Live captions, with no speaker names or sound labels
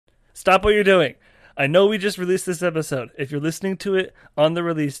Stop what you're doing. I know we just released this episode. If you're listening to it on the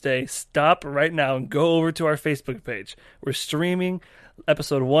release day, stop right now and go over to our Facebook page. We're streaming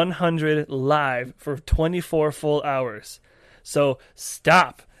episode 100 live for 24 full hours. So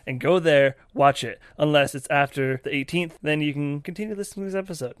stop and go there, watch it. Unless it's after the 18th, then you can continue listening to this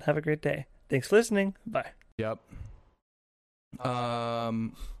episode. Have a great day. Thanks for listening. Bye. Yep.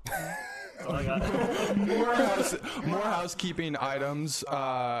 More housekeeping items.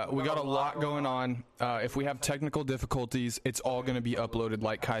 We got a lot going on. If we have technical difficulties, it's all going to be uploaded,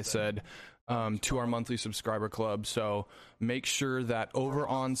 like Kai said, to our monthly subscriber club. So make sure that over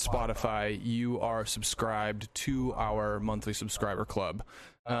on Spotify, you are subscribed to our monthly subscriber club.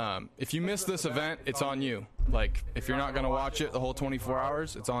 If you miss this event, it's on you. Like, if you're not going to watch it the whole 24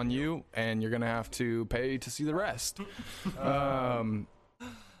 hours, it's on you, and you're going to have to pay to see the rest.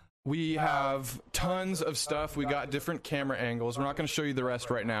 We have tons of stuff. We got different camera angles. We're not going to show you the rest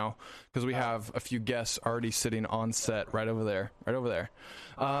right now because we have a few guests already sitting on set right over there.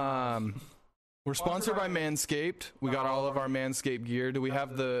 We're sponsored by Manscaped. We got all of our Manscaped gear. Do we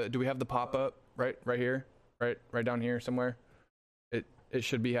have the pop-up right here? Right down here somewhere? It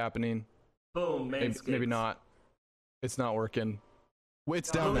should be happening. Boom, Manscaped. Maybe not. It's not working.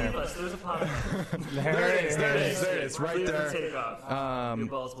 It's down there. There's a pop-up. There it is, right there.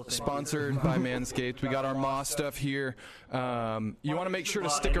 Sponsored by Manscaped. We got our Moss stuff here. You want to make sure to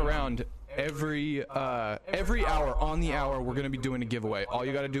stick around every hour. On the hour, we're going to be doing a giveaway. All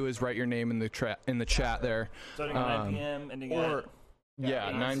you got to do is write your name in the chat there. Starting at 9 p.m. ending at...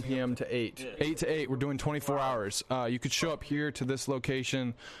 Yeah, 9 p.m. to 8. 8 to 8, we're doing 24 hours. You could show up here to this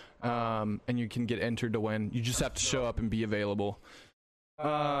location, and you can get entered to win. You just have to show up and be available.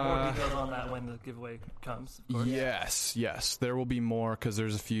 More details on that when the giveaway comes. Yes. There will be more because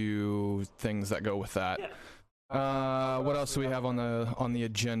there's a few things that go with that. Yeah. What else do we have on the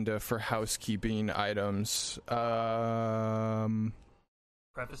agenda for housekeeping items?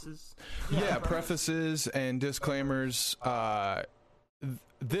 Prefaces? Yeah, prefaces and disclaimers.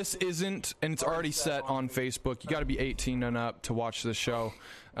 This isn't, and it's already set on Facebook. You got to be 18 and up to watch the show.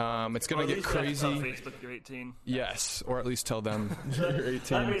 It's going to get crazy. On Facebook, you're 18. Yes, or at least tell them you're 18.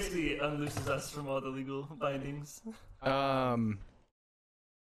 That basically unlooses us from all the legal bindings. There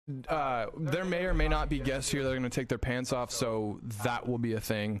may or may not be guests here that are going to take their pants off, so that will be a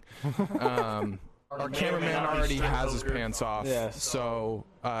thing. Our cameraman already has his pants off, so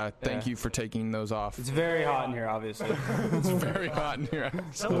thank you for taking those off. It's very hot in here, obviously. It's very hot in here.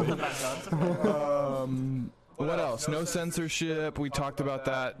 What else? No censorship. We talked about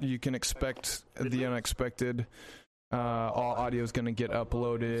that. You can expect the unexpected. All audio is going to get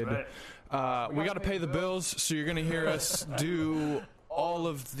uploaded. We got to pay the bills, so you're going to hear us do all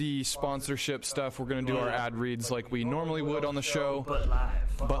of the sponsorship stuff. We're going to do our ad reads like we normally would on the show,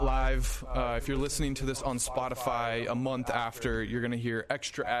 but live. If you're listening to this on Spotify a month after, you're going to hear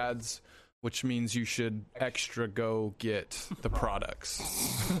extra ads, which means you should extra go get the products.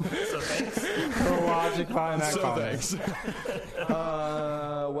 So thanks. The logic behind that comment. Thanks.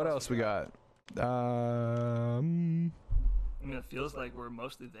 What else we got? I mean, it feels like we're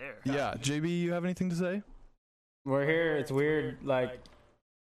mostly there. Yeah, JB, you have anything to say? We're here. It's weird. Like,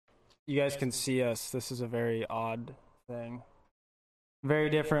 you guys can see us. This is a very odd thing.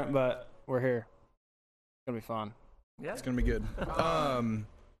 Very different, but we're here. It's going to be fun. Yeah. It's going to be good.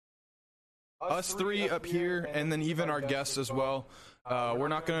 Us three up here, and then even our guests as well. We're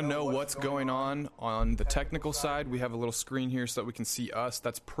not going to know what's going on the technical side. We have a little screen here so that we can see us.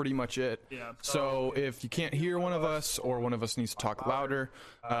 That's pretty much it. Yeah. So if you can't hear one of us or one of us needs to talk louder,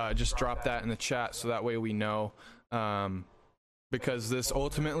 just drop that in the chat so that way we know. Because this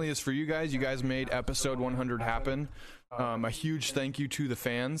ultimately is for you guys. You guys made episode 100 happen. A huge thank you to the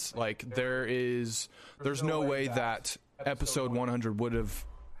fans. Like, there's no way that episode 100 would have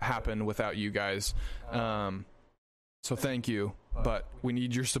happened without you guys. So thank you. But we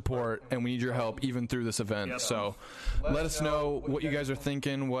need your support and we need your help even through this event. So let us know what you guys are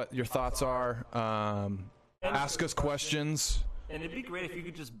thinking, what your thoughts are. Ask us questions. And it'd be great if you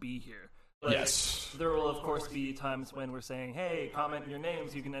could just be here. Like, yes. There will, of course, be times when we're saying, hey, comment your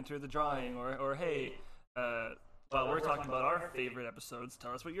names, you can enter the drawing. Or hey, while we're talking about our favorite episodes,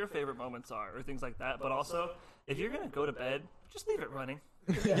 tell us what your favorite moments are, or things like that. But also, if you're going to go to bed, just leave it running.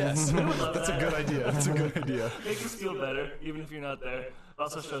 Yes, that's a good idea. That's a good idea. Makes us feel better, even if you're not there. It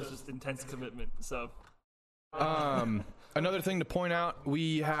also shows just intense commitment. So, Another thing to point out,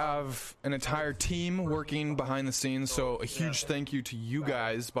 we have an entire team working behind the scenes, so a huge thank you to you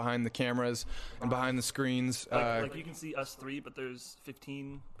guys behind the cameras and behind the screens. Like you can see us 3, but there's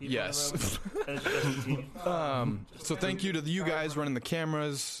 15 people Yes. in the room, and it's just the team. So thank you to you guys running the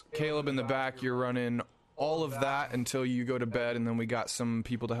cameras. Caleb in the back, you're running all of that until you go to bed, and then we got some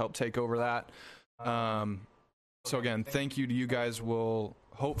people to help take over that. So again, thank you to you guys. We'll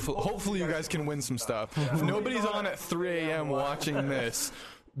hopefully you guys can win some stuff. If nobody's on at 3 a.m. watching this,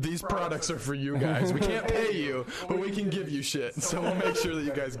 these products are for you guys. We can't pay you, but we can give you shit. So we'll make sure that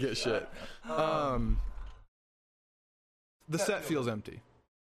you guys get shit. The set feels empty.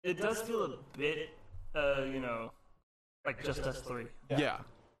 It does feel a bit, like just us 3. Yeah,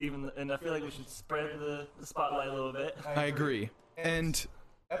 And I feel like we should spread the spotlight a little bit. I agree. And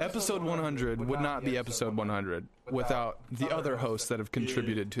episode 100 would not be episode 100 without the other hosts that have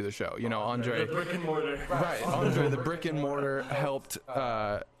contributed to the show. You know, Andre. The brick and mortar. Right, Andre, the brick and mortar, helped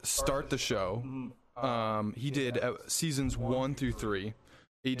start the show. He did seasons 1 through 3.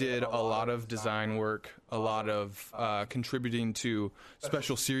 He did a lot of design work, a lot of contributing to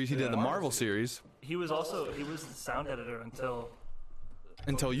special series. He did the Marvel series. He was the sound editor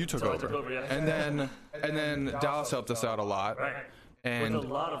until you took I over. took over, yeah. And then Dallas helped us out a lot. Right. And with a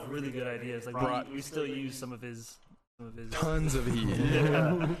lot of really good ideas. Like we still use some of his tons of heat.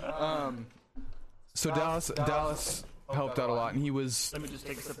 Yeah. So Dallas helped out a lot, and he was. Let me just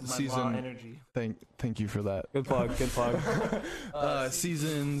take a sip of my raw energy. Thank you for that. Good plug. Good plug.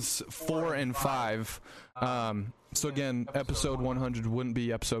 Seasons 4 and 5. So again, episode 100 wouldn't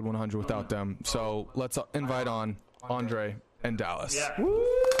be episode 100 without them. So let's invite on Andre and Dallas. Yeah.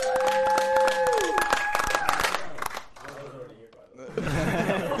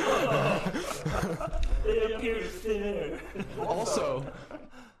 They appeared thinner. Also,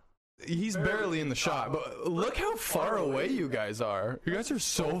 he's barely in the shot, but look how far away you guys are. You guys are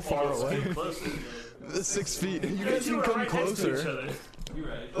so far away. 6 feet. You guys can come closer.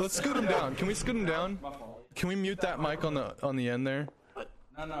 Let's scoot him down. Can we scoot him down? Can we mute that mic on the end there?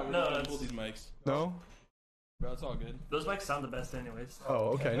 No, we don't pull these mics. No? Bro, it's all good. Those mics sound the best anyways. Oh,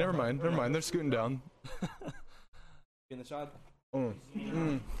 okay. Never mind. They're scooting down. In the shot. Can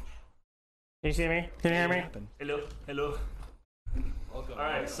you see me? Can you hear me? Hello. Welcome. All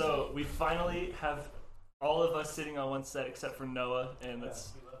right, so we finally have all of us sitting on one set except for Noah, and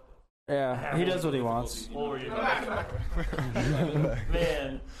that's Yeah, he does what he wants. what were you?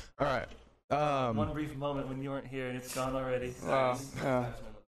 Man, All right. one brief moment when you weren't here, and it's gone already. Yeah.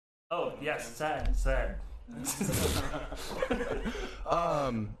 Oh yes, sad.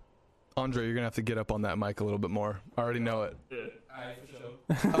 Andre, you're gonna have to get up on that mic a little bit more. I already know it. Yeah. Alright, for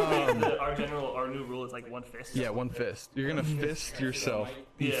sure. Our new rule is like one fist. Yeah, one fist. You're gonna fist yourself.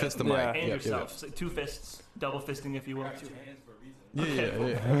 You Yeah. fist the mic. Yeah. And Yep, yourself. So 2 fists, double fisting if you want. Your hands for a reason.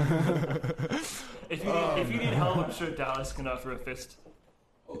 Yeah. If you need help, I'm sure Dallas can offer a fist.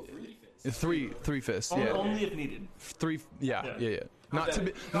 Oh, 3 fists. Three fists. Yeah. Only if needed. 3. Yeah. Not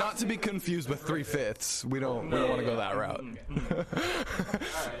to be confused with 3/5. We don't want to go that route.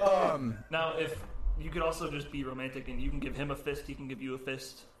 Now, if you could also just be romantic and you can give him a fist, he can give you a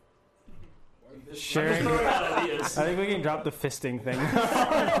fist. Sharing. Throwing out ideas. I think we can drop the fisting thing.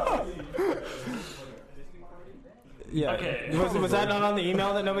 Yeah. Okay. Was that not on the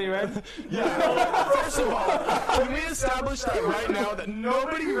email that nobody read? First of all, can we establish that right now that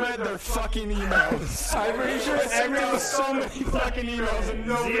nobody read their fucking emails? I'm pretty sure Everyone so many fucking emails and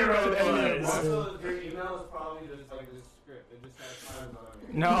nobody read any of them. Also, your email is probably just like the script. It just has times on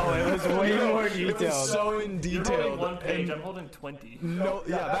it. No, it was way more It was detailed. so in You're holding detail. 1 page, I'm holding 20. No,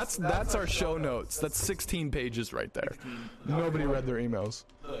 yeah, that's our show notes. That's 16 pages right there. Nobody read their emails.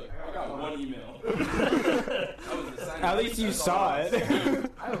 Look, I got 1 email. That was the sign. At least you saw it.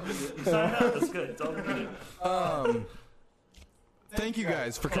 Sign out, that's good. It's all we needed. Thank you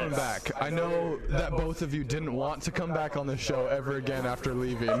guys for coming back. I know that both of you didn't want to come back on the show ever again after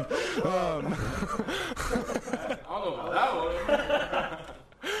leaving. I don't know about that one.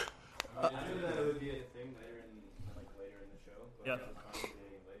 I knew that it would be a thing later in the show. But Yeah. later.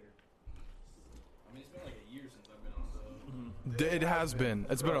 I mean, it's been like a year since I've been on, so. It has been.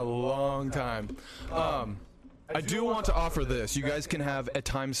 It's been a long time. I do want to offer this. You guys can have a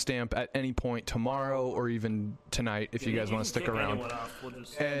timestamp at any point tomorrow or even tonight if you guys want to stick around.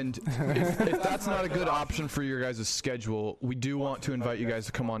 And if that's not a good option for your guys' schedule, we do want to invite you guys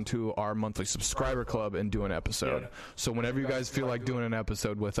to come on to our monthly subscriber club and do an episode. So whenever you guys feel like doing an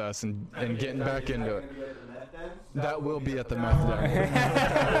episode with us and getting back into it, that will be at the meth den.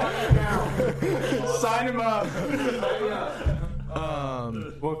 Sign him up.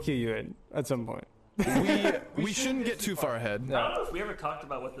 We'll cue you in at some point. we shouldn't get too far ahead. I don't know if we ever talked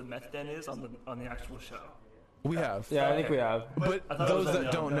about what the meth den is on the actual show. We have. Yeah, I think we have. But I thought it those was on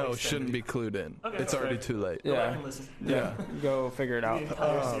that the don't know extended. shouldn't be clued in. Okay, It's already too late. Go back Yeah. and listen. Yeah. Go figure it out.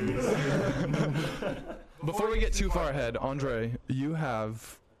 Before we get too far ahead, Andre, you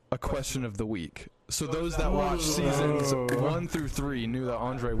have a question of the week. So those that watch seasons 1 through 3 knew that,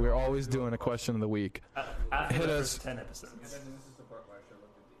 Andre, we're always doing a question of the week. After Hit the us. first 10 episodes. This is the part where I should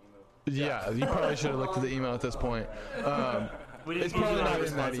look at the email. Yeah, you probably should have looked at the email at this point. We didn't It's give you probably any not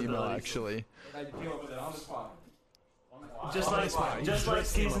in that email, responsibilities. actually. I came up with it on the spot. Just like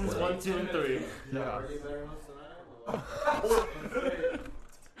seasons 1, 2, and 3. Yeah. Are you there most tonight?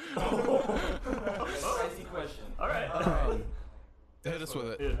 Spicy question. All right. Hit us with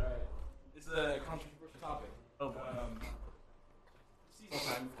it. Yeah. It's a controversial topic. Oh boy. Seasonal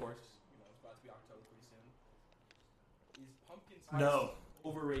time, of course. You know, it's about to be October pretty soon. Is pumpkin spice No.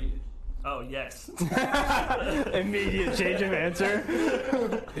 overrated? Oh yes. Immediate change of answer.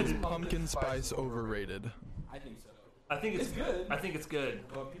 Is pumpkin spice overrated? I think so. I think it's good. I think it's good.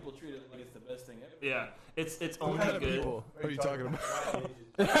 But people treat it like it's the best thing ever. Yeah. It's What only kind of good. people are you talking about?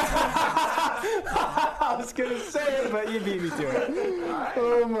 I was gonna say it, but you beat me to it.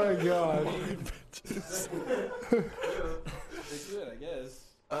 Oh my god. It's good, I guess.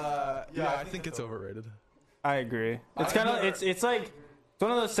 Yeah, I think it's overrated. I agree. It's kind of it's like it's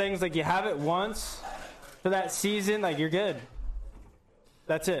one of those things like you have it once for that season, like you're good.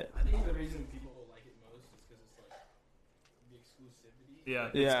 That's it. I think the reason people like it most is because it's like the exclusivity. Yeah.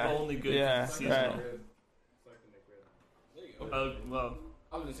 It's Yeah. only good. Yeah, It's seasonal. right. It's like the McRib. There you go. Oh well.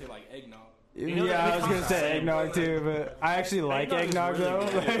 I was gonna say like eggnog. You know Yeah, that I was gonna say eggnog too, but I actually like eggnog though.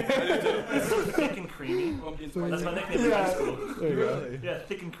 It's thick and creamy. Pumpkin spice. That's my nickname in high school. Really? Yeah,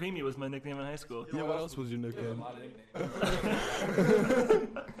 thick and creamy was my nickname in high school. Yeah, what else was your A nickname? lot of nicknames.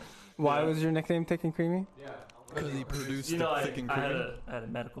 Why was your nickname Thick and Creamy? Because he produced You know, the thick and I creamy. had a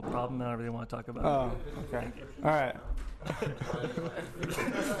medical problem and I don't really want to talk about Oh, okay. All right. it.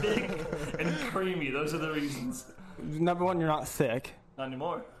 Thick and creamy. Those are the reasons. Number one, you're not thick. Not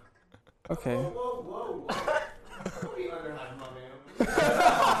anymore. Okay. Whoa. Don't be underhand, my man.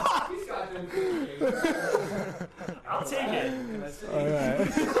 He's got them good. I'll take it. All right.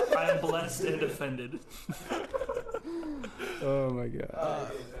 I am blessed and offended. Oh my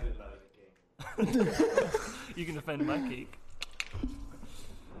god. You can offend my cake.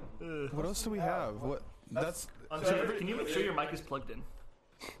 What else do we have? What? That's. Andre, can you make sure your mic is plugged in?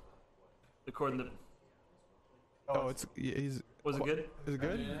 The cord in the. Oh, it's. Yeah, he's. Was it good? Is it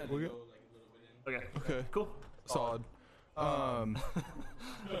good? We're good? Okay. Okay. Cool. Solid. I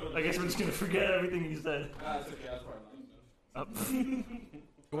guess we're just gonna forget everything you said. That's okay. That's part of life.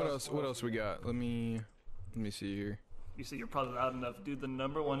 What else? What else we got? Let me see here. You see, you're probably loud enough, dude. The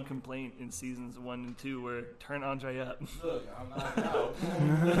number one complaint in seasons 1 and 2 were turn Andre up. Look, I'm not loud.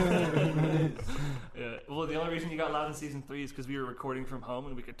 Yeah. Well, the only reason you got loud in season 3 is because we were recording from home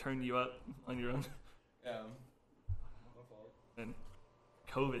and we could turn you up on your own. Yeah. My fault. And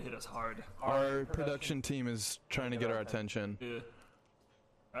COVID hit us hard. Our production team is trying to get our attention. Yeah.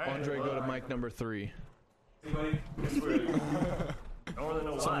 All right, Andre, well, go to mic number 3. guess we're- I don't really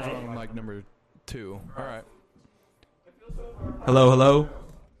know Something's wrong why. with mic number 2. All right. Hello.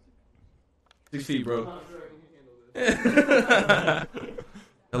 6 feet, bro.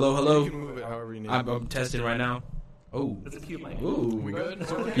 Hello. You can move it however you need. I'm testing right now. Oh. That's a cute mic. Ooh. We good?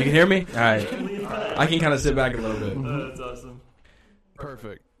 You can hear me? All right. I can kind of sit back a little bit. That's awesome.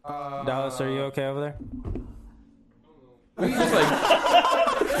 Perfect. Dallas, are you okay over there? It's like,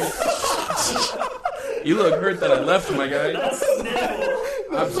 you look hurt that I left, my guy.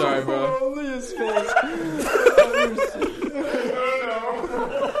 I'm sorry, bro. Only his face.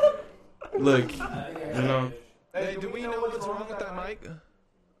 Look, you know, Hey, do we know what's wrong with that mic?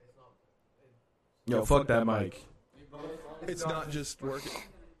 yo, fuck that mic. It's not just working.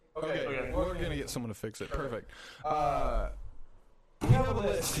 Okay, Okay. we're gonna get someone to fix it. Perfect. We have a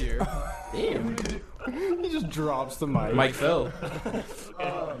list here. Damn. He just drops the mic. Mike fell.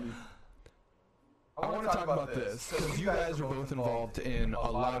 I want to talk about this because you guys were both involved in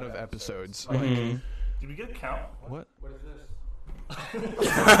a lot of episodes. Mhm. Did we get a count? What? What is this?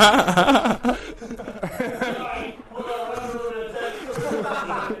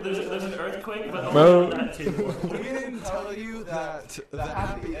 There's an earthquake, but Bro. only on that table. We didn't tell you that the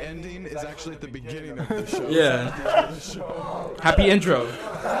happy ending is actually at the beginning of the show. Yeah. Happy intro.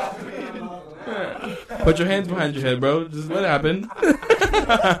 Put your hands behind your head, bro. Just let it happen.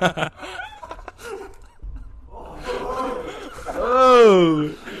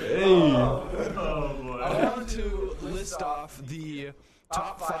 Oh. Oh boy. I want to list off the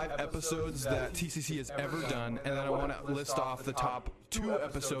top 5 episodes that TCC has ever done, and then I want to list off the top 2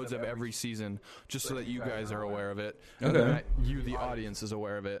 episodes of every season, just so that you guys are aware of it. Okay. And that you, the audience, is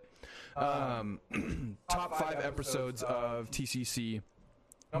aware of it. Top 5 episodes of TCC.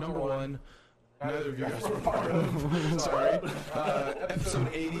 Number 1. Neither of you guys were part of. Sorry. Episode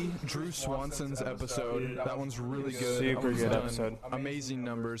 80, Drew Swanson's episode. That one's really good. Super good episode. Amazing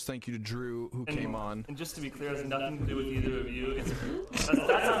numbers. Thank you to Drew who came on. And just to be clear, it has nothing to do with either of you. That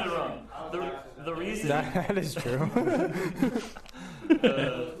sounded wrong. The reason... That is true.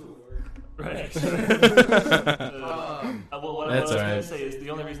 Right. Well, what That's I was all going right. to say is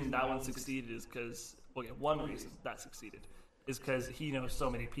the only reason that one succeeded is because... Okay, one reason that succeeded is because he knows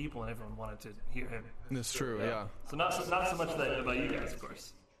so many people and everyone wanted to hear him. That's true, yeah. So not so much that about you guys, of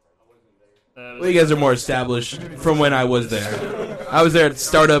course. Well, you guys are more established from when I was there. I was there at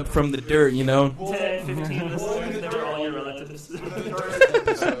startup from the dirt, you know. 10, 15 listeners, they were all your relatives. The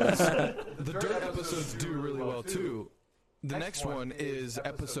dirt episodes do really well, too. The next one is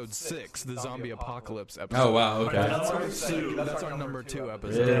episode 6, the zombie apocalypse episode. Oh, wow, okay. That's our number 2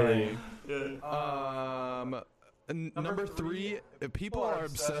 episode. Yeah. Number 3, people are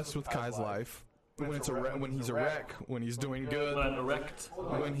obsessed with Kai's life. When he's a wreck, when he's doing good, When I'm erect.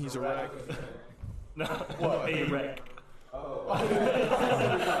 when he's a wreck. No, a wreck.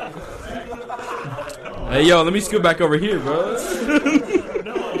 Hey, yo, let me scoot back over here, bro.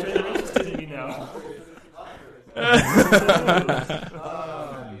 No, you're interested in me now.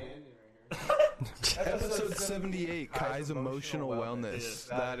 Episode 78, Kai's emotional wellness.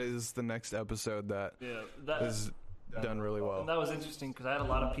 That is the next episode that Yeah, that is done really well. And that was interesting because I had a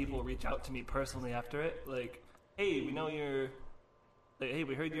lot of people reach out to me personally after it, like, "Hey, we know you're, like, hey,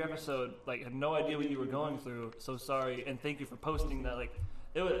 we heard your episode. Like, had no idea what you were going through. So sorry, and thank you for posting that." Like,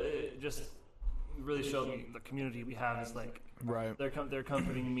 it just really showed me the community we have is like, Right. they're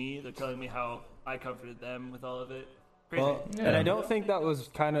comforting me. They're telling me how I comforted them with all of it. Crazy. Well, and I don't think that was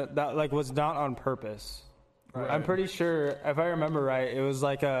was not on purpose. I'm pretty sure, if I remember right, it was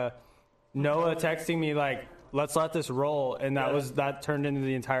like a Noah texting me like, "Let's let this roll," and that turned into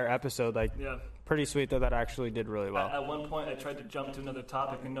the entire episode. Like, Yeah. pretty sweet that actually did really well. At one point, I tried to jump to another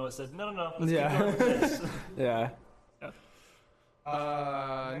topic, and Noah said, "No, let's keep Yeah. going with this." Yeah.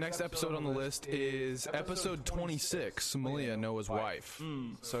 Next episode on the list is episode 26, Malia, Noah's wife.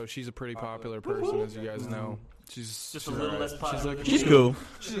 So she's a pretty popular person, as you guys know. She's Just a little less popular. She's cool.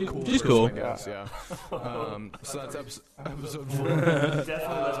 She's a cool She's person, cool. I guess, yeah. So that's episode 4. Definitely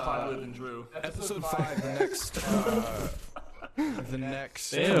less popular than Drew. Episode 5, the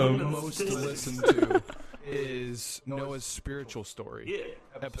next Damn. most listened to is Noah's spiritual story.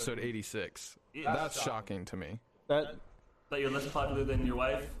 Yeah. Episode 86. Yeah. That's shocking to me. That That you're less popular than your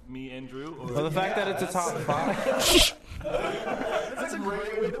wife, me, and Drew? Or well, the fact that it's a top 5. That's a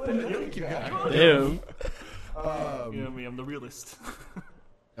great way to put it. Thank you, guys. Damn. you know me, I'm the realist.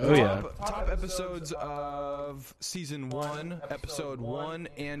 Oh, yeah. Top episodes of season 1, episode 1,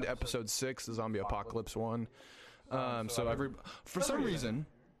 and episode 6, the zombie apocalypse one. For some reason,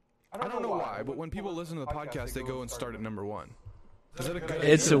 I don't know why, but when people listen to the podcast, they go and start at number 1. Is that a good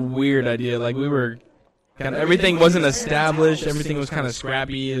idea? It's a weird idea. Like, we were kind of, everything wasn't established. Everything was kind of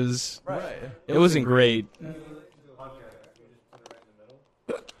scrappy. Right. It wasn't great.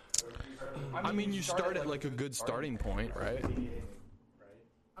 I mean, you start at like a good starting point, right?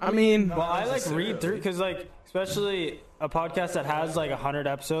 I mean, Well, I like read through because especially a podcast that has like 100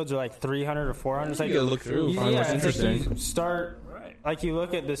 episodes or like 300 or 400. It's like you gotta look through, find what's it's like interesting. you start like you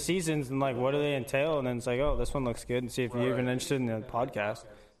look at the seasons and like what do they entail, and then it's like, oh, this one looks good, and see if you're even interested in the podcast.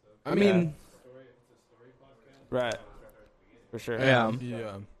 I mean, Right. For sure. yeah.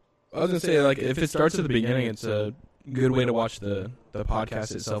 Yeah. I was gonna say, like, if it starts at the beginning, it's a good way to watch the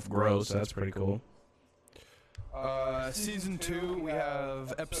podcast itself grow. So that's pretty cool. Season 2, we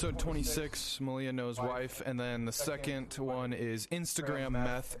have episode 26, Malia Knows Wife, and then the second one is Instagram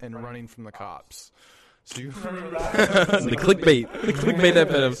Meth and Running from the Cops. So you remember that? The clickbait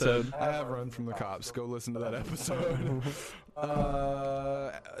episode. I have Run from the Cops. Go listen to that episode.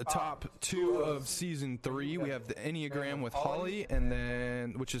 Top 2 of season 3, we have the Enneagram with Holly, and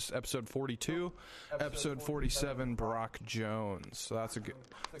then which is episode 42. Episode 47, Brock Jones. So that's a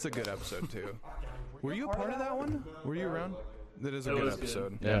good episode too. Were you a part of that one? Were you around? That is a good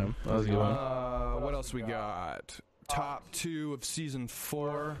episode. Yeah, that was a good one. What else we got? Top 2 of season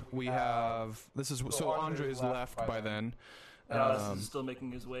 4. We have so Andre's left by then. Dallas is still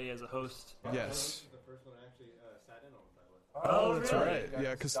making his way as a host. Yes. Oh, That's right.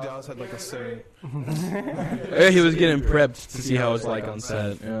 Yeah, because Dallas had like a say. Yeah, he was getting prepped to see how it's like on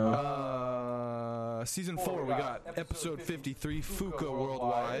set. Yeah. Season 4, we got episode 53, Fuka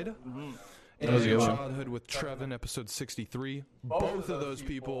Worldwide. That was a good one. Childhood with Trevin, episode 63. Both of those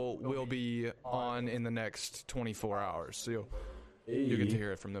people will be on in the next 24 hours. So you'll get to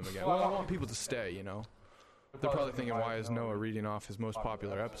hear it from them again. Well, I want people to stay, you know. They're probably thinking, why is Noah reading off his most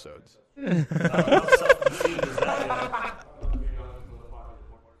popular episodes?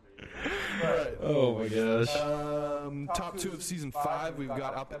 Oh my gosh. Top 2 of season 5, we've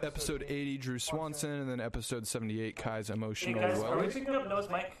got episode 80, Drew Swanson, and then episode 78, Kai's Hey Emotional guys, are we Wells. picking up Noah's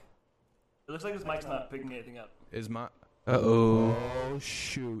mic? It looks like his mic's not picking anything up. Is my... Uh-oh. Oh,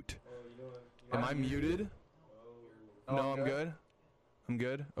 shoot. Am I muted? No, I'm good? I'm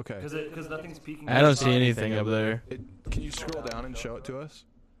good? Okay. Because nothing's peeking. I don't see anything up there. Can you scroll down and show it to us?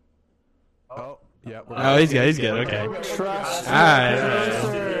 Oh, yeah. We're Oh, he's good. Okay. Trust. Alright.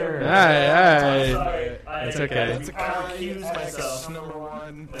 Sorry, It's okay. I accused myself. Number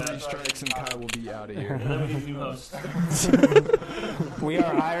 1, 3 strikes, and Kai will be out of here. And then we need a new host. We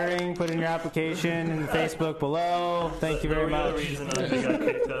are hiring. Put in your application in the Facebook below. Thank you very The real much. reason I got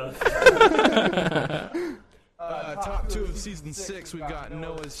kicked off. Top 2 of season 6, we've got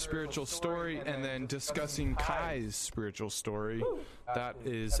Noah's spiritual story, and then discussing Kai's spiritual story. That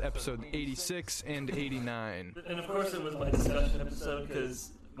is episode 86 and 89. And of course it was my discussion episode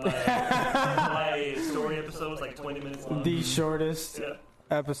because my story episode was like 20 minutes long. The shortest Yeah.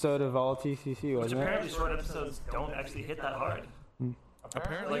 episode of all TCC, Which wasn't it? apparently short episodes don't actually hit that hard.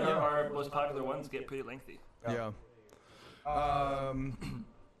 Apparently, Like yeah. our most popular ones get pretty lengthy. Yeah.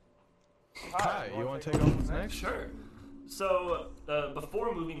 Kai, you want to take off what's next? Sure. So,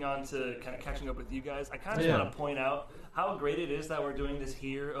 before moving on to kind of catching up with you guys, I kind of Yeah. want to point out how great it is that we're doing this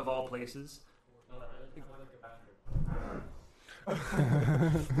here, of all places. Kai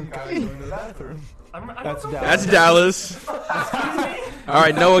going to the bathroom. I That's don't know. That's Dallas.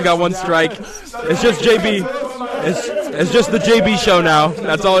 Alright, Noah got 1 strike. It's just JB. It's just the JB show now.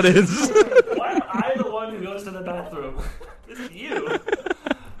 That's all it is. Why am I the one who goes to the bathroom? It's you.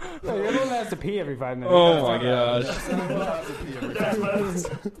 No, you're the one that has to pee every 5 minutes. Oh my gosh. That's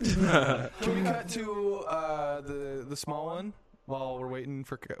what Can we cut to the small one while we're waiting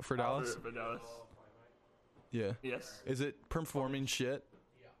for Dallas? for Dallas. Yeah. Yes. Is it performing shit?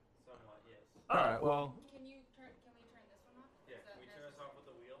 Oh, All right. Well, Can we turn this one off? Yeah, can we turn us off with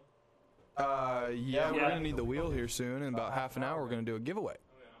the wheel? yeah, we're Yeah. gonna need the wheel here soon. In about half an hour, we're gonna do a giveaway. Okay,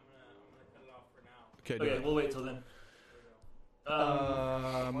 I'm gonna cut it off for now. Okay. Do Okay, it. we'll wait till then.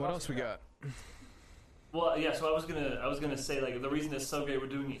 What else we got? Well, yeah. So I was gonna say, like, the reason it's so great we're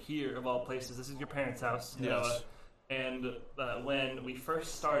doing it here of all places. This is your parents' house, Yes. Noah. And when we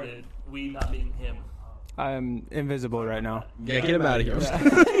first started, we not being him, I'm invisible right now. Yeah, get him out of here.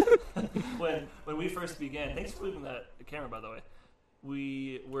 when we first began. Thanks for leaving the camera, by the way.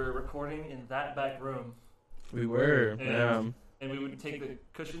 We were recording in that back room, We were. and we would take the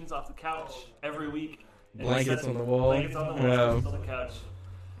cushions off the couch every week. and Blankets set on the wall. Blankets on the wall, Yeah. cushions on the couch.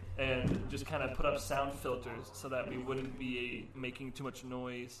 And just kind of put up sound filters so that we wouldn't be making too much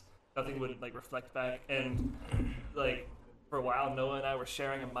noise. Nothing would like reflect back. And like for a while, Noah and I were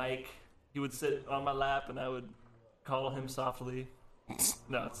sharing a mic. He would sit on my lap, and I would call him softly.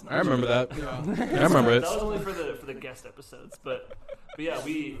 No, it's not. I remember that. Yeah. I remember it. That was only for the guest episodes, but yeah,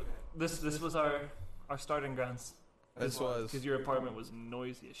 this was our starting grounds. This was. Because your apartment was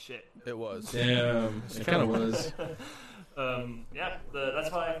noisy as shit. It was. Damn. It kind of was. Yeah,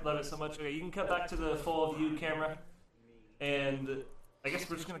 that's why I love it so much. Okay, you can cut back to the full view camera, and I guess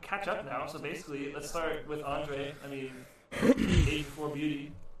we're just gonna catch up now. So basically, let's start with Andre. I mean, age before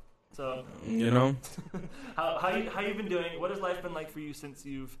beauty. So You know? how you been doing? What has life been like for you since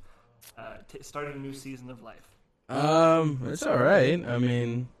you've started a new season of life? It's all right. I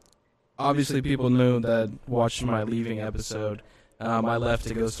mean, obviously people knew that watched my leaving episode. I left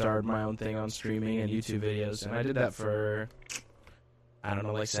to go start my own thing on streaming and YouTube videos, and I did that for, I don't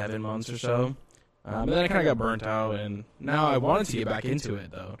know, like 7 months or so. And then I kind of got burnt out, and now I wanted to get back into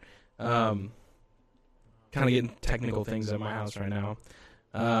it, though. Kind of getting technical things at my house right now.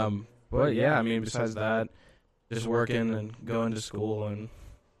 But yeah, I mean, besides that, just working and going to school, and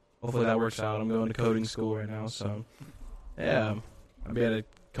hopefully that works out. I'm going to coding school right now, so yeah, I'll be at a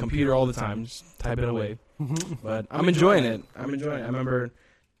computer all the time, just typing away. But I'm enjoying it. I remember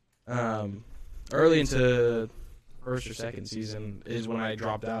early into first or second season is when I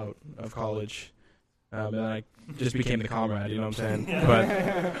dropped out of college. And I just became the comrade, you know what I'm saying?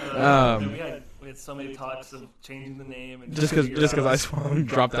 But we had so many talks of changing the name. And just because I saw him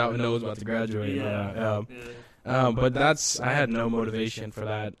dropped out and was about to graduate. Yeah. But I had no motivation for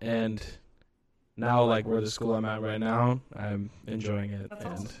that, and now like where the school I'm at right now, I'm enjoying it. That's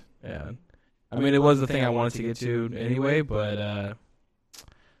and awesome. yeah, I mean, it was the thing I wanted to get to anyway, but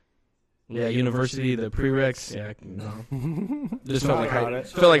yeah, university, the prereqs, yeah, no. Just felt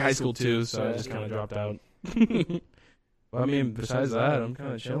like high school too, so I just kind of dropped out. Well, I mean, besides that, I'm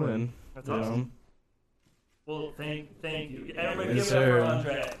kind of chilling. That's you awesome. know? Well, thank you. Everybody Yes, give it sir. up for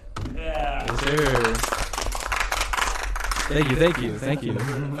Andre. Yeah. Yes, sir. Thank you.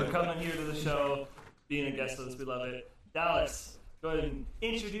 For coming here to the show, being a guest with us. We love it. Dallas, go ahead and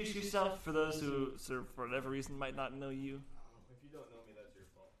introduce yourself for those who, for whatever reason, might not know you. If you don't know me, that's your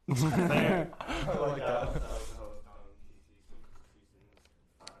fault. Fair. I like that. I was the host on TCC seasons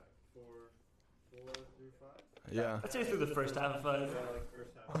 4 through 5. Yeah. I'd say through the first half of 5. Yeah, like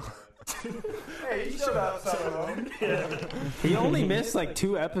first half. Hey, you showed up some of them. He only missed like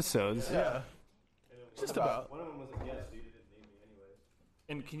 2 episodes. Yeah. Just about. One of them was a guest, so you didn't need me anyways.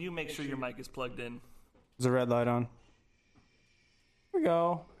 And can you make sure your mic is plugged in? Is the red light on? Here we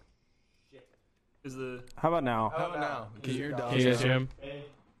go. Is the How about now? How about now? Can you hear Can you guys hear him?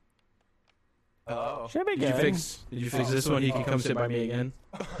 Hello. Should be Did good. you fix this one? He can come sit by me again.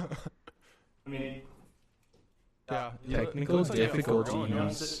 I mean, Yeah. Technical Looks like you have a phone going, yeah.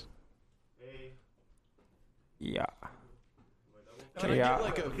 difficulties. Yeah. Can I Yeah. get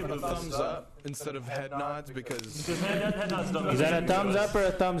like a thumbs up instead of head nods because head nods don't Is that a thumbs up or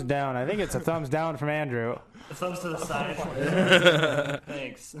a thumbs down? I think it's a thumbs down from Andrew. The thumbs to the side.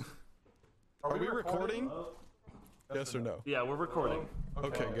 Thanks. are we recording? Yes or no? Yeah, we're recording.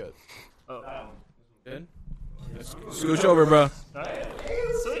 Okay, good. Oh. Good. Scooch over, bro. Alright.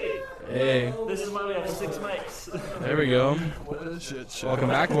 Sweet. Hey, This is why we have 6 mics. there we go. What a shit show. Welcome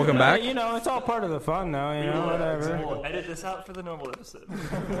back. You know, it's all part of the fun, though. You know, whatever. We'll edit this out for the normal episode. I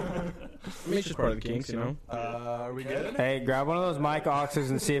mean, it's just part of the kinks, you know. Are we good? Hey, grab one of those mic auxes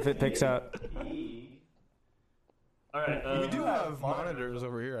and see if it picks up. Alright, We do have monitors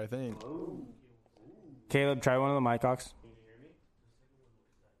over here, I think. Caleb, try one of the mic aux.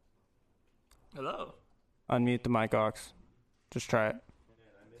 hello. Unmute the mic aux. Just try it.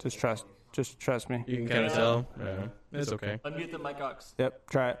 Just trust me. You can kind of tell. Yeah, it's okay. Unmute the mic aux. Yep,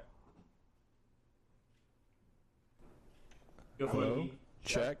 try it. Go for Hello? it.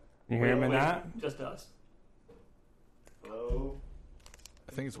 Check. You hear him in that? Just us. Hello?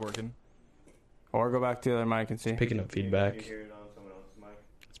 I think it's working. Or go back to the other mic and see. Picking up feedback. You hear it on someone else's mic?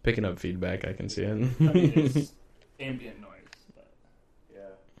 It's picking up feedback. I can see I mean, it. it's ambient noise. But Yeah.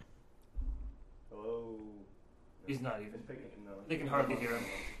 Hello? he's not even. No. They can hardly hear him.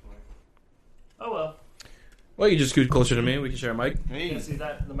 Oh well. Well, you just scoot closer to me. We can share a mic. Yeah, see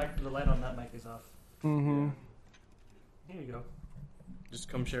that the light on that mic is off. Mm-hmm. Here you go. Just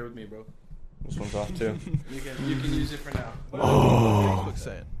come share with me, bro. This one's off too. You can use it for now. What is Facebook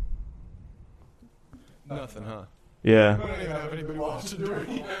saying? Nothing, huh? Yeah. We don't even have anybody watching, do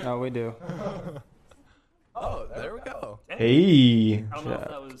we? No, we do. Oh, there we go. Hey. I don't know if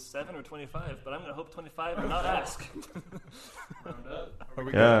that was 7 or 25, but I'm gonna hope 25 and not ask. Are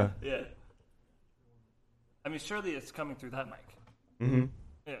we Yeah. Yeah. I mean, surely it's coming through that mic. Mm-hmm.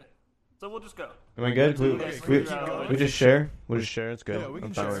 Yeah. So we'll just go. Am I good? We just share. We'll just share. It's good. Yeah, we can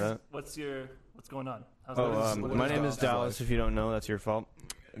I'm fine with share. that. What's going on? How's Oh, it? my name is Dallas. If you don't know, that's your fault.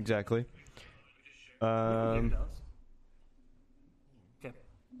 Exactly. Okay,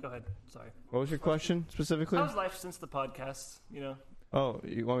 go ahead. Sorry. What was your question specifically? How's life since the podcast? You know, Oh,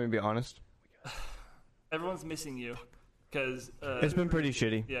 you want me to be honest? everyone's missing you because It's been pretty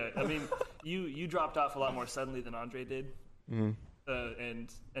shitty. yeah. I mean, you dropped off a lot more suddenly than Andre did, Mm-hmm.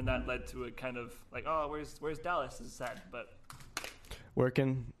 and that led to a kind of like, oh, where's Dallas? This is sad, but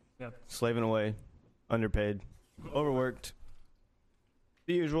Working, yeah. slaving away, underpaid, overworked,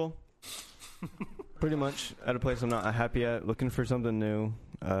 the usual. Pretty much at a place I'm not happy at, looking for something new.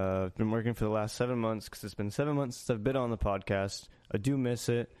 I've been working for the last 7 months because it's been 7 months since I've been on the podcast. I do miss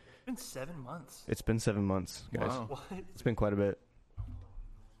it. It's been 7 months. It's been 7 months, guys. Wow. What? It's been quite a bit.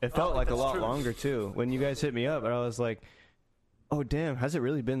 It felt like a that's lot true. longer too. When you guys hit me up, I was like, "Oh damn, has it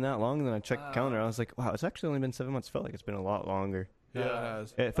really been that long?" And then I checked the calendar. I was like, "Wow, it's actually only been 7 months." It felt like it's been a lot longer. Yeah, it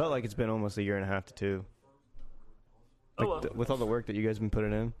has. It felt like it's been almost a year and a half to 2. Oh, Like well. with all the work that you guys have been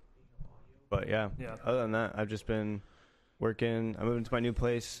putting in. But yeah, Yeah. other than that, I've just been working. I moved into my new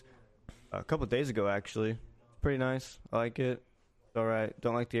place a couple days ago. Actually, pretty nice. I like it. It's all right.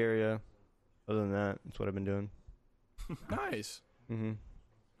 Don't like the area. Other than that, that's what I've been doing. Nice. Mm-hmm.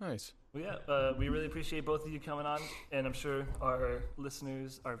 Nice. Well, yeah, we really appreciate both of you coming on, and I'm sure our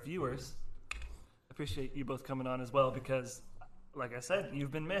listeners, our viewers, appreciate you both coming on as well because, like I said,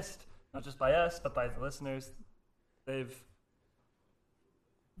 you've been missed, not just by us, but by the listeners.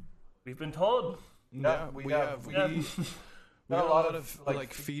 We've been told. Yeah, we We got a lot of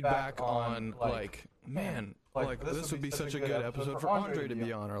like feedback on like, man, like this would be such a good episode for Andre to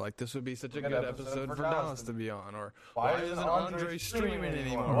be on, or like this would be such a good episode for Dallas to be on, or why isn't Andre streaming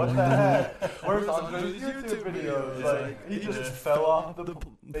anymore? What the heck? Where's Andre's YouTube videos? Like, he just fell off the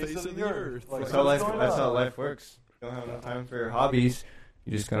face of the earth. Like, That's how life works. You don't have enough time for your hobbies.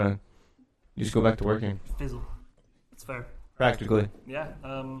 You just go back to working. Fizzle. It's fair. Practically. Yeah.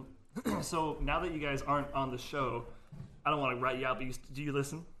 So now that you guys aren't on the show, I don't want to write you out, but do you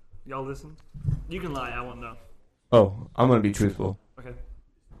listen? Y'all listen? You can lie. I won't know. Oh, I'm gonna be truthful. Okay.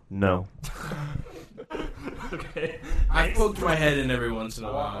 No. Okay. I poked my head in every once in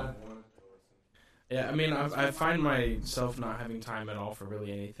a while. Yeah, I mean, I find myself not having time at all for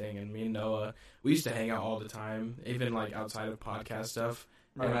really anything. And me and Noah, we used to hang out all the time, even like outside of podcast stuff.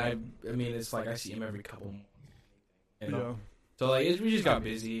 And I mean, it's like I see him every couple months. You know? So like we just got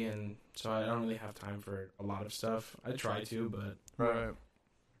busy, and so I don't really have time for a lot of stuff. I try to, but Right.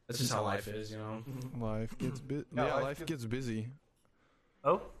 that's just how life is, you know. Life gets busy. Yeah, life gets busy.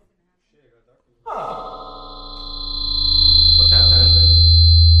 Oh? What happened?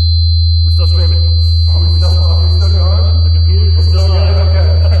 We're still streaming. The computer's still on.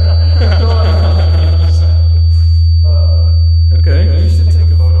 Okay. You should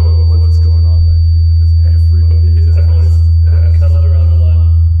take a photo of what's going on back here because everybody is Cuddled around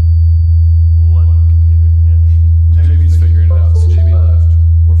one computer. Yeah. JB's figuring it out. So JB left.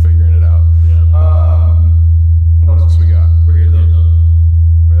 We're figuring it out. Yeah. What else we got? We're here though.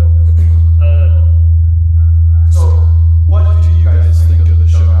 So, what do you guys think of the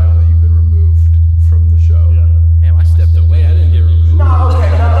show now that you've been removed from the show? Yeah. Damn, I stepped away. I didn't get removed. You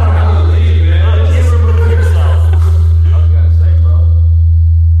remove yourself. I was gonna say, bro.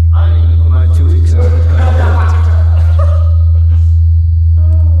 I didn't even put my 2 weeks in.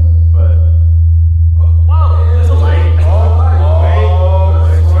 But Wow, there's a light.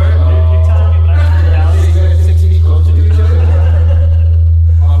 You're telling me when I turn down 6 feet closer to each other.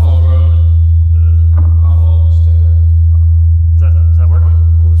 My fault, bro. My fault. Is that working?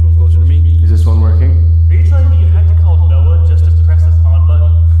 Pull this one closer to me. Is this one working? Are you telling me you had to call Noah just to press this on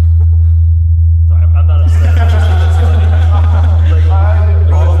button? Sorry, I'm not upset. I'm just think it's funny.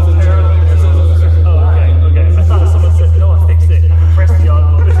 Oh, okay. I thought someone said, Noah, fix it. Press the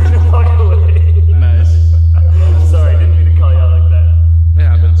on button and walk away. Nice. Sorry, didn't mean to call you out like that. It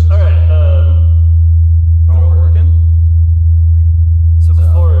happens. Alright, Not working? so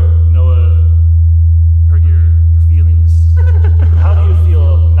before Noah heard your feelings, how do you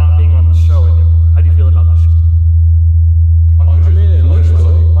feel not being on the show anymore? How do you feel about the show? I mean, it looks like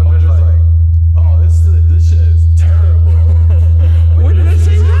Andre's like, oh, this shit is terrible. When did I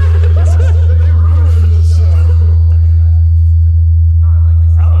say that? They ruined the show.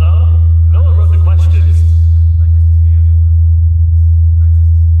 I don't know. Noah wrote the questions.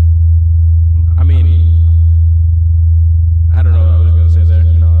 I mean, I don't know what I was gonna say there.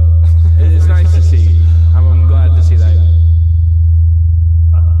 No, it's nice to see. I'm glad to see that.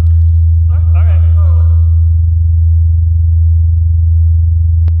 Alright.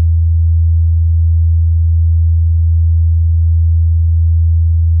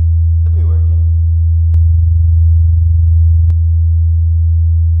 Could be working.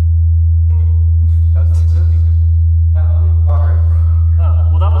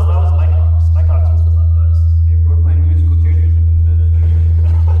 Well, that was Mike Hawks. Mike Hawks was the butt buzz. Hey, we're playing musical chairs in a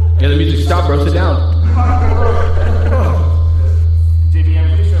minute. Yeah, the music stopped, bro. Sit down. JB, I'm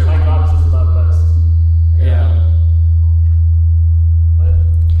pretty sure Mike Hawks is the butt buzz. Yeah.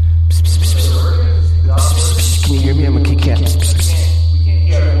 Can you hear me? I'm a Kit Kat. We can't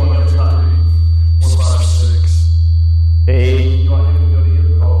hear everyone at a time. 4, 5, 6. Hey. You want him to go to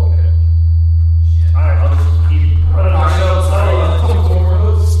you? Oh, okay. Alright, I'll just keep running our show. Sorry.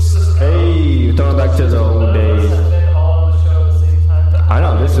 Hey, we're throwing back to the old days. Been all on the show at the same time. I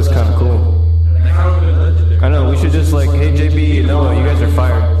know, this is kind of cool. I know, we should just like, hey JB, Noah, you guys are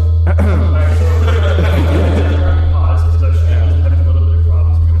fired. Pause because our stream is having a little bit of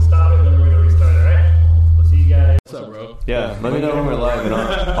problems. We're gonna stop it and then we're gonna restart it, alright? We'll see you guys. What's up, bro? Yeah, let me know when we're live and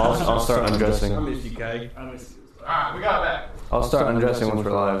I'll start undressing. I miss you, Keg. I miss you. Alright, we got back. I'll start undressing once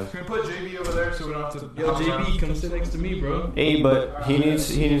we're live. Can we put JB over there so we don't have to... Yo, JB, come sit next to me, bro. Hey, but he needs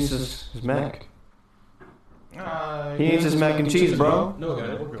his mac. He needs his mac and cheese, bro. No, got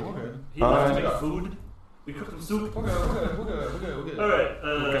it. We're good. He wants to Alright. make food. We cooked some soup. We're good. Alright,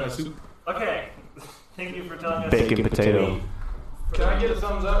 What kind of soup? okay. Thank you for telling us. Bacon potato. Can I get a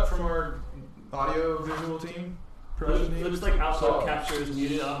thumbs up from our audio visual team? Looks like output capture is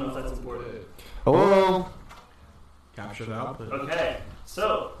muted. I don't know if that's important. Hello. Capture the output. Okay,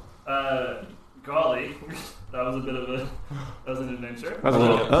 so, golly, that was a bit of afternoon, sir. That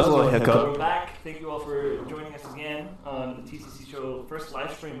was a little hiccup. We're back. Thank you all for joining us again on the TCC show, first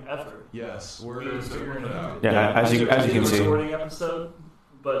live stream ever. Yes, we're figuring it out. Yeah, as you can see. Recording episode,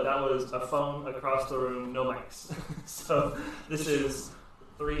 but that was a phone across the room, no mics. So this is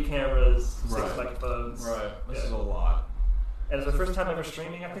 3 cameras, 6 microphones. Right. This is a lot. And it's the first time ever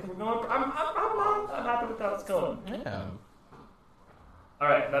streaming. I think we're going. I'm happy with how it's going. Yeah. All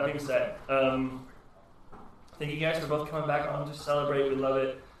right. That being said, thank you guys for both coming back on to celebrate. We love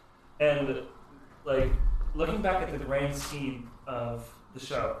it. And like looking back at the grand scheme of the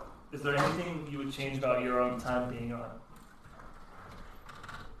show, is there anything you would change about your own time being on?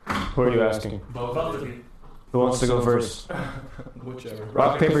 Who are you asking? Both of you. Who wants to go first? Whichever.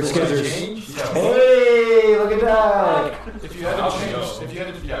 Rock, paper, scissors. Yeah. Hey, look at that! If you had to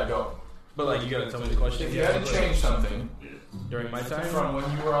change, go. But like, you gotta tell me the question. If you had to change something during my time from when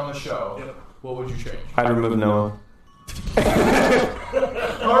you were on the show, what would you change? I'd remove Noah.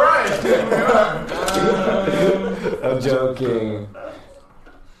 All right. I'm joking.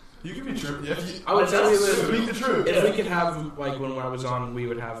 You can be true. I would tell you this. Speak the truth. If we could have, like, when I was on, we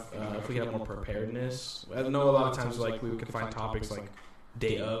would have, if we could have more preparedness. I know a lot of times, like, we could find topics like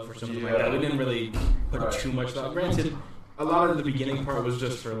day of or something like that. We didn't really put too much thought. Granted, a lot of the beginning part was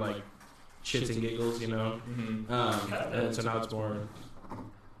just for, like, shits and giggles, you know? Mm-hmm. And so now it's more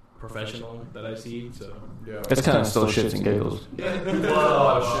professional that I see, so. Yeah. It's kind of still shits and giggles. A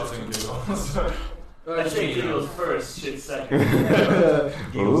lot of shits and giggles. I say giggles first, shit second.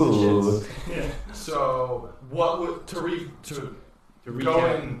 Ooh. Yeah. So, what would to go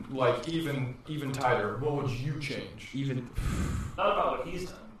recap. in like even tighter? What would you change? Even Not about what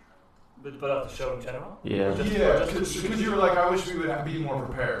he's done, but about the show in general. Yeah. Because you were like, I wish we would be more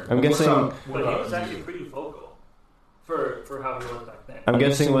prepared. I'm guessing. But he was actually pretty vocal for how he was back then. I'm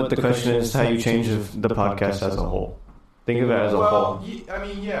guessing what the question is how you change the podcast as a whole. Think of it as a whole. I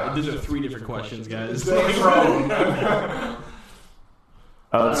mean, yeah. these are 3 different questions, guys. Same problem. I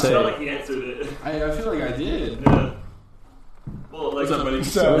would I say. felt like he answered it. I feel like I did. Yeah. Well, like, What's up, buddy?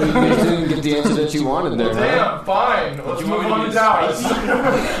 So you didn't get the answer that you wanted there. Damn, fine. Let's move on to Dallas.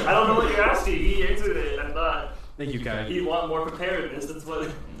 I don't know what you're asking. He answered it. I thought Thank you, Kai. he'd want more preparedness. That's what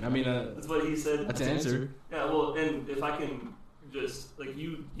That's he said. That's an answer. Yeah. Well, and if I can just like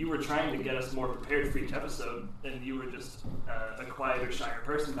you were trying to get us more prepared for each episode, and you were just a quieter, shyer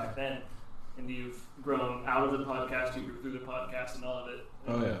person back then, and you've grown out of the podcast, you grew through the podcast, and all of it.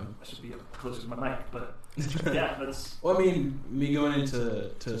 Oh yeah. I should be up closer to my mic, but yeah, that's Well, I mean, me going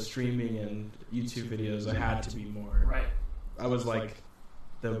into streaming and YouTube videos, I had to be more. right. I was like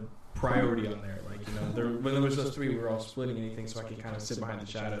the priority on there. Like, you know, when there was those 3, we were all splitting anything, so I could kind of sit behind the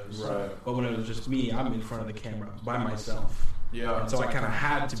shadows. Right. But when it was just me, I'm in front of the camera by myself. Yeah. And so I kind of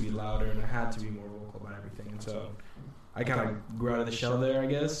had to be louder and I had to be more vocal about everything. And so I kind of grew out of the shell there, I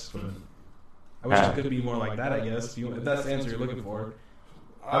guess. But I wish I could be more like that, I guess. If that's the answer you're looking for.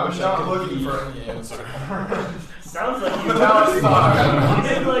 I'm not looking for any answer. Sounds like you Dallas thought. he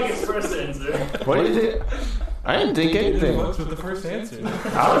didn't like his first answer. What did you do? I didn't think anything. What's with the first answer?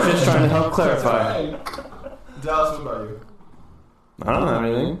 I was just trying to help clarify. Dallas, what about you? I don't have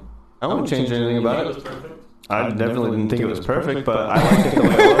anything. I wouldn't change anything about It it. was perfect. I definitely didn't think it was perfect, but I liked it the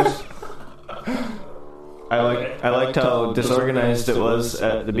way it was. I liked how disorganized it was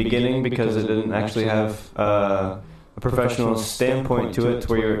at the beginning because it didn't actually have a professional standpoint to it, to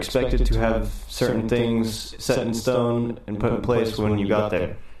where you're expected to have certain things set in stone and put in place when you got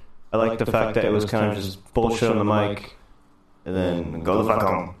there. I liked the fact that it was kind of just bullshit on the mic, and then go the fuck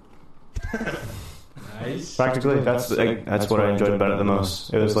home. Nice. Practically, that's what I enjoyed about it the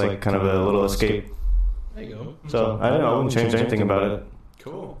most. It was like kind of a little escape. There you go. So I wouldn't change anything about it.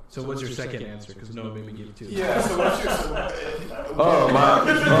 Cool. So what's your second answer? Because Noah made me give it to you. Yeah. So what's your?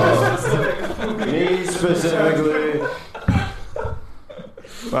 Me specifically.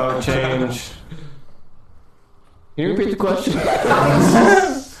 I would change. Can you repeat the question?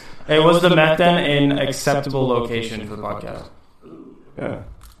 Hey, was the meth den an acceptable location for the podcast? Yeah.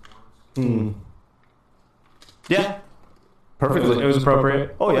 Yeah. Perfectly. It was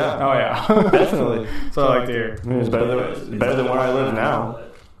appropriate. Oh yeah. Oh yeah. Definitely. So I like to hear. I mean, it's better than where I live now.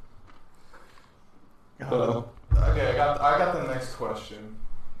 Okay, I got the next question.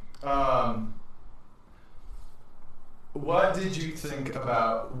 What did you think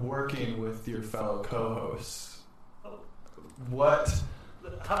about working with your fellow co-hosts? What?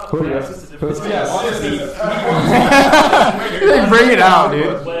 Who are you? Bring it out,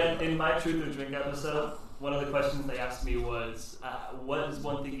 dude. When in my Truth or Drink episode, one of the questions they asked me was, "What is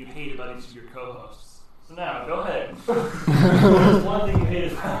one thing you hate about each of your co-hosts?" So now, go ahead. What is one thing you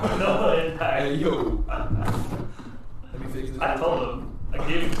hate about Noah and Ty? Hey, yo. Let me fix this I told him. I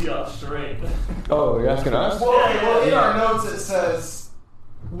gave it to y'all straight. Oh, you're asking us? Well, in our notes it says,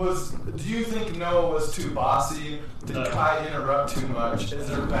 do you think Noah was too bossy? Did Kai interrupt too much? Is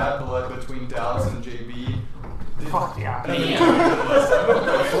there bad blood between Dallas and JB? Fuck yeah. All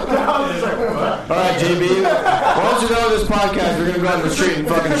right, JB. Why don't you know this podcast? We're gonna go out in the street and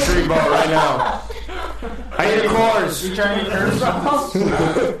fucking street ball right now. I need a course. You trying to get curves?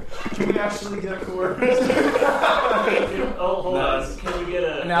 Can we actually get a course? Oh, hold on. Can we get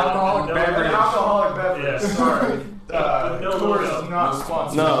An alcoholic no, beverage. An alcoholic beverage. Yeah. Sorry. No, Coors is not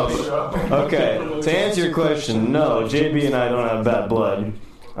sponsored No. by the show. Okay. To answer your question, no. JB and I don't have bad blood.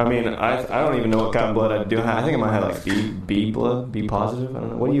 I mean, I don't even know what kind of blood I do have. I think I might have like B blood, B positive. I don't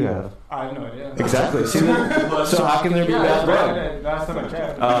know. What do you have? I have no idea. Exactly. See, so how can there be bad blood? That's not my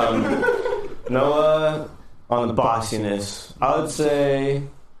check. Noah, on the bossiness, I would say,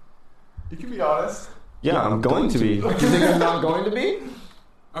 You can be honest. yeah, I'm going to be. You think I'm not going to be?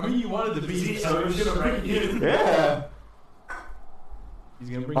 I mean, you wanted to be, so it was gonna bring you. Yeah. He's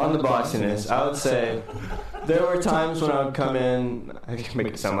gonna bring On you the bossiness, I would say there were times when I would come in. I can make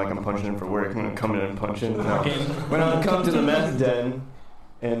it sound like I'm punching in for work. I'm gonna come in and punch in. No. When I would come to the meth den,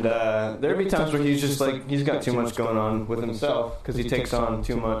 and there'd be times where he's just like he's got too much going on with himself because he takes on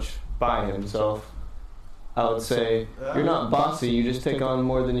too much by himself. I would say you're not bossy. You just take on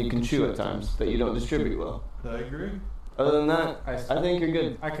more than you can chew at times that you don't distribute well. I agree. Other than that, I think you're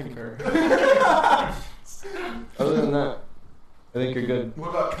good. I concur. Other than that, I think you're good. What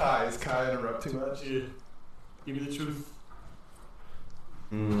about Kai? Is Kai interrupt too much? Yeah. Give me the truth.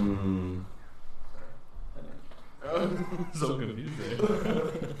 So confused.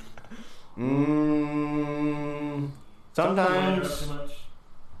 Sometimes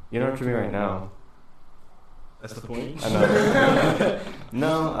you interrupt me right now. That's the point. I know.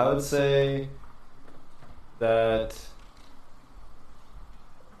 No, I would say that.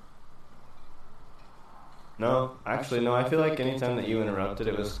 No, actually, no. I feel like anytime that you interrupted,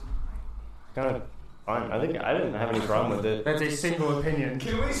 it was kind of fine. I think I didn't have any problem with it. That's a single opinion.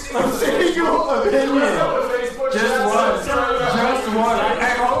 Can we see a single opinion? Just one. Just one. I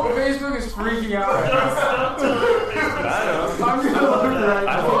hope Facebook is freaking out. I don't know. I'm gonna look right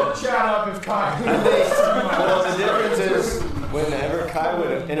I now. think, Chat up if Kai. well, the difference is whenever Kai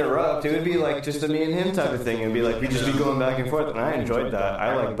would interrupt, it would be like just a me and him type of thing. It'd be like we'd just be going back and forth, and I enjoyed that.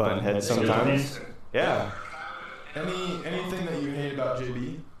 I like button heads sometimes. Yeah. Anything that you hate about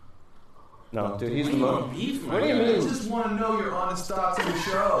JB? No, dude, he's the most. What do you I mean? just want to know your honest thoughts on the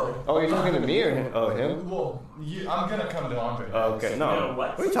show. Oh, you're talking to me or him? Oh, him? Well, I'm gonna come to Andre next. Oh, okay, no. You know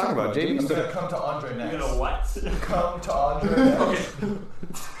what? What are you talking about? I'm JB's gonna the. come to Andre next. You know what? Come to Andre next.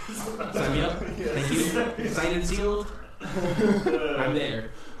 Sign me up. Thank you. Signed and sealed. I'm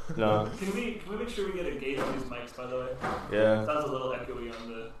there. No. Can we make sure we get a gauge on these mics, by the way? Yeah. Sounds a little echoey on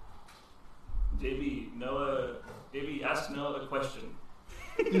the. JB, ask Noah a question.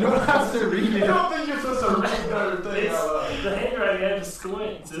 You don't have to read I it. don't think you're supposed to read that thing It's out loud. the handwriting. I have to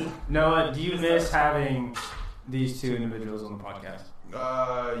squint. Noah, do you miss having these two individuals on the podcast?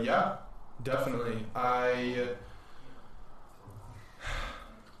 Yeah, definitely. I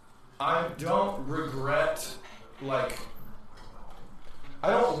don't regret, like, I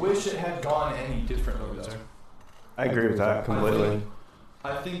don't wish it had gone any differently, though. I agree with that completely.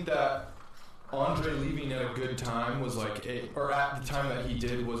 I think that Andre leaving at a good time was like or at the time that he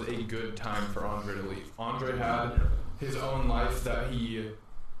did was a good time for Andre to leave. Andre had his own life that he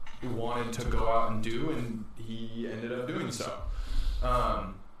wanted to go out and do, and he ended up doing so.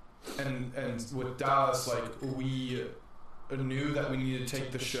 And with Dallas, like, we knew that we needed to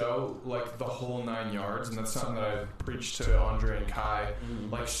take the show like the whole 9 yards, and that's something that I preached to Andre and Kai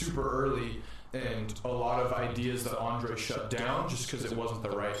like super early. And a lot of ideas that Andre shut down just because it wasn't the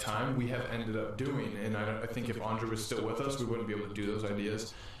right time, we have ended up doing. And I think if Andre was still with us, we wouldn't be able to do those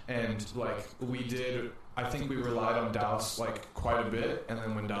ideas. And like we did, I think we relied on Dallas like quite a bit. And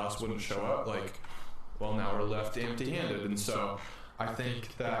then when Dallas wouldn't show up, like, well, now we're left empty-handed. And so I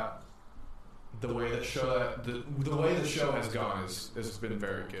think that the way the show has gone has been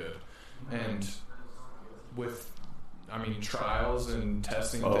very good. And with, I mean, trials and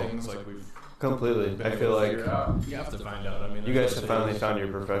testing things, like we've Completely. I feel like You have to find out. I mean, you guys have finally found your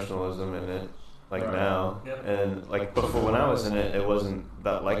professionalism in it, like now. Yep. And like before, when I was in it, it wasn't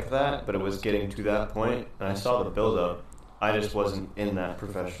that like that, but it was getting to that point, and I saw the build up. I just wasn't in that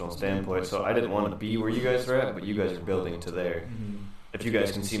professional standpoint, so I didn't want to be where you guys are at, but you guys are building to there. If you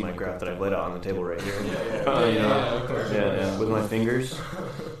guys can see my graph that I've laid out on the table right here. Yeah, of course. Yeah, with my fingers.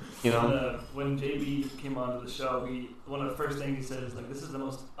 You know? When JB came onto the show, one of the first things he said is like, "This is the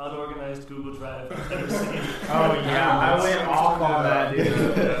most unorganized Google Drive I've ever seen." Oh yeah, I went off on that,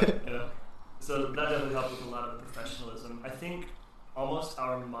 dude. Yeah. So that definitely helped with a lot of professionalism. I think almost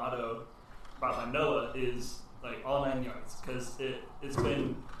our motto brought by Noah is like all 9 yards, because it's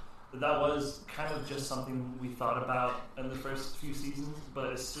been. That was kind of just something we thought about in the first few seasons,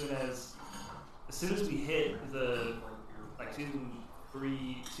 but as soon as we hit the season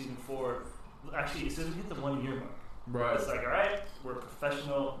 3, season 4, actually as soon as we hit the 1 year mark, Right. it's like, all right, we're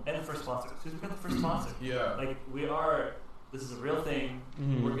professional and first sponsor. As soon as we got the first sponsor, Yeah. like we are. This is a real thing.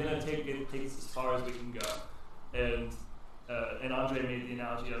 Mhm. We're gonna take this as far as we can go, and Andre made the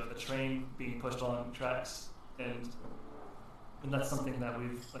analogy of a train being pushed along tracks, and that's something that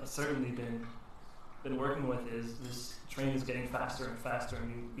we've certainly been working with. Is this train is getting faster and faster,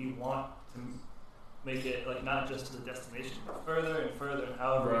 and we want to make it not just to the destination, but further and further, and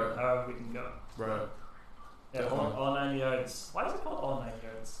however we can go. Right. Yeah, all 9 yards. Why is it called all 9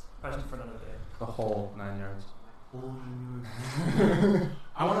 yards? Question for another day. The whole 9 yards.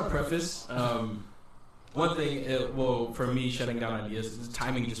 I want to preface one thing. For me, shutting down ideas, the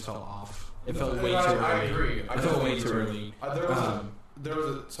timing just felt off. It felt way too early. I agree. It felt way too early. There was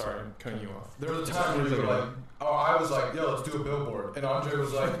a sorry, I'm cutting you off. There was a time where you were like, I was like, yo, let's do a billboard, and Andre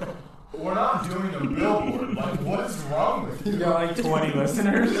was like, we're not doing a billboard. Like, what is wrong with you? You got like 20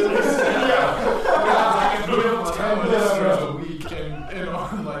 listeners. Yeah, we have 10 listeners a week, and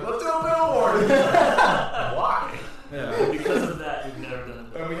I'm like, let's do a billboard. Why? Yeah. Because of that, we've never done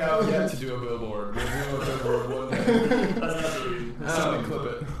it. And we have yet to do a billboard. We'll do a billboard one day. That's not the reason. Somebody clip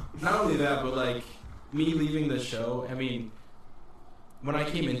it. Not only that, but me leaving the show. I mean, when I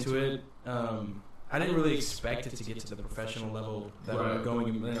came into it, I didn't really expect it to get to the professional level that we were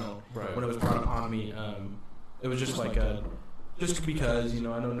going. Right. When it was brought upon me, it was just just because I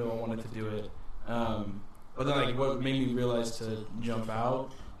don't know I wanted to do it. But then what made me realize to jump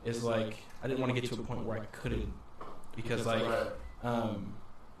out is I didn't want to get to a point where I couldn't, because this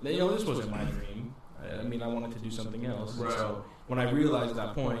wasn't my dream. I mean, I wanted to do something else. Right. So when I realized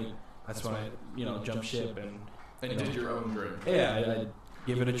that point, that's when I jumped ship and did your own dream. Yeah, I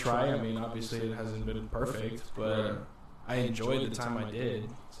give it a try. I mean, obviously it hasn't been perfect, but I enjoyed the time I did.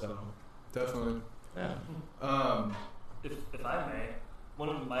 So Definitely. yeah. If I may, one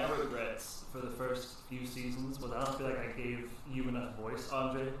of my regrets for the first few seasons was I don't feel like I gave you enough voice,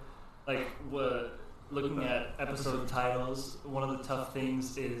 Andre. Looking at episode titles, one of the tough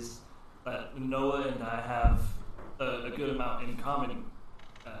things is that Noah and I have a good amount in common,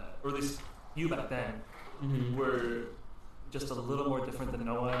 or at least you back then were just a little more different than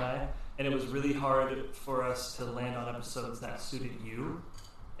Noah and I, and it was really hard for us to land on episodes that suited you,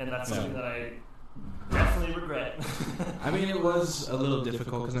 and that's something that I definitely regret. I mean, it was a little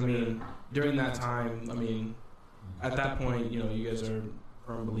difficult because during that time, at that point, you guys are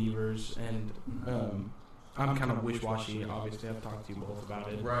firm believers, and I'm kind of wish-washy. Obviously, I've talked to you both about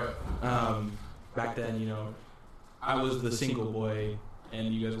it. Right. Back then, I was the single boy,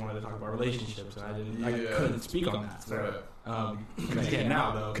 and you guys wanted to talk about relationships, and I couldn't speak on that. Right. I can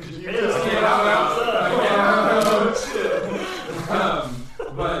now, though.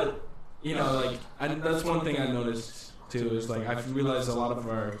 But that's one thing I noticed too is I realized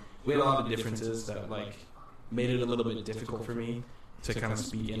we had a lot of differences that made it a little bit difficult for me to kind of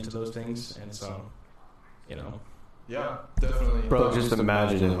speak into those things, and so Yeah, definitely. Bro, just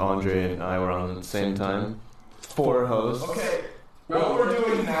imagine if Andre and I were on at the same time. 4 hosts. Okay. What we're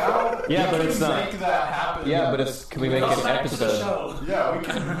doing now, Yeah, but we it's can not. make that happen. Yeah, but can we make it an episode? Yeah, we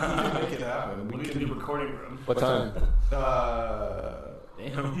can make it happen. We need a new recording room. What time?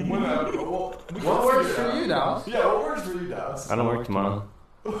 damn. What works for you, Dallas? Yeah, what works for you, Dallas? I don't work tomorrow.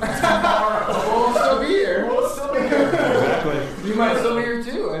 We'll still be here. We'll still be here. Exactly. You might still be here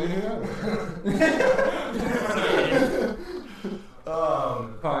too. I mean, who knows?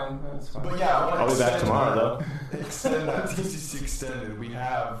 Fine, that's fine. But yeah, I want to I'll be back tomorrow, though. Extend that TCC extended. We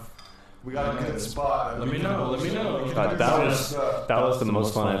got a good spot. Let me know. God, that was the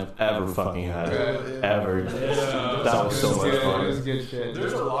most fun I've ever fucking had. Ever. That was so much It fun. was good shit.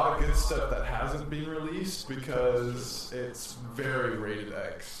 There's a lot of good stuff that hasn't been released because it's very rated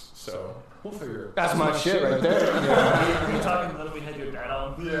X. So we'll figure it. That's my shit right there. Are you talking when we had your dad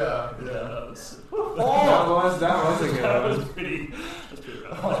on? Yeah. That was That was a good that one. was pretty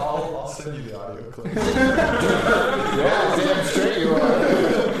rough. I'll send you the audio clip. Yeah, damn straight you are.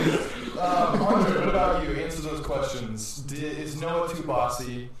 Andre, what about you? Answer those questions. Is Noah too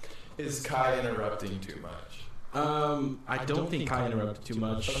bossy? Is Kai interrupting too much? I don't think Kai interrupted too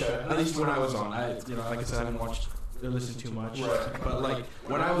much. Okay. At least when I was on. Like I said, I haven't watched listen too much. But like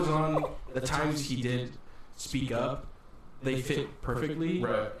when I was on, the times he did speak up, they fit perfectly,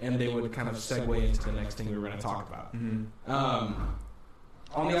 and they would kind of segue into the next thing we were going to talk about.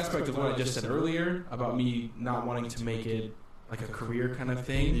 On the aspect of what I just said earlier about me not wanting to make it like a career kind of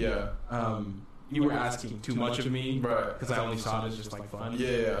thing. You were asking too much of me, because I only saw it as just like fun,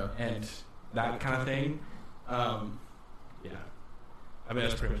 and that kind of thing. Yeah, I mean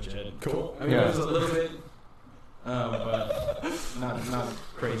that's pretty much it. Cool. I mean it was a little bit, but not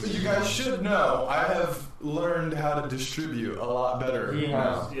crazy. You guys should know I have learned how to distribute a lot better. He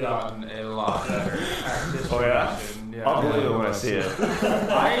has gotten a lot better at distribution. I'll believe it when I see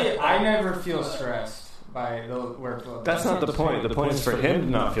it. I never feel stressed by the workload. That's not the point. The point is for him to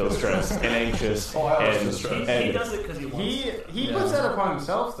not feel stressed and anxious. I was and, stressed. He does it because he wants. He puts that upon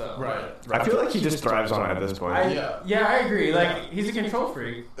himself though. I feel like he just thrives on it at this point. I agree. Like he's a control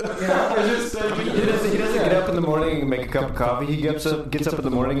freak. He doesn't get up in the morning and make a cup of coffee. He gets up in the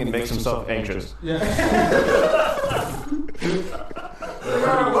morning and makes himself anxious.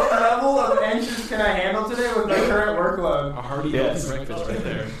 What level of anxious can I handle today with my current workload? A hearty breakfast right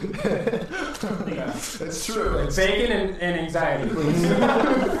there. It's true. Like bacon and anxiety, please. 2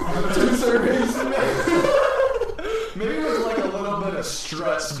 servings. Maybe it was like a little bit of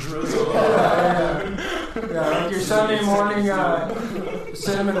stress drizzle. Like your Sunday morning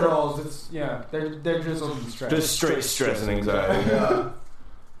cinnamon rolls. It's they're drizzled in stress. Just straight stress and anxiety.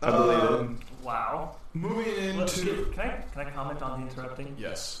 I believe it. Wow. Moving into. Can I comment on the interrupting?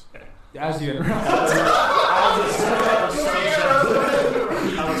 Yes. Okay. As you interrupt. I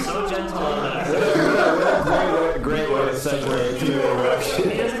was so gentle on that. Great way to segue into the interruption.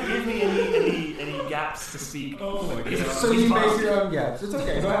 He doesn't give me any gaps to speak. Oh my god. So you make your own gaps. It's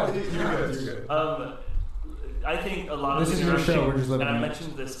okay. Go ahead. You're good. I think a lot of This is your show. We're just living and I it.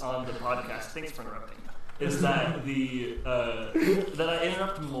 mentioned this on the podcast. Thanks for interrupting. Is that that I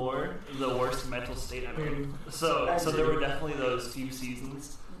interrupt more the worst mental state I'm in. So there were definitely those few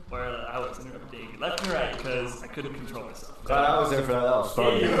seasons where I was interrupting left and right because I couldn't control myself. Glad I was there for that. That was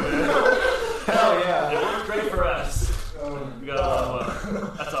fun. Hell yeah! It worked great for us. We got along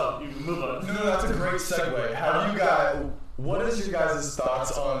well. That's all. You move on. No, that's a great segue. What is your guys'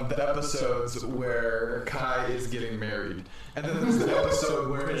 thoughts on the episodes where Kai is getting married? And then there's the episode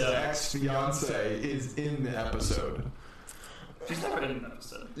where his ex-fiance is in the episode. She's never in an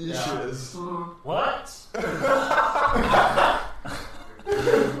episode. Yeah, she is. What?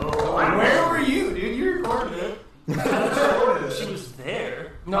 Where were you, dude? You recorded it. She was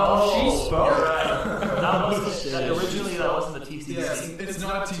there. No, she spoke. You're right. Originally, that wasn't the TCC. Yes, it's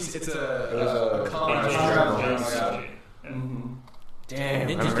not a TCC. It's a Yeah. conference. Damn,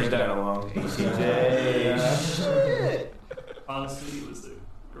 I haven't heard that in a long time. TCJ. Shit. Honestly, it was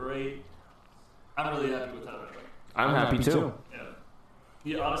great. I'm really happy with how it went. I'm happy too.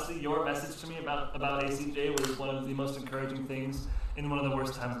 Yeah, honestly, your message to me about ACJ was one of the most encouraging things in one of the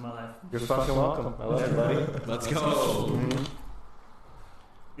worst times of my life. You're fucking welcome. I love you, buddy. Let's go.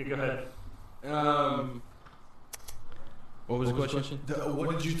 Yeah, go ahead. What was the question?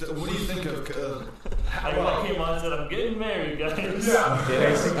 What do you think of? I came on and said, I'm getting married, guys. Yeah.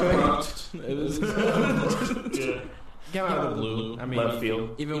 It was. Yeah. Came out of the blue. I mean, Left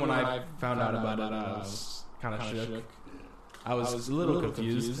field. even when I found out about it, I was kind of shook. I was a little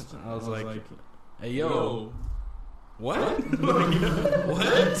confused. I was like, "Hey, yo, what?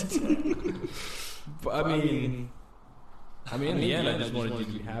 What?" But I mean, in the end, I just wanted you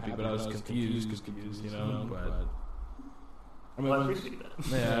to be happy, but I was confused, you know. But I mean, Well, I appreciate that.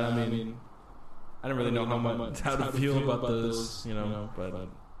 yeah, I mean, I didn't really know how to feel about this, you know. But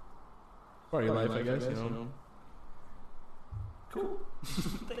part of your life, I guess, you know. Cool.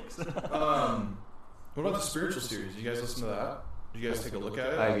 Thanks. What about the spiritual series? You guys listen to that? Did you guys take a look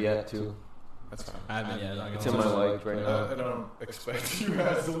at it? I've yet to. That's fine. I haven't yet. It's in my likes right now. I don't expect you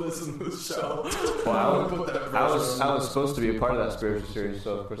guys to listen to the show. Well, Put that I pressure on. was supposed to be a part of that spiritual series,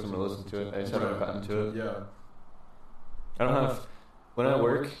 so of course I'm gonna listen to it. I just haven't gotten to it. Yeah. I don't have. When I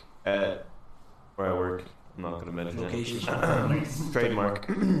work at where I work, I'm not gonna mention it. Trademark.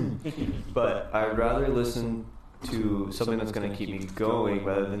 But I'd rather listen to something that's gonna keep me going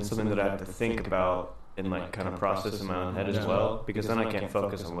rather than something that I have to think about and like kind of process in my own head as well, because then I can't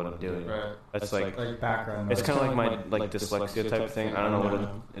focus on what I'm doing. Right. That's like background. it's kind of like my dyslexia type thing. I don't know what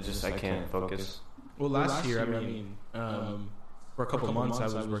it's just I can't focus. Well, last year, I mean, for a couple of months, I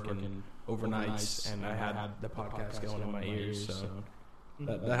was working overnights, and I had the podcast going in my ears, so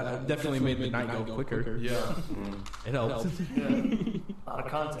that definitely made the night go quicker. Yeah. It helped. A lot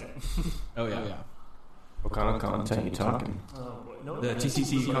of content. Oh yeah. What kind of content you talking? Oh boy. The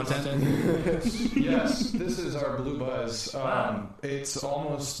TCC content. Yes, this is our Blue Buzz. It's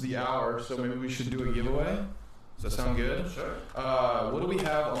almost the hour, so maybe we should do a giveaway. Does that sound good? Sure. What do we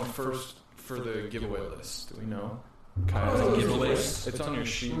have on first for the giveaway list? Do we know? Giveaways. It's on your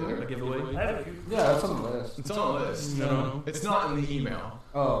sheet there. A giveaway. Yeah, that's on the list. It's on the list. No. It's not in the email.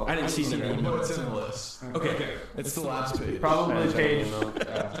 Oh, I didn't see any. No, it's in the list. Okay. It's the last page. probably page.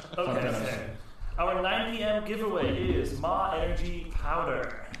 Okay. Our 9 p.m. giveaway is Ma Energy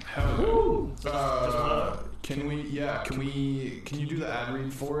Powder. Can you do the ad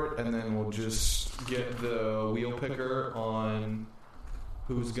read for it, and then we'll just get the wheel picker on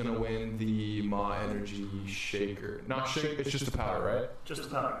who's gonna win the Ma Energy shaker? Not shake, it's just a powder, right? Just a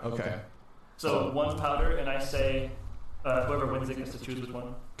powder. Okay. So one powder, and I say whoever wins it gets to choose which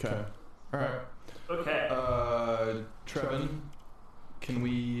one. Okay. All right. Okay. Trevin, can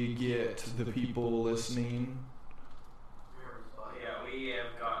we get the people listening? Yeah, we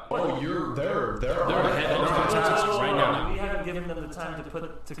have got. Oh, they're ahead of us right now. We haven't given them the time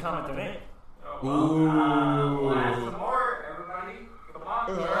to comment their name. Ask some more, everybody. Come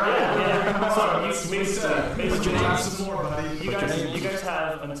on. Yeah. So Basically, some more, buddy. you guys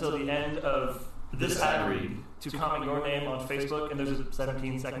have until the end of this ad read to comment your name on Facebook, and there's a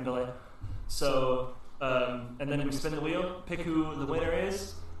 17-second delay. So, and then we spin the wheel, pick who the winner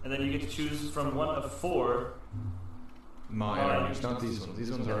is, and then you get to choose from one of 4. My Energy, not these ones.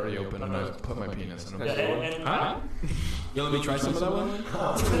 These ones are already open, and I put my penis in them. Yeah, and You let me try some of that one?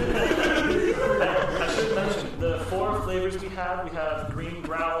 I should mention the 4 flavors we have. We have Green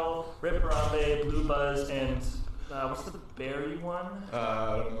Growl, Rip Harambe, Blue Buzz, and what's the berry one?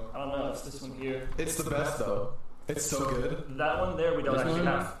 I don't know. I don't know. It's this one here. It's the best though. It's so good. That one there we don't actually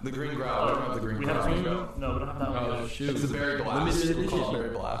have. The green growl. We don't have the green We growl. have Green Growl. No, we don't have that one. Oh, shoot. It's the berry blast. Limited We'll call it edition.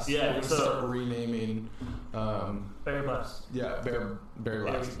 berry blast. Yeah, We'll so- start renaming. Berry Blast. Yeah, berry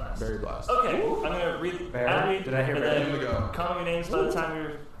blast. Blast. Berry blast. Okay, I'm gonna read Bear? ad read, Did I hear and bear? then Here we go. comment your names by the time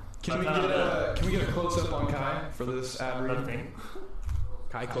you're. Can we get a close up on Kai for this ad read? Nothing.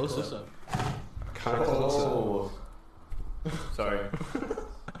 Kai close up. Kai close Oh. Sorry. up.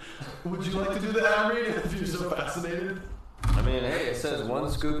 Would you like to do the ad read if you're so fascinated? I mean, hey, it says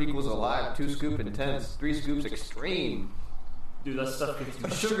 1 scoop equals alive, 2 scoop intense, 3 scoops extreme. Dude, that stuff gets me.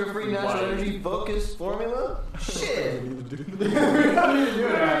 A sugar-free natural wild. energy focused formula? Shit.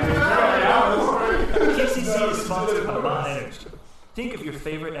 TCC is sponsored by Ma Energy. Think of your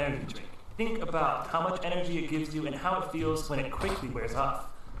favorite energy drink. Think about how much energy it gives you and how it feels when it quickly wears off.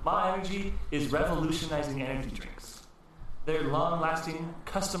 Ma Energy is revolutionizing energy drinks. Their long-lasting,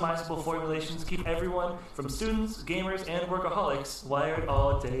 customizable formulations keep everyone from students, gamers, and workaholics wired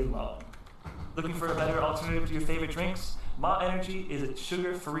all day long. Looking for a better alternative to your favorite drinks? Ma Energy is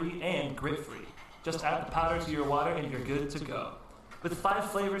sugar-free and grit-free. Just add the powder to your water and you're good to go. With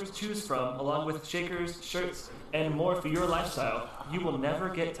 5 flavors to choose from, along with shakers, shirts, and more for your lifestyle, you will never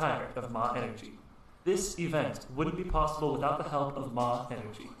get tired of Ma Energy. This event wouldn't be possible without the help of Ma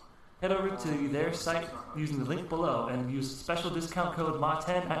Energy. Head over to their site using the link below and use special discount code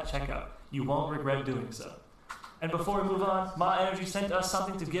MA10 at checkout. You won't regret doing so. And before we move on, Ma Energy sent us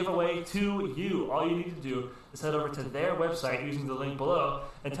something to give away to you. All you need to do is head over to their website using the link below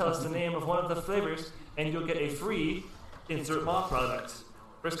and tell us the name of one of the flavors, and you'll get a free insert Ma product.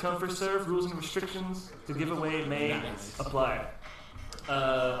 First come, first serve. Rules and restrictions to give away may apply. All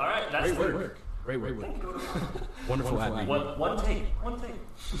right, that's Great work. Great work. Wonderful ad read. One take. One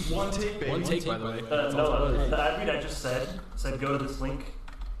take, baby. One take, by the way. No, the ad read I just said go to this link.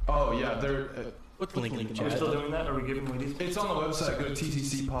 Oh yeah, they're. What's the link in the Are we chat? still doing that? Are we giving away these? It's on the website. Go to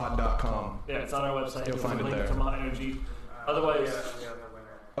tccpod.com. Yeah, it's on our website. You'll There's find a it link there. to Ma Energy. Otherwise,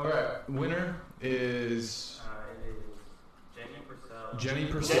 All right, winner is Jenny Purcell.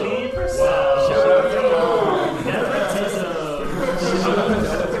 Jenny Purcell. Nepotism.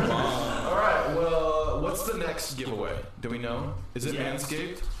 All right. Well, what's the next giveaway? Do we know? Is it Yes.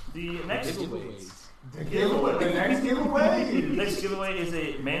 Manscaped? The next Giveaway. giveaway is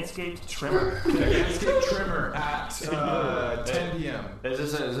a Manscaped trimmer. Manscaped trimmer at 10 p.m. Is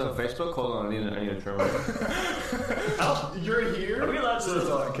this on Facebook? Hold on, I need a trimmer. You're here. Are we allowed to-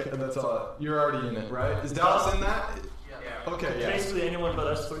 So that's all. You're already in it, right? Is Dallas in that? Okay. Yeah. Basically, anyone but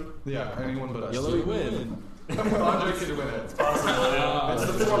us 3. Yeah. Anyone but us. Yellow, we win. Andre could win it. It's the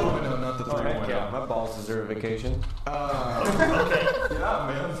 4.0, not the 3.0. Yeah, my balls deserve vacation. Okay. Yeah,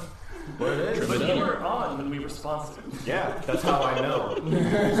 man. What it is? But you were on when we were sponsored. Yeah, that's how I know.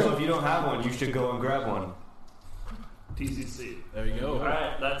 So if you don't have one, you should go and grab one. TCC. There you go. All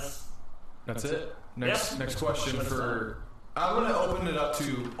right, that's it. Next question for. I'm gonna open it up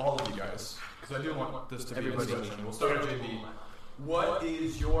to all of you guys because I do want this to be a discussion. We'll start with JB. What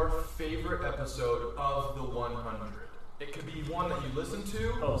is your favorite episode of the 100? It could be one that you listened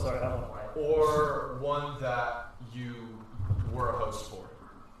to. Oh, sorry, I don't know. Or one that you were a host for.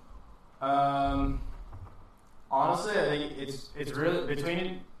 Honestly, I think it's really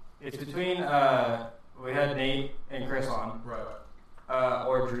between we had Nate and Chris on, Right.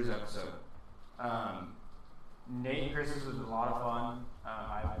 or Drew's episode. Nate and Chris's was a lot of fun.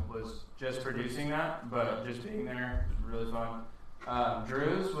 I was just producing that, but just being there was really fun.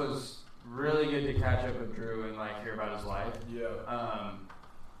 Drew's was really good to catch up with Drew and like hear about his life. Yeah.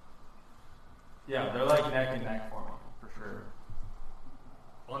 Yeah, they're like neck and neck for me for sure.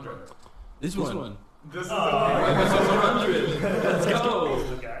 Andre. This one. This is Episode 100. Let's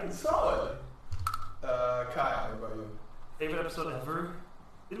go. solid. Kai, how about you? Favorite episode ever?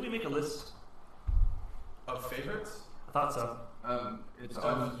 Didn't we make a list? Of favorites? I thought so. It's Of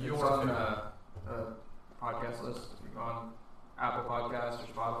on your podcast list. If you go on Apple Podcasts or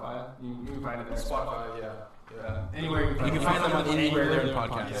Spotify, you can find it there. Spotify, yeah. Anywhere You can find them on anywhere they're in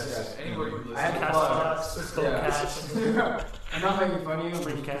podcasts. Yes. Anywhere you listen. I had to Castbox, plug. Cast. I'm not making fun of you. I'm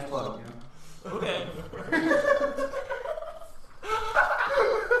Free making cash plug. You know? Okay.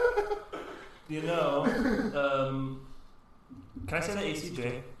 You know, can I say the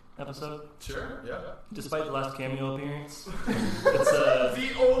ACJ episode? Sure, yeah. Despite the last cameo appearance, it's The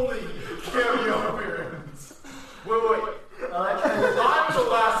only cameo appearance. Wait. I'm the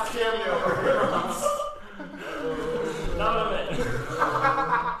last cameo appearance. not what I meant.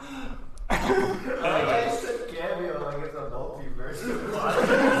 I said cameo like it's a multiverse.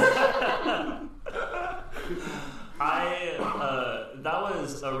 That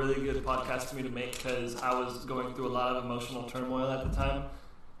was a really good podcast for me to make because I was going through a lot of emotional turmoil at the time,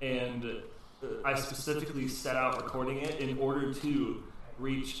 and I specifically set out recording it in order to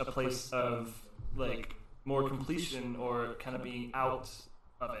reach a place of like more completion or kind of being out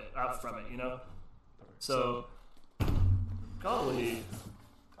from it, you know. So, golly,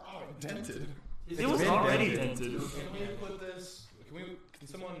 Oh, dented. it was already dented. Can we put this? Can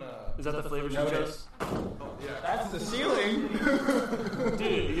someone? Is that the flavor you chose? Oh, yeah. That's the ceiling.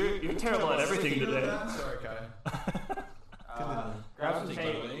 Dude, you're terrible at everything today. Sorry, Kai. Grab some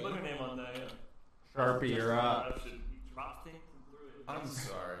tape. Put your name on that. Yeah. Sharpie, you're up. I should drop things and threw it. I'm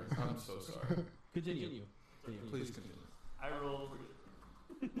sorry. I'm so sorry. Continue. Please continue. I roll for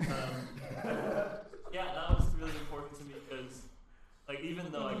it. Yeah, that was really important to me because, like,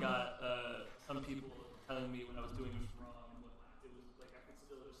 even though I got some people telling me when I was doing this wrong and whatnot, it was like I could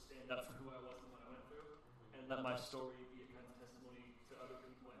still just stand up for who I was and what I went through, and let my story be a kind of testimony to other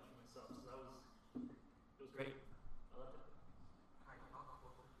people and to myself. So that was, it was great. I loved it.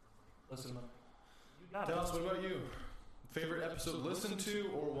 Listen, you got Tell it. us, what about you? Favorite episode listened to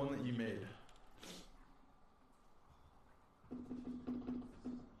or one that you made?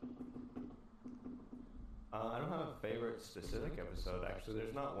 I don't have a favorite specific episode, actually.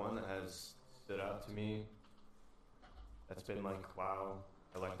 There's not one that has stood out to me that's been like, wow,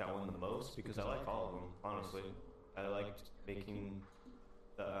 I like that one the most, because I like all of them, honestly. I liked making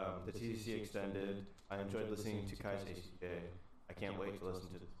the TCC extended. I enjoyed listening to Kai's ACJ. I can't wait to listen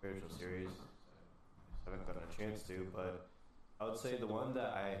to the spiritual series. I haven't gotten a chance to, but I would say the one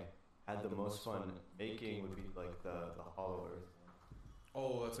that I had the most fun making would be like the Hollow Earth.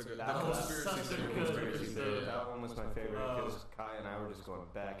 Oh, that's a good. That The was conspiracy such a theory good was great. episode. That one was my favorite because Kai and I were just going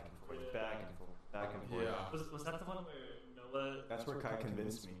back and forth, back and forth, back and forth. Yeah. Was that the one where Noah? That's where Kai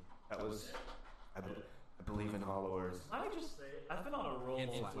convinced me. That was, I believe in Hollow Earth. I would just say I've been on a roll And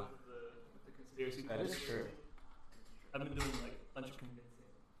with flat. the conspiracy. That is theories. true. I've been doing like a bunch of convincing.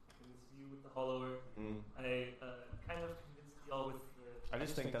 I convinced you with the Hollow Earth. Mm. I kind of convinced y'all with the. I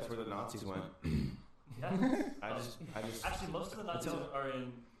just think that's where the Nazis went. Yeah. I just Actually, most of the Nazis are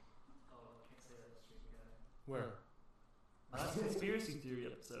in. Oh, I can't say that stream guy. Where? That's a conspiracy theory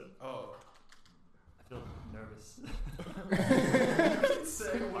episode. Oh. I feel nervous.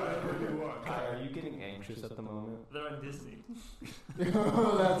 Say whatever you want. Kai, are you getting anxious at the moment? They're on Disney.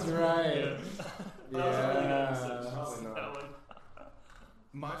 Oh, that's right. That was a really good Yeah. episode. Probably not. That one.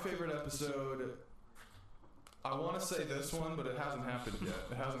 My favorite episode. I want to say this one, but it hasn't happened yet.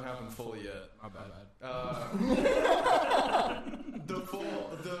 It hasn't happened fully yet. My bad.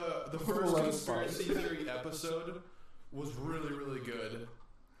 The first conspiracy theory episode was really, really good.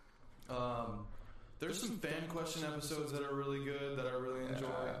 There's some fan question episodes that are really good that I really enjoy.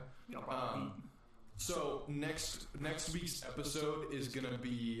 So next week's episode is gonna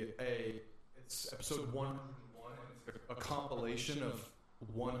be it's episode 101. It's a compilation of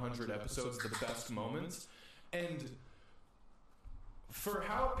 100 episodes, the best moments. And For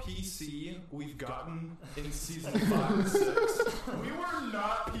how PC we've gotten in season 5 and 6, we were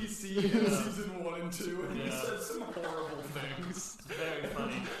not PC in season 1 and 2, and he said some horrible things. It's very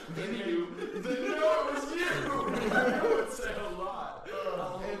funny. Then no, it was you. I would say a lot.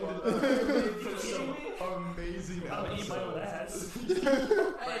 And some amazing I'm gonna eat my own episodes. ass. Hey,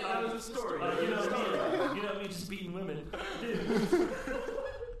 that was a story. You know me just beating women. Dude,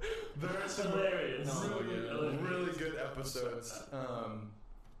 There are some hilarious. really good episodes.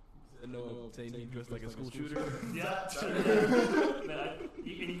 No, saying he dressed like a school shooter. Yeah. Man,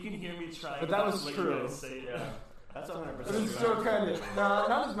 you can hear me try. But that was like true. You guys say, yeah. That's 100%. But it's still kind of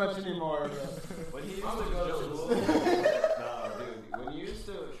not as much anymore. When he used to go to school. No, dude. When you used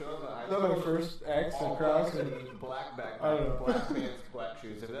to show up at high That school. was my first X and cross and Black I don't know. backpack, black pants, black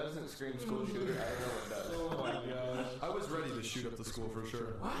shoes. If that doesn't scream school shooter, I don't know what does. Oh my gosh. I was ready to shoot up the school for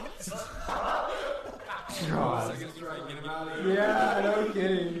sure. God. Second strike, get him out of here. Yeah, no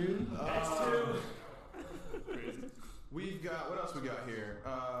kidding, dude. We've got, what else we got here? I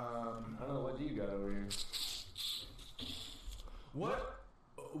don't know, what do you got over here?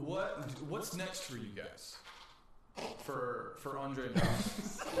 What's next for you guys? For Andre and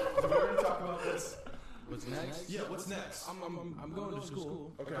Alex? Did we already talk about this? What's next? Yeah, what's next? I'm going to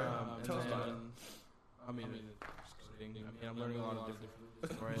school. Okay, And tell us about it. then, I mean, I'm learning a lot of different.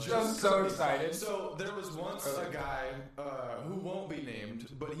 I'm so excited. So there was once a guy who won't be named,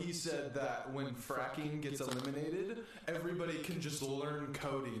 but he said that when fracking gets eliminated, everybody can just learn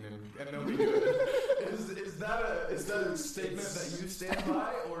coding and they'll be good. Is that a statement that you stand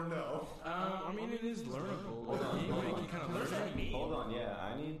by or no? I mean, it is learnable. Hold on, You hold can on. kind of What does learn that mean? Hold on, yeah,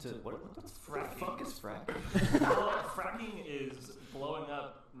 I need to. What the fuck is fracking? Well, fracking is blowing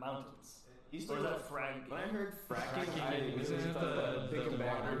up mountains. Or is that fragging? When I heard fracking, I Isn't immediately it thought about thinking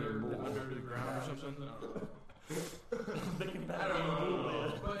back water under under the ground or something? Thinking back I don't know.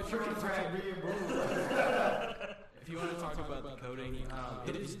 on But if you want to talk about the coding,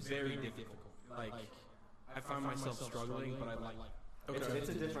 it is very difficult. Like, I find myself struggling, but I like. It's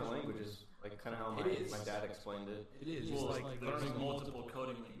a different language, is like kind of how It is. my dad explained it. It is Well, just like there's learning multiple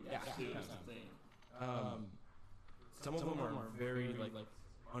coding languages too. Is the thing. Some of them are very like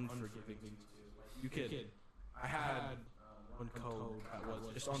unforgiving. You could. I had one code that was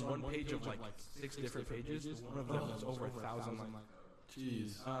just on one page of like 6 different pages. One of them was over 1,000.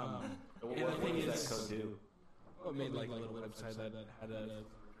 Jeez. What and the thing does is, that code do? I made like a little website that had a.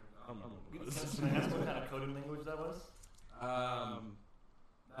 I don't know. Can I ask what kind of coding language that was?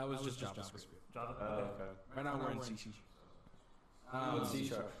 That was just JavaScript. Java. Okay. Right now we're in C#. C#.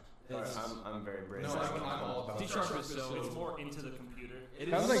 Sorry, I'm very brave. No, I'm all about C# is so. It's more into the computer. It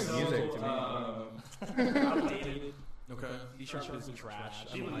Sounds is like so, music to me. Outdated. Okay. C# is trash.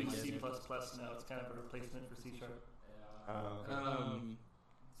 I People don't like use C++ it. now. It's kind of a replacement for C#.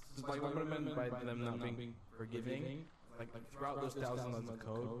 It's like what I meant by them not being forgiving. Like throughout those thousands lines of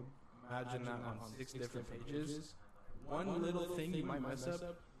code, imagine that on 6 different pages. One little thing you might mess up,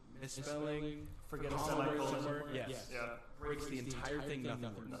 misspelling, Forget a comma semicolon. somewhere, yes, Yeah. breaks the entire thing.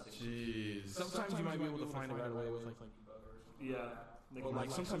 Nothing. Jeez. Sometimes you might be able to find it right away with like. Yeah. But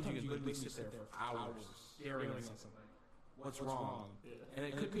like sometimes you can literally sit there for hours staring at something. What's wrong? Yeah. And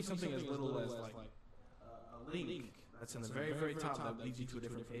it could be something as little as like a link that's in the very, very top that leads you to a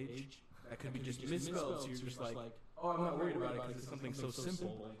different page. That could be just misspelled, so you're just like, oh, I'm not worried about it because it's something so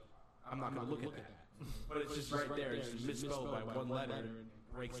simple. I'm not going to look at that. But it's just right there. It's just misspelled by one letter and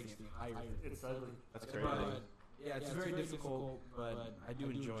breaks the entire thing. It's ugly. That's crazy. But yeah, it's very difficult, but I do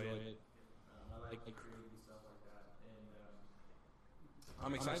enjoy it. I like creating stuff like that. And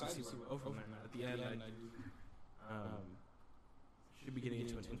I'm excited to see where we go from there. At the end, I should be getting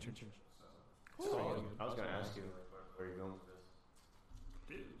into an internship. So, I was gonna ask you where you're going with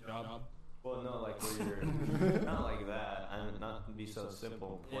this. Job. Well, no, like where you're not like that. I'm not be so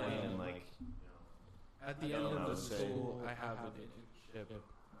simple, plain, and like. At the end of the school, I have an internship.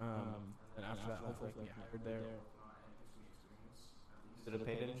 And after that, hopefully I can get hired there. Is it a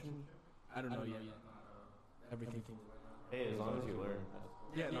paid intern? I don't know yet. Everything. Hey, as long as you learn.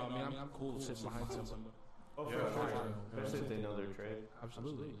 Yeah, no, I mean, I'm cool to sit behind someone. Oh, for Yeah, sure. Especially if they know their trade.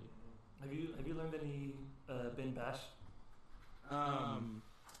 Absolutely. Have you learned any bin bash? Man,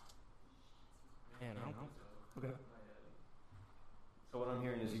 I don't. Okay. So what I'm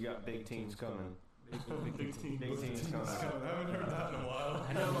hearing is you got big teams coming. Big team. Big teams coming. I haven't heard that in a while.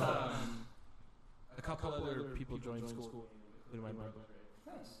 I know a couple other people joined school, including my brother.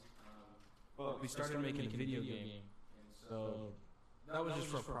 Nice. Well, We started making a video game, so that was just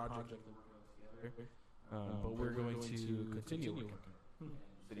for a project that we're doing together. But we're going to continue with it. So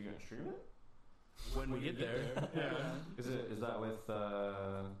you gonna stream it? when we get there. Yeah. Is that with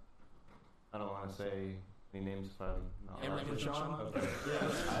I don't want to say any names if I'm not Emmerich and Sean? Okay.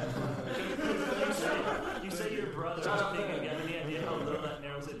 You say your brother. I don't think you have any idea how little that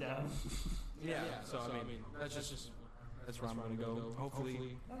narrows it down. Yeah. So I mean, that's where I'm gonna go.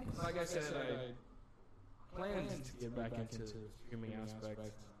 Hopefully, like I said, I planned to get back into the streaming aspect.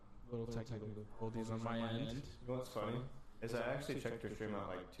 Little technical difficulties on my end. You know what's funny? Is I actually checked your stream out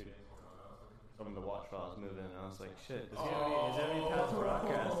like 2 days ago. From the watch while I was moving, and I was like, "Shit, is there any past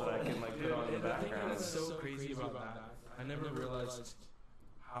broadcast that I can like put on in the background?" The thing that's so crazy about that, I never realized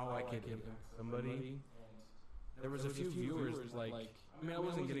how I could impact somebody. There was a few viewers like, I mean, I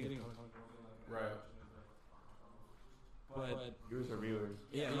wasn't getting Right. but Viewers are viewers.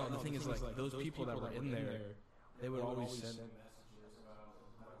 yeah, no. The thing is, like, those people that were in there, they would always send messages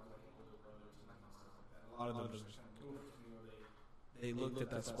about a lot of them. They looked at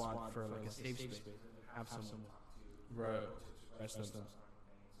that spot for like a safe space, have someone Right. express themselves.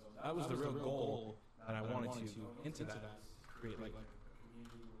 That was the real goal that I wanted to into that, create like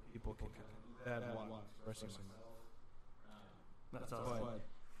people can kind of that while expressing themselves. That's awesome.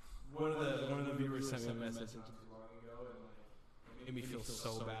 But one of the viewers sent me a message not too long ago, and it made me feel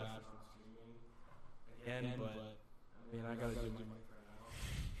so bad for streaming again. But I mean, I gotta do my thing for now.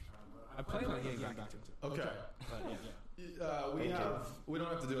 I plan on getting back into it. Okay. But yeah. We don't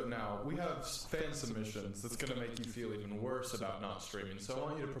have to do it now. We have fan submissions that's going to make you feel even worse about not streaming. So I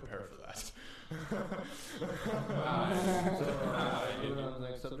want you to prepare for that. Moving on to the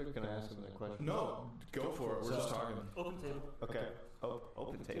next subject, can I ask him a question? No, go for it. We're just talking. Open table. Okay.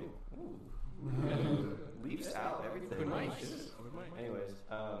 Open table. Ooh. Leaves out everything. Nice. Anyways,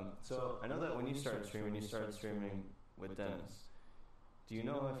 so I know that when you started streaming with Dennis. Do you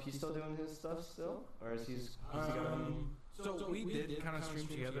know if he's still doing his stuff still, or is he's so we did kind of stream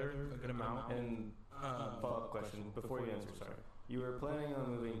together a good amount. And follow-up question before you answer. Sorry, you were planning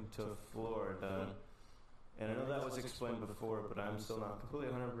on moving to Florida, and I know that was explained before, but I'm still not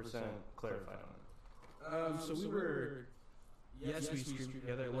completely 100% clarified on it. So we were, yes, we streamed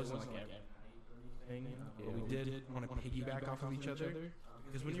together. It wasn't like every thing, but we did want to piggyback off of each other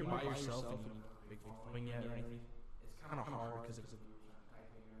because when you're by yourself and you don't have a big following yet or anything, it's kind of hard because it's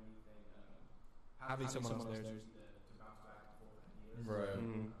having someone else there to bounce back and forth ideas.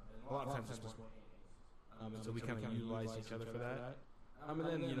 Right. A lot of times it's just one. So we kind of utilized each other for that. And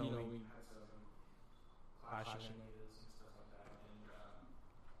then, you know, we had some clashing ideas and stuff like that.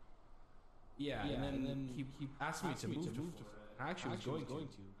 And, and then he asked me to move to Florida. I actually was going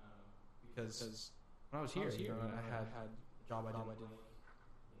to because when I was here, you know, I had a job I didn't.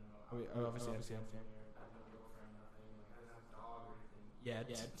 I mean, obviously I had family. Yet.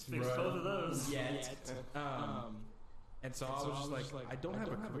 Fix both of those. Yet. And so I was just like, I don't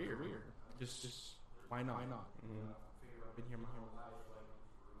have a career. Just why not? I've been here my whole life.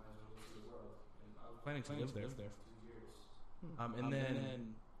 I was planning to live there for 2 years. And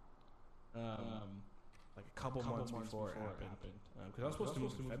then, like a couple months before it happened, because I was supposed to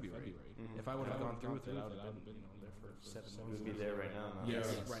move in February. If I would have gone through with it, I would have been there for 7 months. You'd be there right now. Huh? Yes,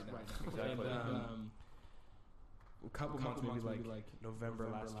 right now. Exactly. And, a couple months, maybe like November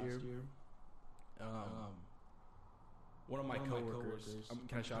last year. One of my coworkers,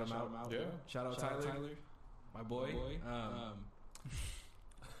 can I shout him out? Yeah. Shout out Tyler, my boy.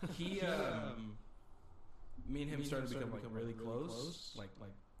 He, me and him started to become like really close, like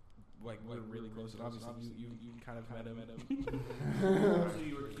we're really close. And obviously, you kind of met him. So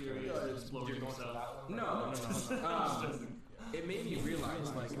you were curious, exploring yourself. No. It made me realize,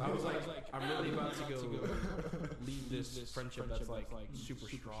 like, I was like, I'm really about to go leave this friendship that's like super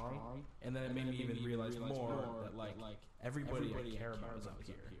strong, and then it made me even realize more that like everybody I care about is out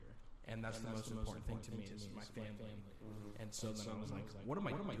here, and that's the most important thing to me is my family. And so then I was like, what am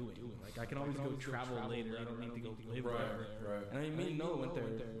I doing? Like, I can always go travel later. I don't need to go live there. Right. And I mean, me and Noah went there,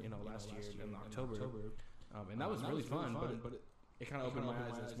 you know, last year in October, and that was really fun. But it kind of opened my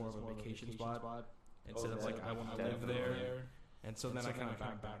eyes as more of a vacation spot instead of like I want to live there. And so then I kind of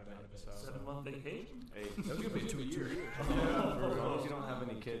backed out of it. So 7-month vacation. Hey, that was gonna be 2 years. as long as you don't have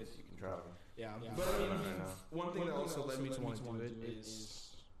any kids, you can travel. Yeah, but I mean, one thing that also led me to want to do it is,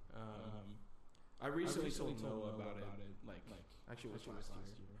 I recently told Noah about it. Like actually, it was last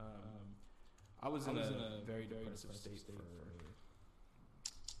year. I was in a very depressive state for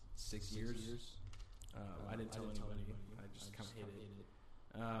 6 years. I didn't tell anybody. I just kind of hid it.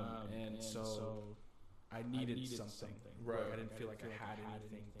 And so I needed something. Right. I didn't feel like I had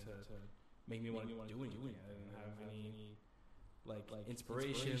anything to make me want to do anything. I didn't have any like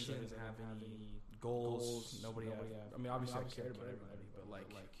inspirations. I didn't have any goals. Nobody had. I mean, obviously I cared about everybody, but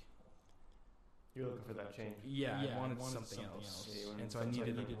like You're looking for that change. I wanted something else. And so I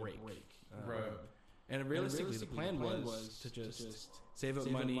needed a break. Right. And realistically, the plan was to just save up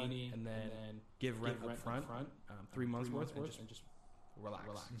money and then give rent up front, 3 months worth, and just relax.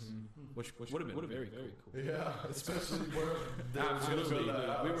 Which would have been very cool. Yeah, especially where Absolutely.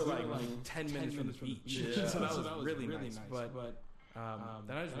 We were like 10 minutes from the beach. Yeah. So that was really nice. But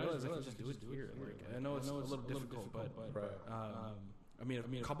then I just realized I could just do it here. Like, I know it's a little difficult, but I mean,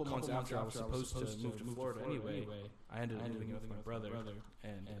 a couple months after I was supposed to move to Florida anyway, I ended up moving in with my brother,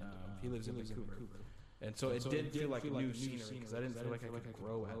 and he lives in Vancouver. And so it did feel like a new scenery because I didn't feel like I could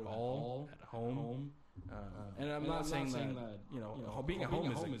grow at all at home. And I'm not saying that being at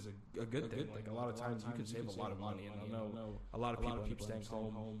home is a good thing. Like a lot of times you can save a lot of money, and I know a lot of people keep staying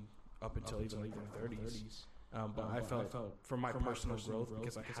home up until even like their 30s. But I felt for my personal growth,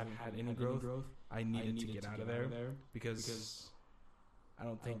 because I hadn't had any growth, I needed to get out of there because I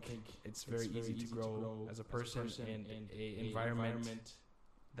don't think it's very easy to grow as a person in an environment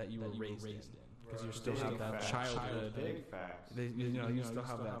that you were raised in. Because you still have that childhood. You still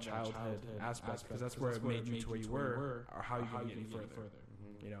have that childhood aspect, because that's where it made you to where you were, or how you can get any further.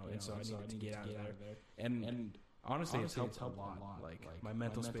 And so I needed to get out of there. And honestly, it's helped a lot. Like my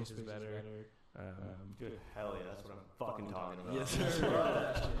mental space is better. Dude, hell yeah, that's what I'm fucking talking about. Yes,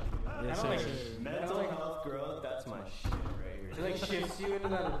 sir. Yes, sir. Mental health growth, that's my shit right here. It like shifts you into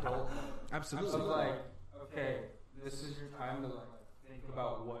that adult. Absolutely. Of like, okay, this is your time to like think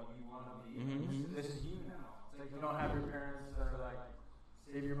about what you want to be. This is you now. It's like you don't have your parents that are like,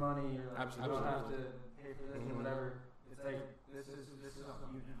 save your money, or like, you don't have to pay for this or whatever. It's like this is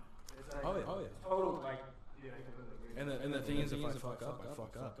on you now. It's like total like. Yeah, and the thing is, if I fuck up, I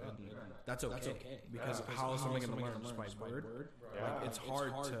fuck up, and that's okay. Because how else am I going to learn just by word? Like, it's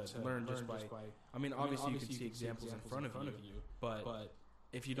hard to learn just by. I mean, obviously you can see examples in front of you, but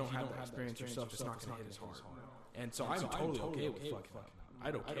if you don't have that experience yourself, it's not going to hit as hard. And so I'm totally okay with fucking up.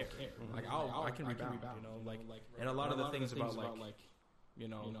 I don't care. Like I can rebound, like, and a lot of the things about like,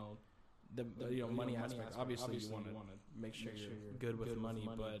 the money aspect. Obviously, you want to make sure you're good with money,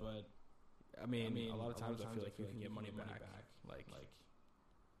 but. I mean, a lot of times I feel like you can get money back. Like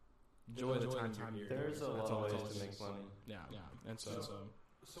enjoy the time you're here. There's a lot of ways to make money. Yeah. And so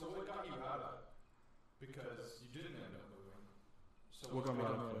what got you out of that? Because you didn't end up moving. So what got you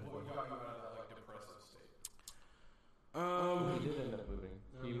out of that like depressive state? He did end up moving.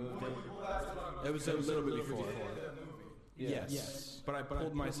 He moved in. It was a little bit before. Yes. But I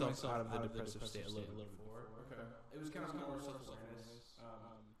pulled myself out of the depressive state a little before. Okay. It was kind of more self-awareness.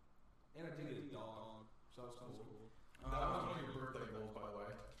 And I did get a dog, so that was cool. That was one of your birthday goals, by the way.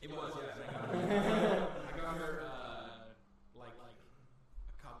 It was, yeah. I got her like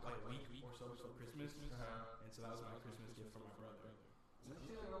a week or so before Christmas, and so that was my Christmas gift for my brother. Is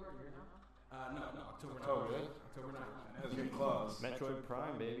she like over a year now? No, October 9th. Oh, really? October 9th. That's getting close. Metroid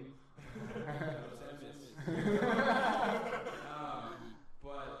Prime, baby.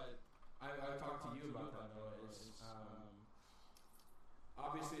 But I talked to you about that, though.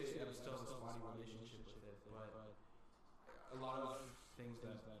 Obviously, it was still a spotty relationship with it, but a lot of things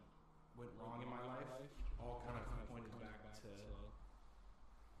that went wrong in my life all kind of pointed back to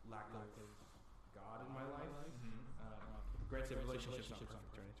lack of God in my life. Granted, relationship's not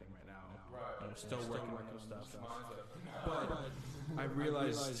perfect or anything right now. Right. I'm still working on stuff. But I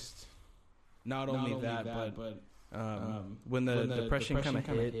realized not only that, but when the depression kind of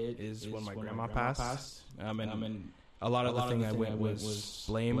hit is when my grandma passed. And a lot of the thing I went was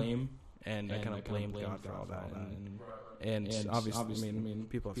blame, and I kind of blamed God for all that. And obviously, I mean,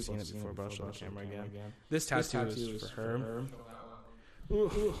 people have seen it before, but I'll show the camera again. This tattoo is for her.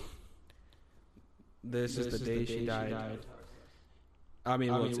 This is the day she died. I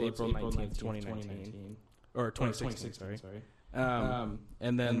mean, it's April 19th, 2019. Or 2016, sorry.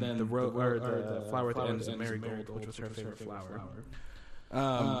 And then the flower at the end is a marigold, which was her favorite flower.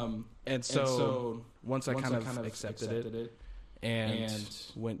 And so once I kind of accepted it and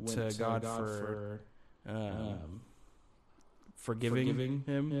went to God for forgiving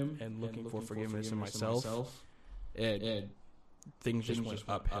him and looking for forgiveness in myself, things just went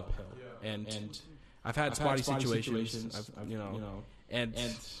uphill. And I've had spotty situations, and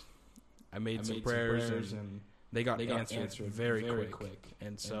I made some prayers and they got answered very quick.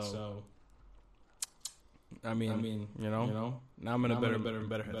 And so I mean, now I'm in a better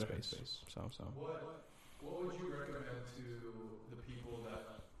headspace. So. What would you recommend to the people that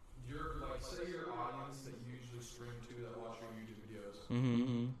say your audience that you usually stream to that watch your YouTube videos?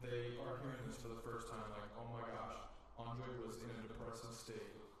 They are hearing this for the first time, like, oh my gosh, Andre was in a depressive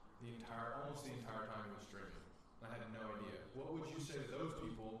state almost the entire time he was streaming. I had no idea. What would you say to those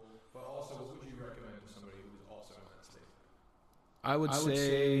people? But also, what would you recommend to somebody who's also in that state? I would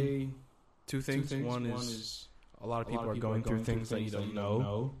say two things. One is a lot of people are going through things that you don't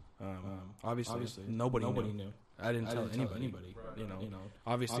know. Obviously, nobody knew. I didn't tell anybody. You know,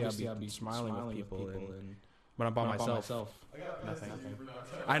 obviously I'd be smiling with people, and when I'm by myself, nothing.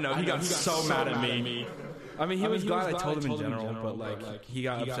 I know he got so mad at me. I mean, he was glad I told him in general, but like he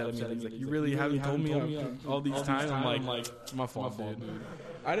got upset at me. He's like, "You really haven't told me all these times?" I'm like, "It's my fault, dude."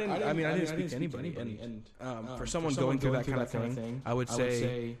 I didn't speak to anybody. And for someone going through that kind of thing, I would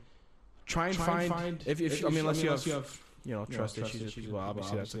say try and find if unless you have trust issues with people,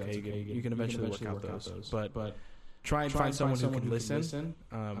 obviously that's okay. You can eventually work out those. But try and find someone who can listen.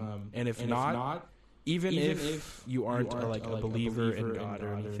 And if not, even if you aren't a believer in God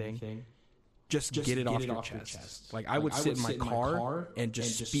or anything, just get it off your chest. Like I would sit in my car and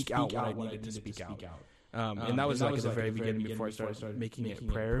just speak out what I needed to speak out. And that was like at the very beginning before I started making it a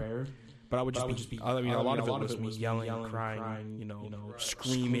prayer. But I would just be. I mean, a lot of it was me yelling, crying,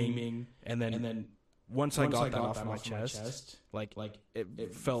 screaming, and then once I got that off my chest, like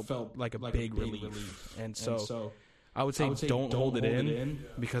it felt like a big relief. And so I would say don't hold it in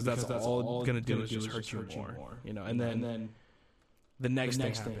because that's all gonna do is just hurt you more, And then the next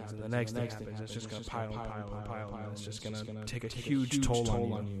thing happens, and the next thing happens. It's just gonna pile and it's just gonna take a huge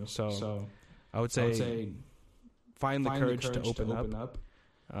toll on you. So I would say find the courage to open up.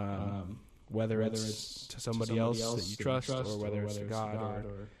 Whether it's to somebody else that you trust or whether it's to God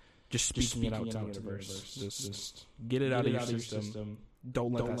or just speaking it out to the universe. Just get it out of your system.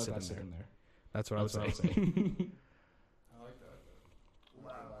 Don't let that sit in there. That's what I would say. I like that.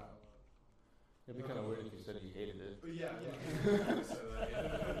 Wow. It'd be kind of weird if you said you hated it. Yeah.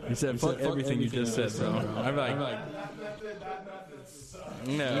 He said, fuck everything you just said, bro. I'm like, That method sucks.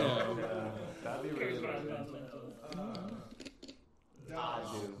 no. That'd be really Dallas,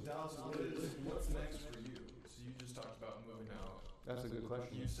 what's next for you? So you just talked about moving out. That's a good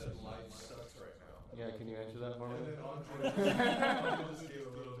question. You said life sucks right now. Yeah, can you answer that for me? And then Andre just gave a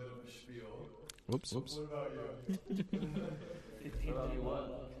little bit of a spiel. Whoops. What about you? What about you? What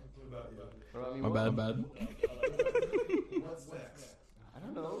about me? My bad. What's next? I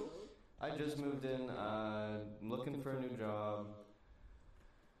don't know. I just moved in. I'm looking for a new job.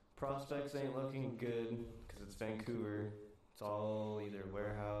 Prospects ain't looking good because it's Vancouver. It's all either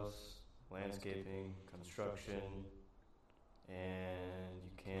warehouse, landscaping, construction, and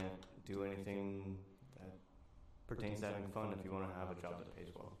you can't do anything that pertains to having fun if you want to have a job that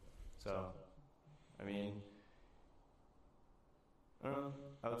pays well. So, I mean, I don't know.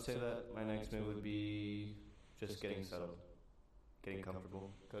 I would say that my next move would be just getting settled, getting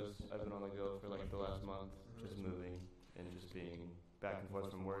comfortable, because I've been on the go for like the last month, just moving and just being back and forth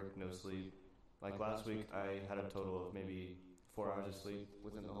from work, no sleep. Like last week, I had a total of maybe 4 hours of sleep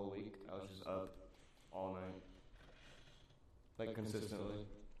within the whole week. I was just up all night, like consistently.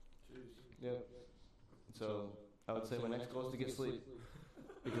 Yep. So I would say my next goal is to get sleep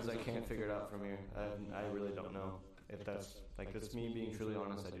because I can't figure it out from here. I really don't know if that's me being truly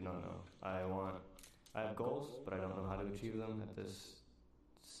honest. I do not know. I have goals, but I don't know how to achieve them at this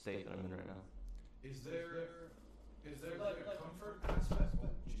state that I'm in right now. Is there like a comfort aspect? Oh,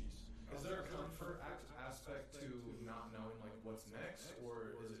 jeez. Is there a comfort aspect to not knowing like what's next,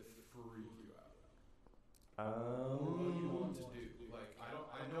 or is it freak you out? What do you want to do? Like I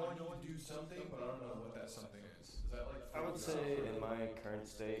know I need to do something, but I don't know what that something is. Is that like? I would say in my current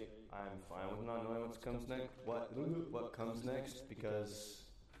state, I'm fine with not knowing what comes next. What comes next? Because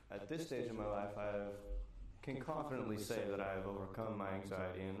at this stage in my life, I can confidently say that I have overcome my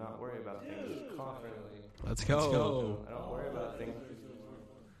anxiety and not worry about things confidently. Let's go. I don't worry about things.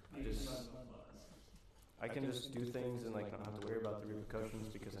 I can just do things and like not have to worry about the repercussions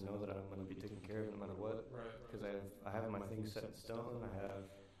because I know that I'm going to be taken care of no matter what. Because I have my things set in stone. I have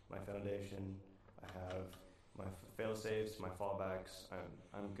my foundation. I have my fail safes, my fallbacks.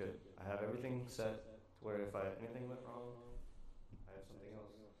 I'm good. I have everything set to where if anything went wrong, I have something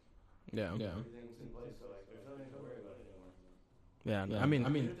else. Yeah. Everything's in place, so like there's nothing to worry about anymore. Yeah. I mean.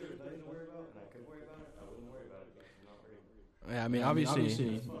 If there's nothing to worry about, and I could worry about it, I wouldn't worry about it because I'm not worried. Yeah, I mean,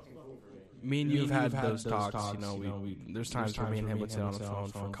 obviously, me and you've had those talks. There's times where me and him would sit on the phone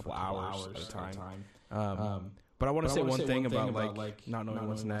for a couple hours at a time. But I want to say one thing about like not knowing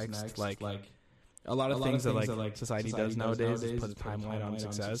what's next. Like a lot of things that like society does nowadays is put a timeline on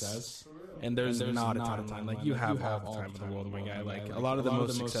success. And there's not a timeline. Like you have all the time in the world, my guy. Like a lot of the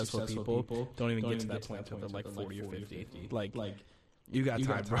most successful people don't even get to that point until they're like 40 or 50. Like you got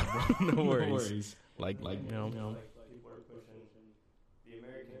time, bro. No worries. Like People are pushing the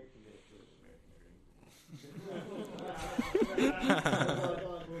American dream.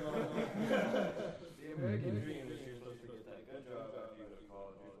 American dream is you're supposed to get that good job after you go to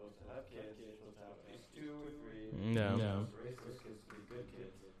college. You're supposed to have kids. You're supposed to have at least 2 or 3. No. Raise those kids to be good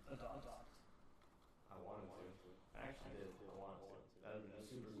kids. I wanted to. I actually did. I wanted to. That would have been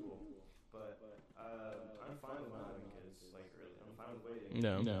super cool. But I'm fine with not having kids. Like, really, I'm fine with waiting.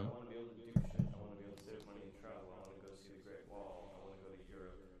 No. I want to be able to do shit. I want to be able to save money and travel. I want to go see the Great Wall. I want to go to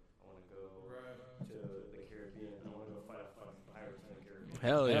Europe. I want to go to the Caribbean. I want to go fight off fucking pirates in the Caribbean.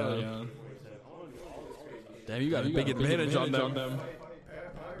 Hell yeah. I want to do all this crazy shit. Damn, you got a big advantage on them.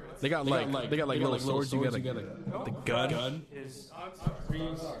 They got like little swords. You got the gun.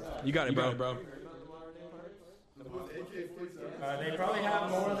 You got it, bro. They probably have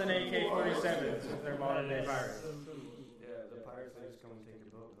more than AK-47s if they're modern day pirates. Yeah, the pirates, they just come and take your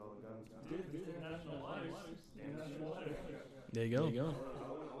boat with all the guns. There you go. I want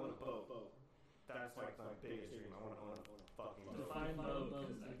a boat. That's like my biggest dream. I want to own a fucking boat.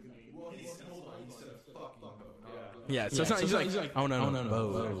 Well, hold on. He said a fucking boat. Yeah, so it's not. He's like, oh no,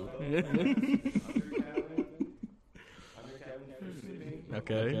 boat. Under cabin for sleeping.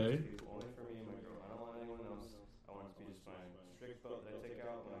 Okay. Only for me and my girl. I don't want anyone else. I want it to be just my strict boat that I take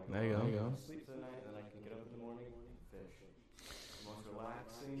out when I There you go. sleep for the night, and then I can get up in the morning and fish.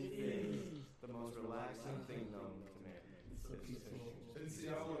 The most relaxing thing known to man is fishing. And see,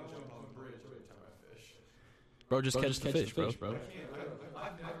 I want to jump off a bridge every time I fish. Bro, just catch the fish, bro.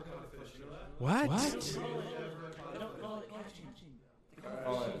 I've never caught a fish. You know that? What?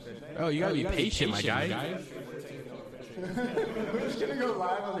 Oh, you gotta be patient, my guy. We're just gonna go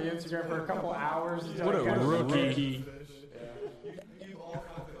live on the Instagram for a couple hours. What a rookie. You've all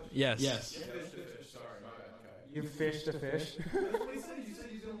caught fish. Yes. Fish to fish. Sorry, my bad. Okay. You fish to fish. That's what he said. You said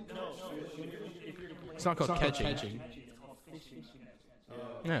you don't catch fish. It's not called catching. It's called fishing.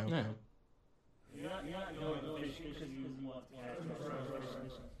 No. You're not going to fish because you want to catch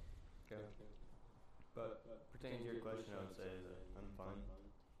fish. Okay. But pertaining to your question, I would say that I'm fine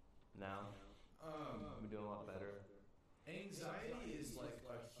now. I'm doing a lot better. Anxiety is like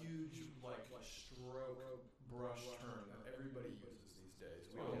a huge stroke brush term that everybody uses these days.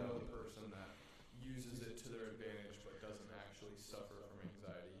 We all know the person that uses it to their advantage but doesn't actually suffer from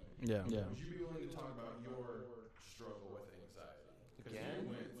anxiety. Yeah. Would you be willing to talk about your struggle with anxiety? Because Again?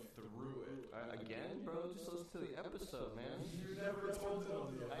 you went through it. Again, bro, just listen to the episode, man. You never told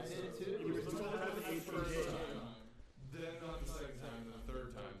them. I did too. You were told that the first time, then not the second time, then the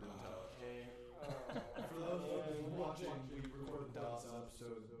third time. Didn't tell. For those of you watching, we recorded Dot's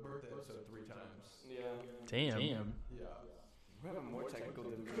birthday episode 3 times. Yeah. Damn. Yeah. We're having more technical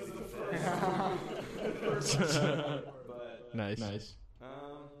difficulties. But Nice. I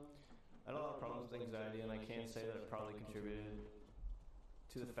had a lot of problems with anxiety, and I can say that it probably contributed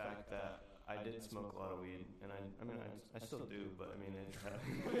to the fact that I did smoke a lot of weed, and I still do, but I mean,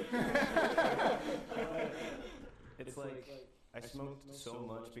 it's like I smoked so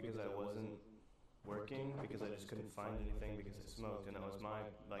much because I wasn't working, because I just couldn't find anything because I smoked, and it was my,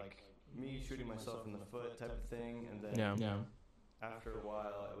 like, me shooting myself in the foot type of thing, and then after a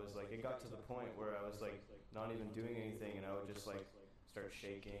while, it was like, it got to the point where I was like not even doing anything, and I would just like start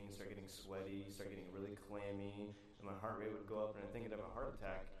shaking, start getting sweaty, start getting really clammy, and my heart rate would go up, and I'd think I'd have a heart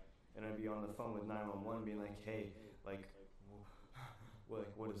attack, and I'd be on the phone with 911 being like, hey, like,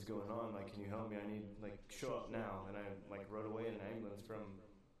 what is going on? Like, can you help me? I need, like, show up now. And I like rode away in an ambulance from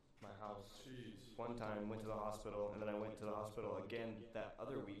my house. Jeez. One time, went to the hospital, and then I went to the hospital again that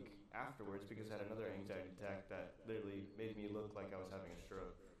other week afterwards because I had another anxiety attack that literally made me look like I was having a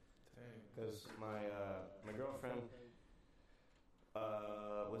stroke. Because my girlfriend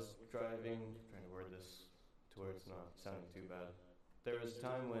was driving. I'm trying to word this to where it's not sounding too bad. There was a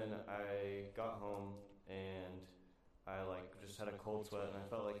time when I got home and I like just had a cold sweat, and I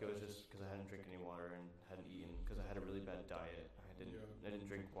felt like it was just because I hadn't drank any water and hadn't eaten, because I had a really bad diet. I didn't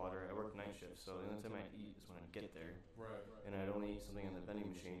drink water. I worked night shifts, so the only time I'd eat is when I'd get there. Right. And I'd only eat something on the vending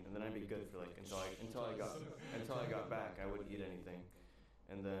machine, and then I'd be good for like until I got back. I wouldn't eat anything,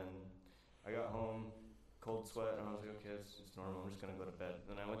 and then I got home, cold sweat, and I was like, okay, it's normal. I'm just gonna go to bed.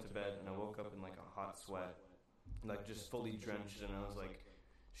 Then I went to bed, and I woke up in like a hot sweat, like just fully drenched, and I was like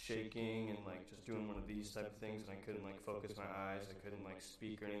shaking and like just doing one of these type of things, and I couldn't like focus my eyes. I couldn't like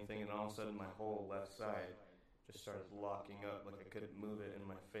speak or anything, and all of a sudden my whole left side just started locking up, like I couldn't move it, and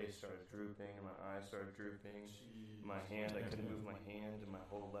my face started drooping, and my eyes started drooping. Jeez. My hand, I couldn't move my hand, and my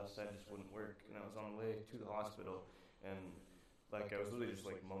whole left side just wouldn't work. And I was on the way to the hospital, and like I was literally just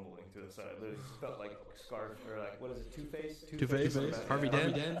like mumbling to the side. I literally felt like Scarf, or like, what is it, Two-Face? Two-Face? Harvey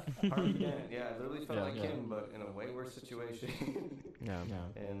Dent? Harvey Dent, yeah, I literally felt like him, but in a way worse situation. Yeah.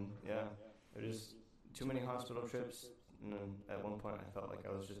 And yeah, there's just too many hospital trips, And then at one point, I felt like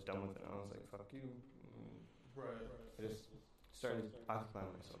I was just done with it. I was like, fuck you. Right. I just started occupying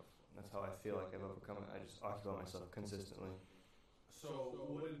myself. That's how I feel like I've overcome it. I just occupy myself consistently. So,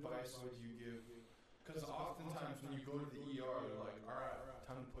 what advice would you give? Because oftentimes when you go to the ER, they're like, all right,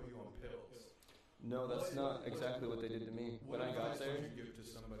 time to put you on pills. No, that's not exactly what they did to me. What When I got advice there, would you give to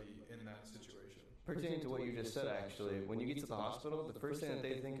somebody in that situation? pertaining to what you just said, actually, when you get to the hospital, the first thing that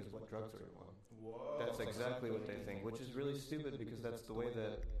they think is, what drugs are you on? Whoa. That's exactly what they think, which is really stupid because that's the way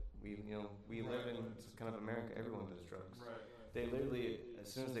that we live in kind of America. Everyone does drugs. Right. They literally,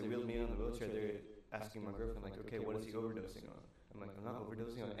 as soon as they wheeled me in on the wheelchair, they're asking my girlfriend, like, okay, what is he overdosing on? I'm like, I'm not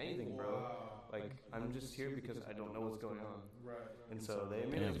overdosing on anything, bro. Wow. Like, I'm just here because I don't know what's going on. Right. And so they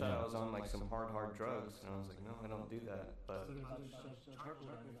immediately thought I was on, like, some hard drugs. And I was like, no, I don't do that. But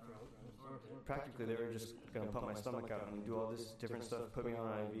practically, they were just going to pump my stomach out and do all this different stuff, put me on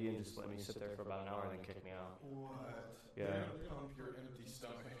an IV, and just let me sit there for about an hour and then kick me out. What? Yeah. They're gonna pump your empty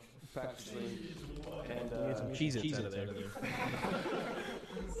stomach. Practically. And, Get some Cheez-Its out of there.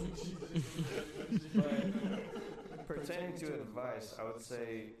 But pertaining to advice, I would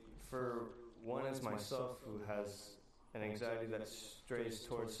say for one as myself who has an anxiety that strays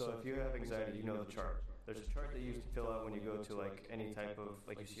towards, so if you have anxiety, you know the chart. There's a chart that you used to fill out when you go to like any type of,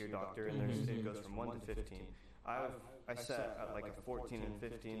 like you see your doctor, and it goes from 1 to 15. I sat at like a 14 and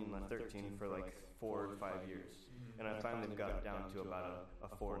 15 and a 13 for like 4 or 5 years. And I finally got it down to about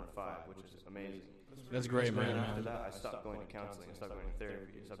a 4 and a 5, which is amazing. That's great, man. And after that, I stopped going to counseling, I stopped going to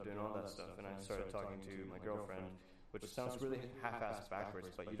therapy, I stopped doing all that stuff, and I started talking to my girlfriend, which sounds really half-assed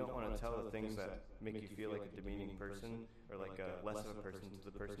backwards, but you don't want to tell the things that make you feel like a demeaning person or like a less of a person to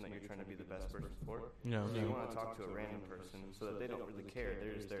the person that you're trying to be the best person for. No, So you want to talk to a random person so that they don't really care.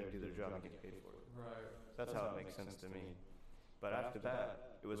 They're just there to do their job and get paid for it. Right. That's how it makes sense to me. But after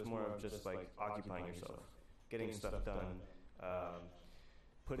that, it was more of just like occupying yourself, getting stuff done,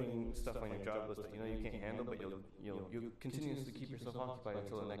 putting stuff on your job list that you know you can't handle, but you'll continuously keep yourself occupied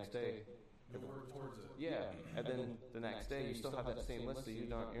until the next day. You'll work towards it. Yeah, and then the next day you still have that same list, so you're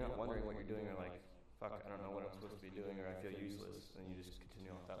not wondering what you're doing or like, fuck, I don't know what I'm supposed to be doing or I feel useless, and you just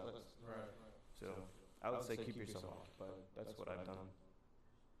continue off that list. Right. So I would say keep yourself occupied. That's what I've done.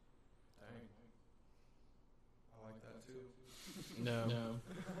 Dang. I like that too. No.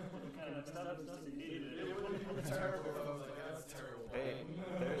 Terrible. I was like, that's terrible. Hey,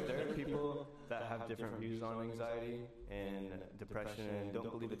 there are people that have different views on anxiety and depression and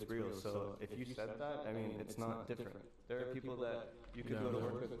don't believe it's real. So if you said that, I mean, it's not different. There are people that you could go to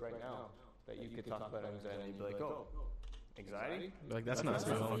work with right now that you could talk about anxiety and be like, oh, anxiety? Like, that's not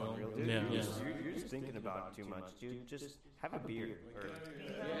fucking real, dude. Yeah. You're just thinking about it too much, dude. Just have a beer. Or,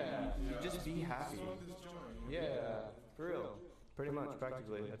 just be happy. Yeah, for real. Pretty much,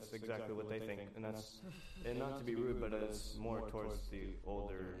 practically, that's exactly what they think, and not to be rude, but it's more towards the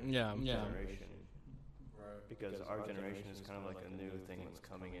older generation, Right. because our generation is kind of like a new thing that's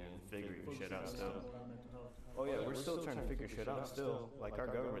coming in, figuring shit out still. Oh yeah, we're still trying to figure shit out still. Like our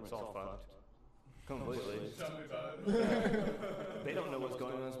government's all fucked, completely. Tell me about it. They don't know what's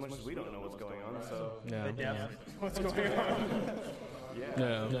going on as much as we don't know what's going on. So What's going on? yeah.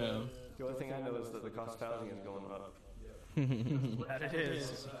 No. The only thing I know is that the cost of housing is going up. That it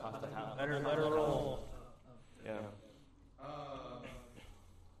is. Cost of housing. Let her roll. Yeah.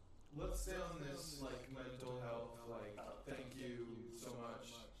 Let's stay on this like mental health. Like, thank you so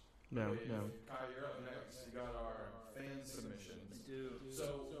much. No. Kai, you're up next. You got our fan submissions.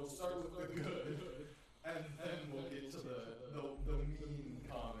 So we'll start with the good, and then we'll get to the mean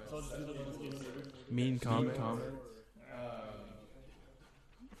comments. Mean comment.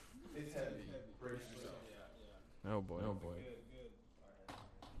 It's heavy. Brace yourself. Oh boy. All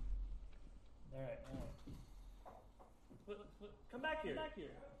right. Come back here.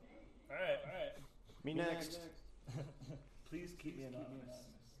 All right. Me next. Please keep me anonymous.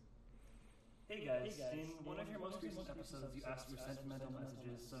 Hey guys, in one of your most recent episodes, you asked for sentimental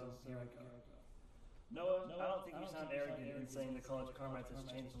messages, so here I go. Noah, I don't think you sound arrogant in saying the College Carmites has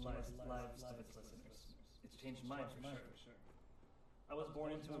changed the lives of its listeners. It's changed mine for sure. I was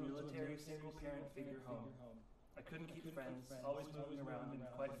born into a military single-parent figure home. I couldn't keep friends, always moving around, and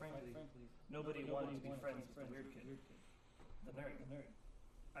quite frankly, nobody wanted to be friends with the weird kid. The nerd.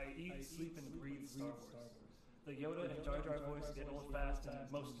 I eat, sleep, and breathe Star Wars. The Yoda and Jar Jar voice get old fast, and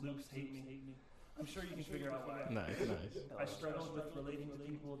most Lukes hate me. I'm sure you can figure out why. Nice. I struggled with relating to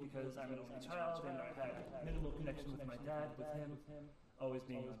people because I'm an only child, and I had minimal connection with my dad, with him, always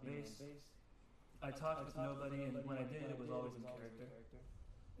being on base. I talked with nobody, and when I did, it was always in character.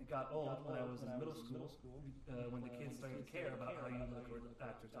 It got old when I was in middle school, when the kids started to care about how you look or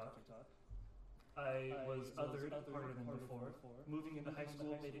act or talk. I was othered harder than before. Moving into high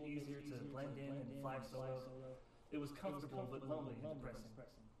school made it easier to blend in and fly solo. It was comfortable but lonely and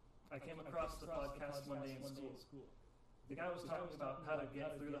depressing. I came across the podcast one day in school. The guy was talking about how to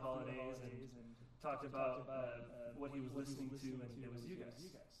get through the holidays and talked about what he was listening to, and it was you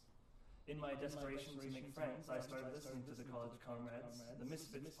guys. In my desperation to make friends, I started listening to the College Comrades, the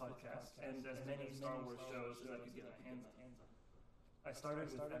Misfits podcast, and as many Star Wars shows as I could get my hands on. I started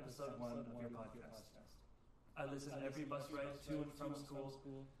with episode 1 of your podcast. I listened every bus ride to and from school,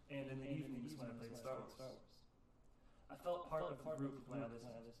 and in the evenings when I played Star Wars. I felt part of the group when I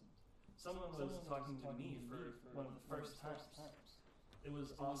listened. Someone was talking to me for one of the first times. It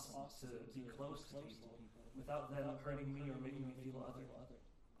was awesome to be close to people without them hurting me or making me feel other.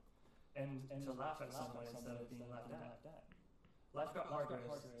 And to laugh at someone instead of being laughed at. Life got harder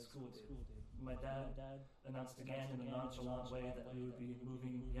as school did. My dad announced again in a nonchalant way that we would be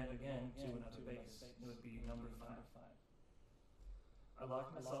moving yet again to another base. It would be number 5. I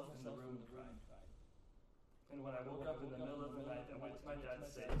locked myself in the room and cried. And when I woke up in the middle of the night, I went to my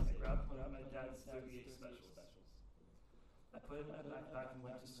dad's safe and grabbed one of my dad's 38 specials. I put it in my backpack and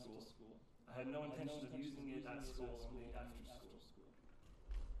went to school. I had no intention of using it at school, only after school.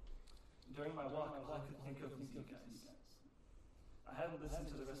 During my walk, all I could think of was you guys. I hadn't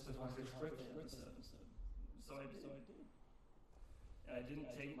listened to the rest of Andre's birthday episode, so I did. And I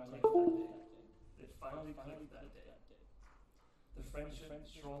didn't take my life that day. It finally clicked that day. The friendship,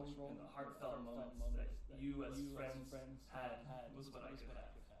 strolling, and the heartfelt moments that you as friends had was what I could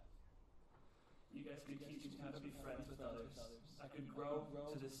have. You guys could teach me how to be friends with others. I could grow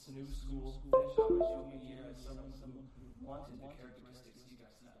to this new school, finish out my junior year as someone who wanted the characteristics you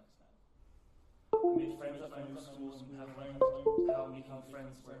guys had. I made friends at my new school and have learned how making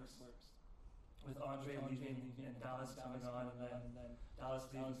friends works. With Andre leaving and Dallas coming on, and then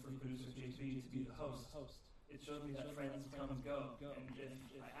Dallas leaving for producer JP to be the host, it showed me that friends come and go. And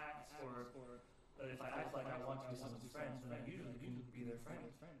if I act like I want to be someone's friend, then I usually can be their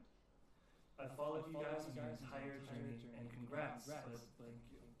friend. I followed you guys on your entire journey, and congrats, but thank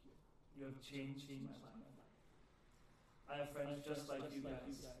you. You have changed my life. I have friends just like you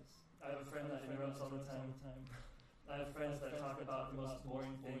guys. I have a friend that interrupts all the time. I have friends that talk about the most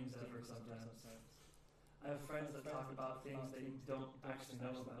boring things ever sometimes. I have friends that talk about things they don't actually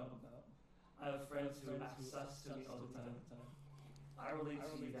know about. I have friends who act sus to me all the time. I relate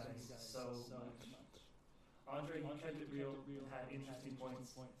to you guys so much. Andre, you kept it real and had interesting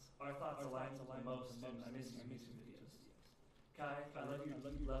points. Our thoughts aligned the most, and I miss your music videos. Kai, I love your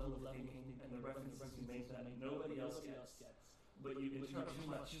level of thinking and the references you make that nobody else gets. But you interrupt too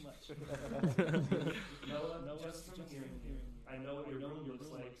much. Noah, just from hearing you, I know what your room looks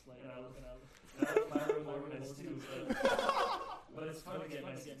like, and I like my room organized too, but it's fun to get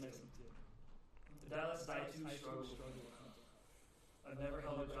messy too. Dallas, I too struggle. I've never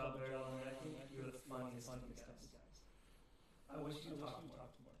held a job very long, and I think you're the funniest of you guys. I wish you talked more.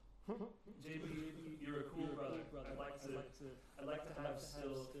 JB, you're a cool brother. I'd like to have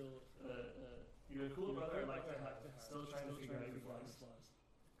still. You're a cool brother. I'd like to have still trying to figure out your flaws.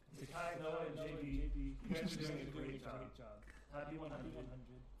 To Kai, Noah, and JB, you guys are doing a great job. Happy 100.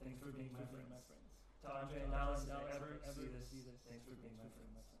 Thanks for being my friends. To Andre and Dallas, if I ever see this, thanks for being my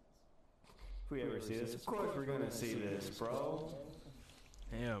friends. If we ever see this, of course we're gonna see this, bro.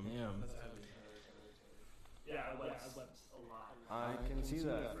 Damn. Yeah, I wept a lot. I can see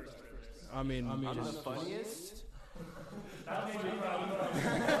that. I mean, I'm the just funniest. That made me proud.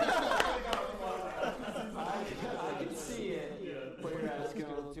 I can see it. But you're asking a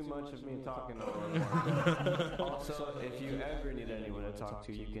little too much of me talking over. Also, if you ever need anyone to talk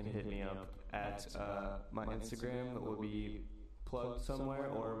to, you can hit me up at my Instagram. That will be plugged somewhere,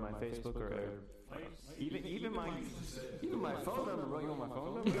 or my Facebook, or even my phone number. Bro, you want my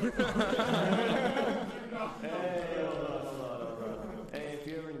phone number? Hey, if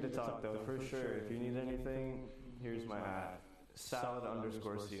you ever need to talk though, for sure. If you need anything, here's my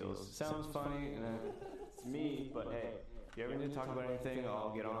 @salad_seals. Sounds funny, and it's me, but hey, if you ever need to talk about anything,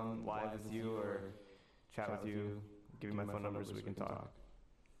 I'll get on live with you or chat with you. Give you my phone number so we can talk.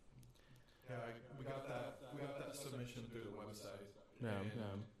 Yeah, we got that submission through the website. Yeah.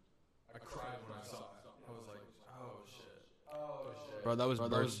 I cried when I saw it. I was like, oh shit. Bro, that was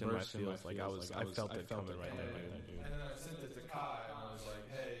burst in my feels. Like I felt it coming right there, dude. And then I sent it to Kai, and I was like,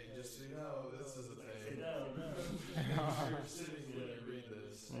 hey, just so you know, this is a thing. You're sitting here and read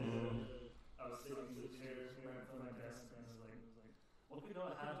this. I was sitting in the chair right in front of my desk, and I was like, what could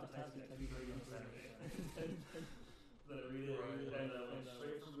I have to type at 2:30 on Saturday? But I read it, and I went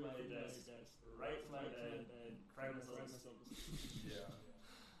straight from my desk, right to my bed, and cried myself to sleep. Yeah.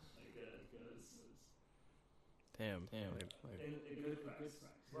 Like, it was Damn. In a good price.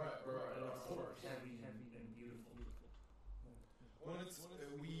 Right, Of course. Heavy and beautiful. When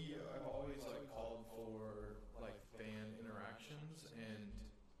I've always like called for like fan interactions, and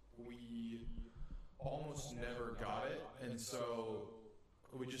we almost never got it, and so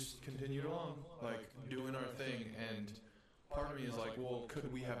we just continued along, like doing our thing. And part of me is like, well,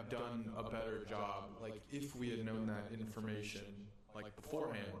 could we have done a better job, like if we had known that information like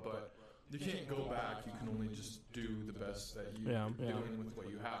beforehand? But you can't go back. You can only just do the best that you're doing with what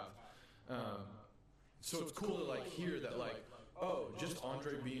you have. So it's cool to like hear that, like, oh, just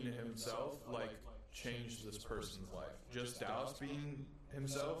Andre being himself like changed this person's life. Just Dallas being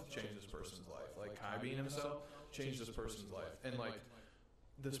himself changed this person's life. Like Kai being himself changed this person's life. And like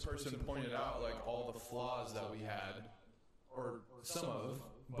this person pointed out like all the flaws that we had, or some of,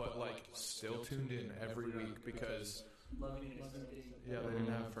 but like still tuned in every week because they didn't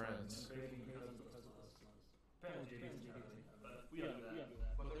have friends.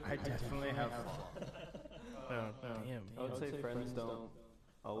 I definitely have. Damn. I would say friends don't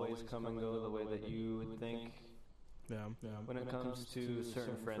always come and go the way that you would think. Yeah. When it comes to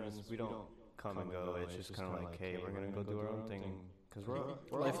certain friends, we don't come and go. It's just kind of like, hey, we're going to go do our own thing. Because we're all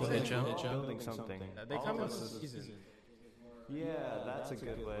building something. They come in season. Yeah, that's a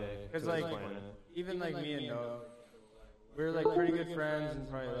good way. Because like, even like me and Noah, we were like pretty good friends and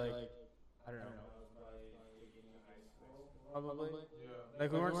probably like, I don't know, probably.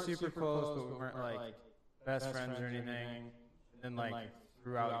 Like we weren't super close, but we weren't like best friends or anything. And then like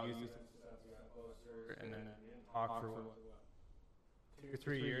throughout youth, and then talked for 2 or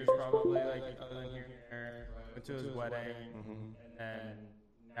 3 years probably, like other than here and there. Went to his wedding, and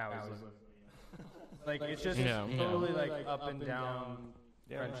now he's like it's just totally like up and down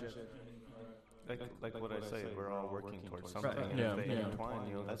friendship. Like what I say, we're all working towards something. And if they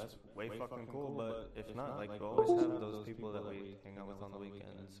intertwine, that's way fucking cool. But if not, like we always have those people that we hang out with on the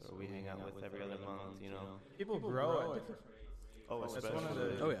weekends, or we hang out with every other month. People grow at different rates. Oh, That's especially. one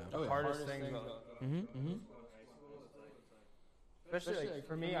of the hardest things about. Especially like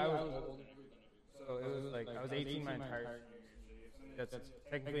for me, I was older, so it was like I was 18 my entire. That's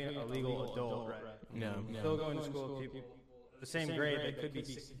technically a legal adult, right? Yeah. Still going to school with people the same grade. They could be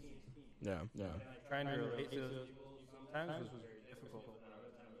 16. Yeah. Trying to relate to those people sometimes was very difficult.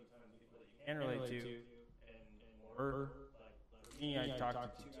 You can relate to, or like me, I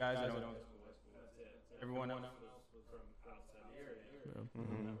talked to 2 guys I don't. Everyone else was from outside the area.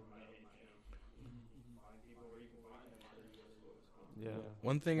 Yeah.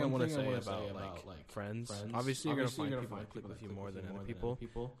 One thing I want to say about like friends. Obviously, you're gonna find people that click with you more than other people.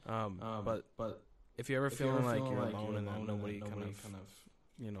 But if you're ever feeling like you're alone and that nobody kind of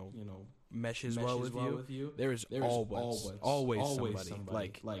meshes well with you, there's always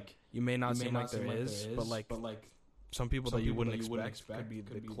somebody. Like you may not seem like there is, but like some people that you wouldn't expect could be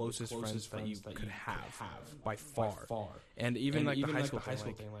the closest friends that you could have by far. And even like the high school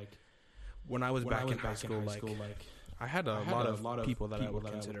thing, like when I was back in high school, like I had a lot of people that I would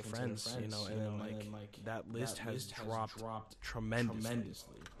consider friends, and then like that list has dropped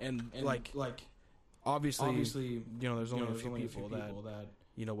tremendously. And like obviously, there's only a few people that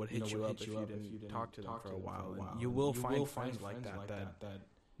would hit you up if you didn't talk to them for a while. And you will find friends like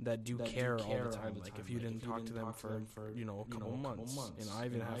that do care all the time. Like if you didn't talk to them for a couple months. I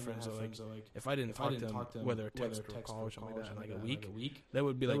even have friends that like if I didn't talk to them, whether text or call or something like that, in like a week, they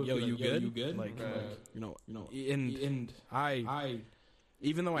would be like, "Yo, you good?" Like and I.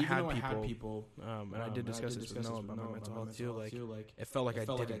 Even though I had people, and I did discuss this with Noah about my mental health too, like it felt like I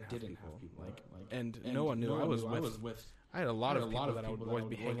didn't have people. And Noah knew I was with. I had a lot of people that I would always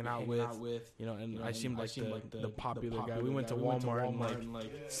be hanging out with, and I seemed like the popular guy. We went to Walmart and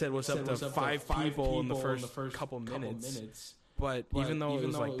like said what's up to 5 people in the first couple minutes. But even though it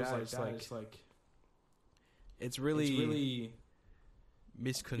was like that, it's like it's really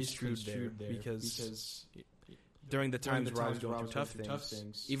misconstrued there because during the times where I was going through tough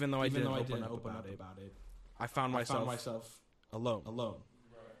things, even though I didn't open up about it, I found myself alone.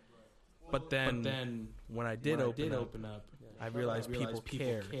 But then when I did open up, I realized people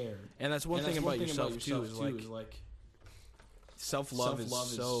care. And that's one thing about yourself too, is like self-love is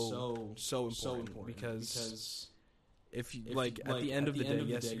so important because if you, like at the end of the day,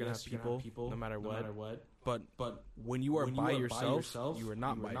 yes, you're going to have people no matter what. But when you are by yourself, you are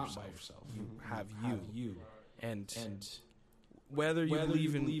not by yourself. You have you. And whether you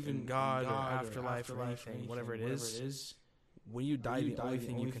believe in God or afterlife or anything, whatever it is, when you die, the only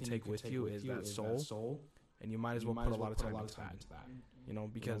thing you can take with you is that soul, and you might as well put a lot of time into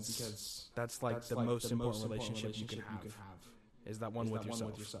that. Because that's like the most important relationship you can have is that one with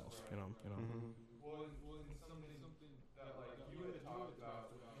yourself. Well, in some of these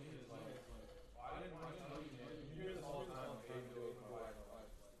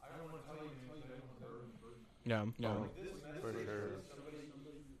Yeah. For sure.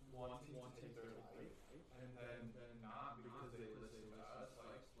 wanting to take their life and then not because they listen to us,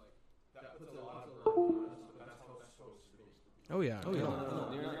 like that puts a lot of burden on us, but that's how it's supposed to be. Oh yeah. No,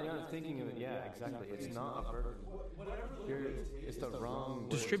 you're not thinking of it. Yeah, exactly. It's not a burden. It's the wrong word.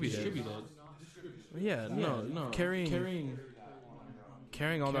 Distributed. Yeah, no. Carrying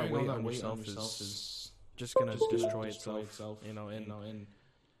all that weight on yourself is just gonna destroy itself. You know, and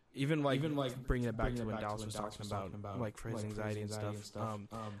even bringing it back to when Dallas was talking about like for his anxiety and stuff.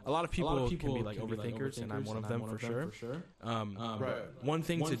 A lot of people can be like overthinkers, and I'm one of them for sure. One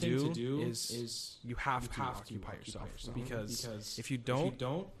thing to do is you have to occupy yourself, because if you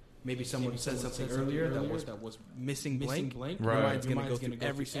don't, maybe someone said something earlier that was missing blank. Your mind's going to go through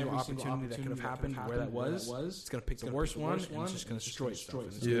every single opportunity that could have happened where that was. It's going to pick the worst one, and it's just going to destroy itself.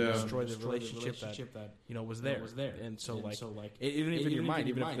 It's going to destroy the relationship that was there. And so like even in your mind,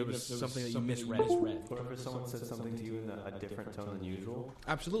 even if it was something that you misread. Or if someone said something to you in a different tone than usual.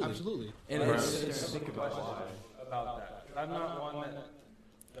 Absolutely. And it's think about that. I'm not one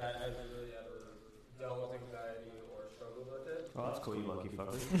that has really ever dealt with anxiety or struggled with it. Oh, that's cool, you lucky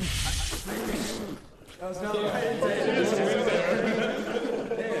fucker. That was not my intention.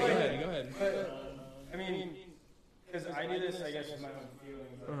 Go ahead. But, I mean, because I do this, I guess, with my own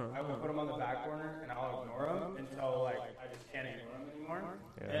feelings. I will put them on the back burner and I'll ignore them until, like, I just can't ignore them anymore.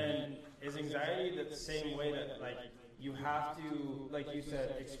 Yeah. And is anxiety the same way that, like, you have to, like you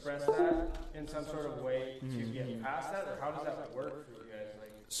said, express that in some sort of way to get past that? Or how does that work for you guys?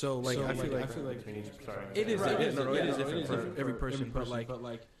 Like, So I feel like it is different for every person, but like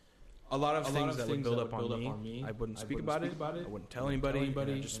a lot of things that would build up on me, I wouldn't speak about it. I wouldn't tell anybody. And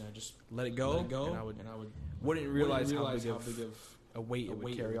I just let it go, and I wouldn't realize how big of a weight it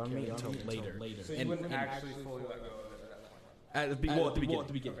would carry on me until later. So you wouldn't actually fully let go of it at the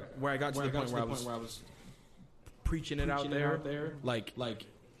beginning, where I got to the point where I was preaching it out there, like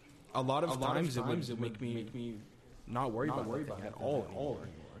a lot of times it would make me not worry about anything at all anymore.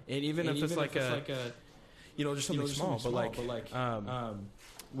 And even if it's like a just something small, but like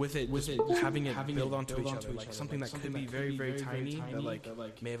with it having it build onto each other, like something that could be very, very tiny that like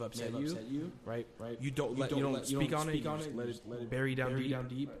may have upset you, right? You don't speak on it. You just let it bury down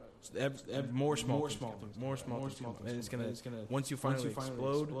deep. More small things, and it's gonna once you finally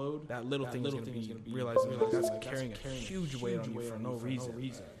explode, that little thing is gonna be realizing that that's carrying a huge weight on you for no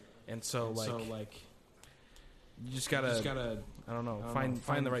reason. And so like you just gotta I don't know, find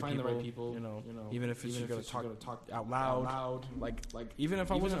the right people. Even if it's just gonna talk out loud. Like even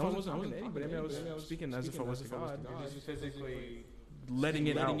if I wasn't talking to anybody, I mean, I was speaking as if I was to God. Just physically letting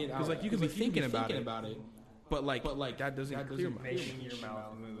it out, because like you could be thinking about it. But like that doesn't clear much. Making your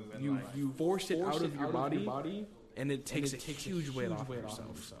mouth move. You force it out of your body, and it takes a huge weight off of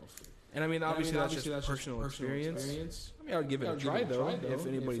yourself. And I mean, obviously that's just personal experience. I mean, I would give it a try though, if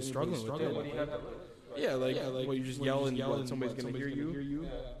anybody's struggling with it. Yeah, like well, you just yell and somebody's gonna hear you.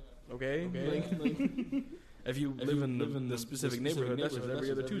 Okay. If you live in the specific neighborhood, that's just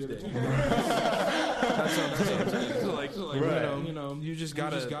every other Tuesday. That's what I'm saying. So like you just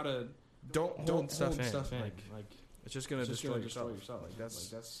gotta don't hold stuff in. Like it's just gonna destroy yourself. Like that's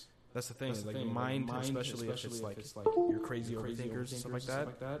the thing. Like the mind, especially if it's like you're crazy overthinkers and stuff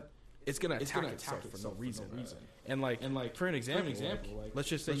like that. It's gonna attack itself for no reason. And like for an example, like, let's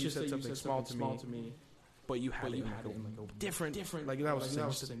just say you said something small to me, but you had it in like a different like that was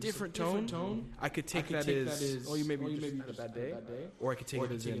just a different tone. I could take that as oh, you maybe had a bad day, or I could take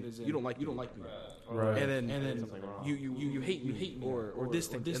it as you don't like me, right? And then you hate me or this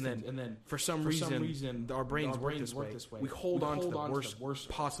thing, and then for some reason our brains work this way. We hold on to the worst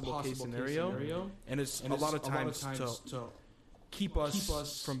possible case scenario, and it's a lot of times to keep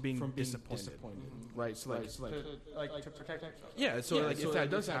us from being disappointed. Right? So like to protect yourself. Yeah, so like if that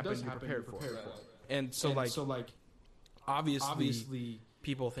does happen, you're prepared for it. And so like obviously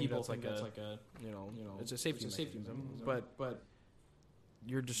people think that's like a it's a safety mechanism, but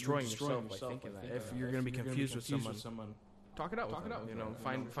you're destroying yourself by thinking that. If you're going to be confused with someone, talk it out with them,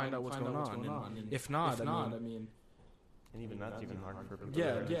 find out what's going on. And if not, I mean, and even that's even hard for people.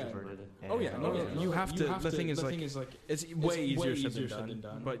 Yeah. Oh yeah, you have to. The thing is like it's way easier said than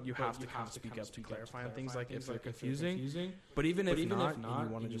done. But you have to speak up to clarify on things like if they're confusing. But even if not, and you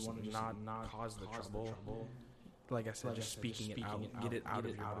want to just not cause the trouble. Like I said, just speaking it out, get it out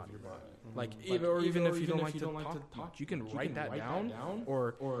of your body. Like even if you don't like to talk, you can write that down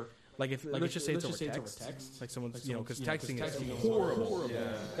or Like if let's just say it's over text, like someone's because texting is horrible.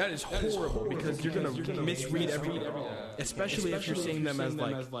 That is horrible because you're gonna misread everything, especially if you're seeing them as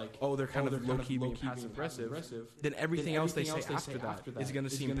like oh they're kind of low key being passive aggressive. Then everything else they say after that is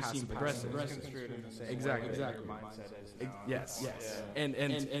gonna seem passive aggressive. Exactly. Yes. And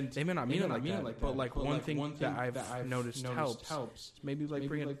they may not mean it like that, but like one thing that I've noticed helps maybe like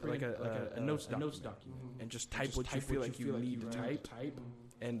bring it like a notes document and just type what you feel like you need to type.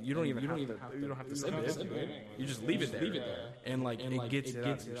 And you don't even have to send it. You just leave it there. And like it gets it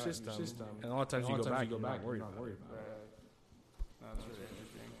out of your system. And a lot of times you go back and you're not worried about it. That's really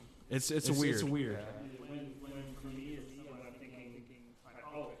interesting. It's weird. When for me, it's someone I'm thinking, like,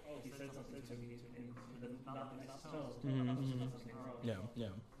 oh, he said something to me, and not the nice tone, something wrong.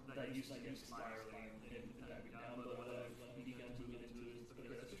 Yeah. That used to get spiraling and that would down, but what I've begun to get into is,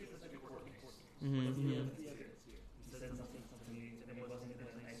 okay, that's a good court case. He said something to me, and it wasn't in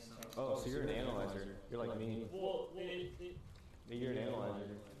a nice tone. Oh, so you're an analyzer. You're like me. Well, You're an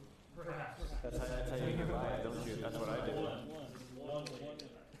analyzer. perhaps. That's how you get by it, don't you? That's what I do. One.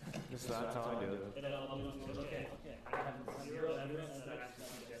 That's how I do it. And then I'll do it, okay, I have zero evidence that actually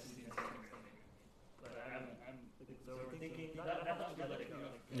suggests these things. But so we're thinking, that's not let it go.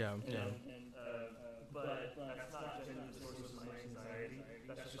 Yeah. But that's not generally the source of my anxiety.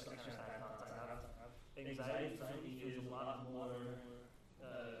 That's just like exercise I have. Anxiety for me is a lot more,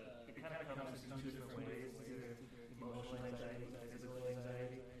 it kind of comes in two different ways. It's either emotional anxiety, physical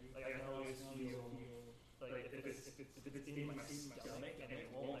anxiety. Like I can always feel, like if it's in my stomach and it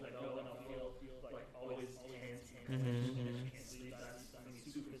won't let go, then I'll feel like always tense and I can't sleep. That's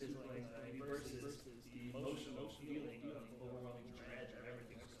super physical anxiety versus the emotional feeling of overwhelming dread of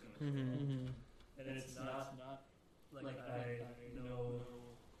everything's just going to fall. And it's not like I know,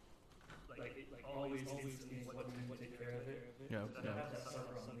 like it always instantly what to take care of it. Yeah. I have to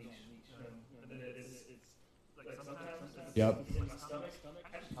suffer on the leash. And then it's like sometimes Yep. in my stomach.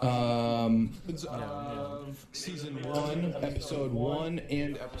 Season 1, episode 1,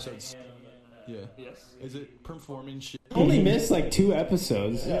 and episode 7. Yeah. Yes. Is it performing shit? Only missed like 2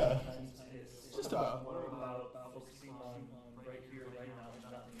 episodes. Yeah. Just about. More about focusing on right here, right now, and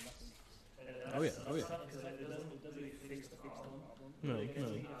nothing else. Oh yeah. Because it doesn't fix the problem. No. It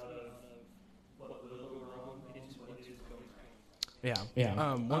gets me out of what will go wrong into what is going right.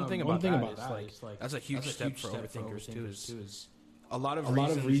 Yeah. One thing about that is like that's a huge step for overthinkers too. Is a lot of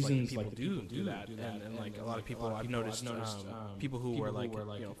reasons like people do that, and like a lot of people I've noticed people who were like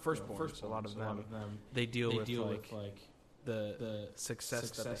firstborns. A lot of them they deal with like the success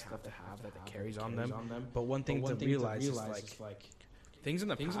that they have that carries on them. But one thing to realize is like things in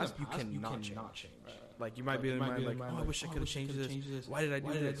the past you cannot change. Like you might be like, oh, I wish I could have changed this. Why did I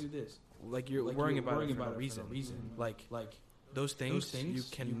do this? Like you're worrying about it for no reason. Like those things you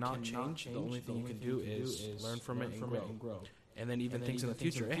cannot change. The only thing you can do is learn from it and grow. And then even things in the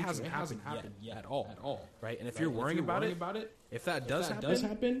future, it hasn't happened yet at all, right? And if you're worrying about it, if that does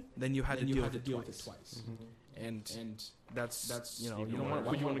happen, then you had to deal with it twice. And that's you don't want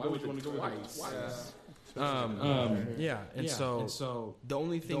to go with it twice. And so the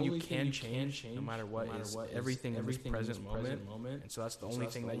only thing you can change, no matter what, is everything in this present moment. And so that's the only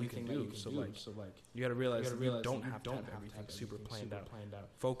thing that you can do. So like you got to realize you don't have to have everything super planned out.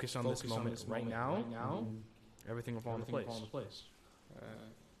 Focus on this moment right now. Everything will fall into place.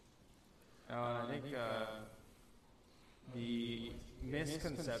 I think the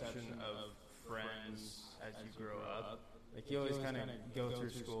misconception of friends as you grow up, like you always kind of go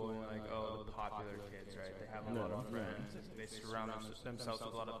through school and like, oh, the popular kids, right? They have a lot of friends. They surround themselves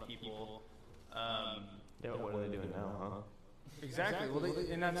with a lot of people. What are they doing now, huh? Exactly. Well,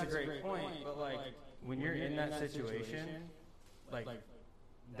 and that's a great point. But like when you're in that situation, like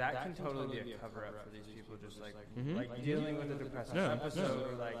that can totally be a cover up for these people. Just like dealing with a depressive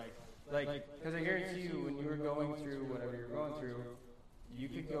episode, or like because I guarantee you, when you were going through whatever you're going through, you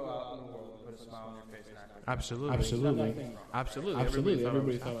could go out in the world and put a smile on your face and act like Absolutely.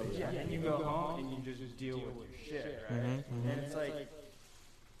 Everybody thought it was. Yeah, and you go home and you just deal with your shit, right? And it's like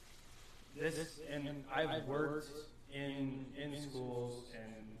this, and I've worked in schools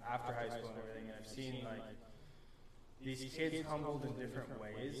and after high school and everything, and I've seen like these kids humbled in different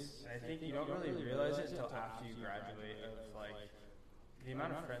ways. And I think you don't really realize it until after you graduate. Of like the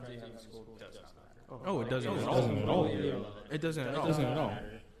amount of friends you have in school does not matter. Oh, it doesn't at all. It doesn't at all.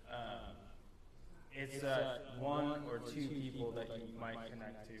 It's one or two people that you might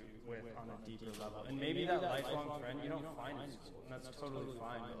connect to with on a deeper level, and maybe that lifelong friend you don't find in school, and that's totally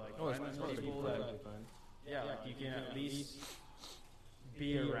fine. But like find those people that, like you can at least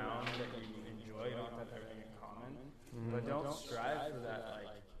be around that you enjoy. You don't have to have everything in common, but don't strive for that like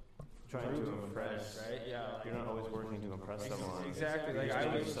trying to impress, right? Yeah. You're not always working to impress someone. Exactly. Like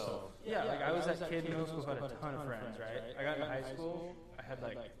I was, like I was that kid in middle school who had a ton of friends, right? I got in high school, I had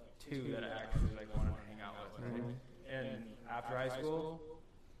like 2 that I actually like wanted to hang out with, right? And after high school,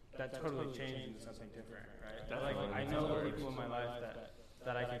 that totally changed into something different, right? Like I know the people in my life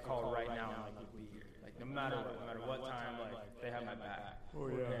that I can call right now and like would be here, like no matter what time, like they have my back. Oh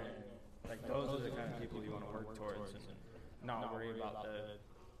yeah. And, like those are the kind of people you want to work towards and not worry about the.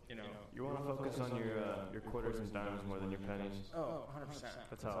 You want to focus on your quarters and dimes more than your pennies. Oh, 100%.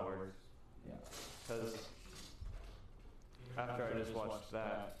 That's how it works. Yeah. Because after I just watched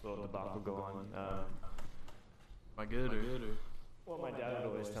that little debacle go on, My good or? well, my dad would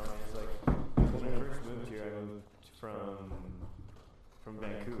always tell me, it's like, when I first moved here, I moved from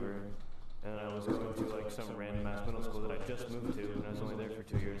Vancouver, and I was going to like some random ass middle school that I just moved to, and I was only there for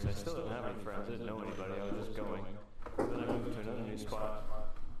 2 years. I still didn't have any friends, I didn't know anybody, I was just going. Then I moved to another new spot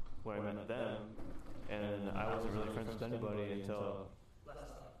where I met them, and I wasn't really friends with anybody until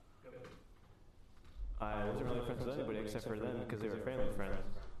I wasn't really friends with anybody except for them because they were family friends.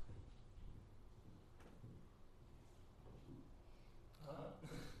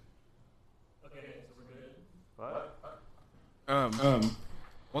 Okay, so we're good. What?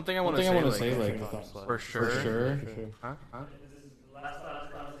 One thing I want to say, like, for sure. Huh?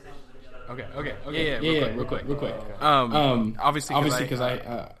 Okay. Yeah. Real quick. Obviously, because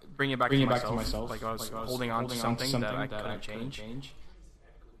I bring it back to myself. Like I was holding on to something that I couldn't change.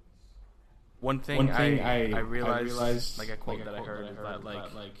 One thing I realized, like a quote that I heard that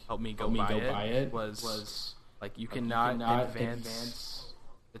like helped me go by it was like you cannot advance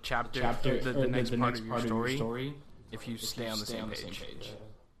the chapter, the next part of your story if you stay on the same page.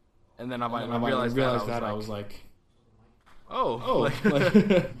 And then I realized that I was like,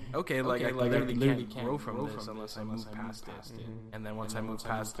 okay, like I literally can't grow from this unless I move past it. And then once I move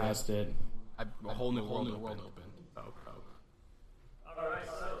past it, a whole new world opened. All right,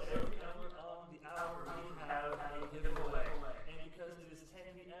 so every hour on the hour we have a giveaway, and because it is 10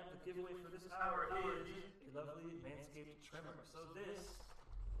 p.m., the giveaway for this hour is a lovely Manscaped trimmer. So this,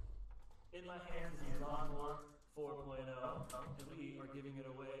 in my hands, is Lawnmower 4.0, and we are giving it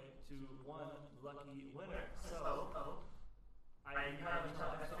away to one lucky winner. So I have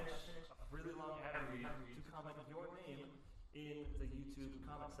until I finish a really long ad read to comment your name in the YouTube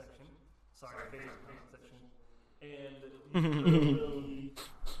comment section. Sorry, Facebook comment section. And you will be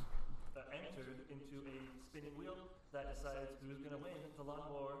entered into a spinning wheel that decides who's going to win the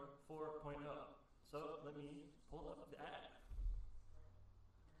Lawnmower 4.0. So let me pull up the ad.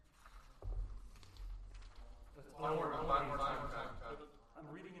 I'm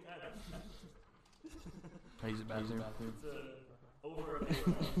reading an ad. I use the bathroom. It's over a page.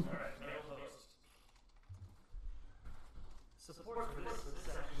 Alright, male host. Support for this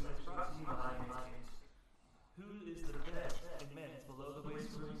section is brought to you by Manscaped. Who is the best in men's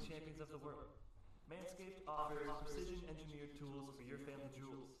below-the-waist grooming champions of the world? Manscaped offers precision-engineered tools for your family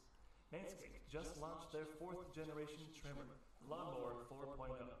jewels. Manscaped just launched their 4th-generation trimmer, Lawnmower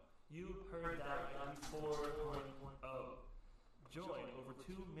 4.0. You heard that right, 4.0. Join over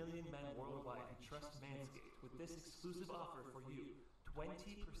 2 million men worldwide who trust Manscaped with this exclusive offer for you.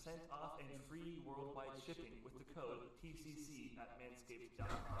 20% off and free worldwide shipping with the code TCC at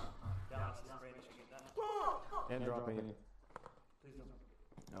manscaped.com. Dallas is brandishing it now. And dropping it. Please don't.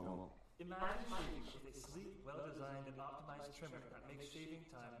 I won't. Imagine shaving with a sleek, well-designed, and optimized trimmer that makes shaving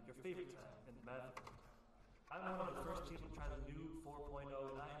time your favorite time in the bathroom. I'm one of the first people to try the new 4.0,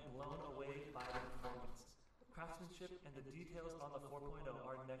 and I am blown away by the performance. Craftsmanship and the details on the 4.0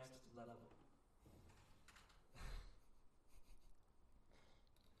 are next level.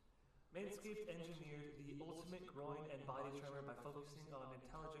 Manscaped engineered the ultimate groin and body trimmer by focusing on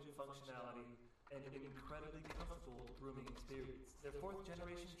intelligent functionality and an incredibly comfortable grooming experience. Their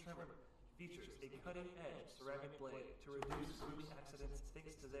 4th-generation trimmer features a cutting-edge ceramic blade to reduce grooming accidents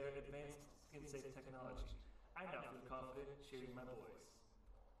thanks to their advanced skin-safe technology. I now feel confident shaving my boys.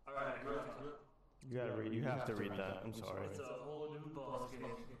 All right, You gotta read. You have to read that. I'm sorry. it's a whole new ball game.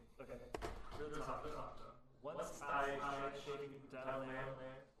 Okay, real talk. Once I tried shaving down there,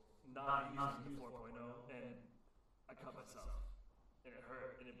 not using the 4.0, and I cut myself, and it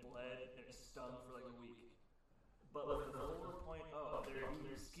hurt, and it bled, and it stung for like a week. But with the 4.0, their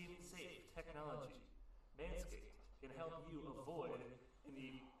new skin-safe technology, Manscaped can help you avoid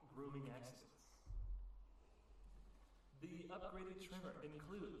any grooming accidents. The upgraded trimmer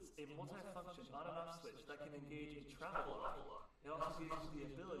includes a multi-function on-and-off switch that can engage a travel lock. It also gives you the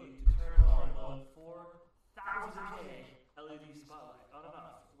ability to turn on a 4,000K LED spotlight on and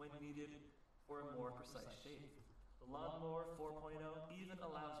off when needed for a more precise shave. The Lawnmower 4.0 even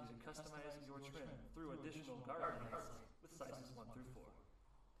allows you to customize your trim through additional garden heights with sizes 1 through 4.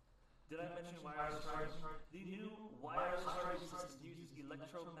 Did I mention wireless charging? The new wireless charging system uses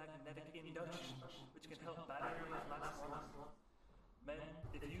electromagnetic induction, which can help battery life last longer. Men,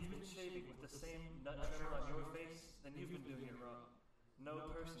 if you've been shaving with the same nut trimmer on your face, then you've been doing it wrong. No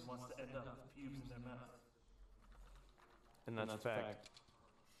person wants to end up with pubes in their mouth. And that's a fact.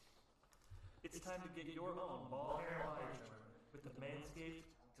 It's time to get your own ball hair and body trimmer with the Manscaped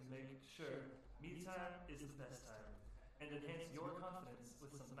to make sure me time is the best time and enhance your confidence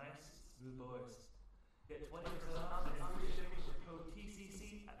with some nice, smooth boys. Get 20% off and free shipping with code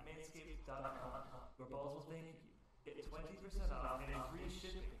TCC at manscaped.com. Your balls will thank you. Get 20% off and free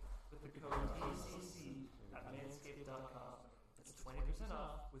shipping with the code TCC at manscaped.com. That's 20%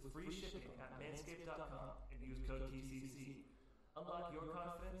 off with free shipping at manscaped.com and use code TCC. Unlock your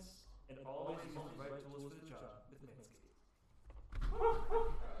confidence and always use the right tools for the job with Manscaped.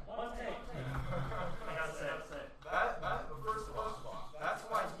 One take. I gotta say. First of all, that's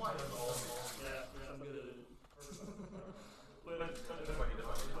why I'm Yeah, I'm good at it. When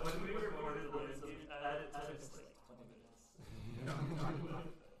we recorded the list, we added to it like 20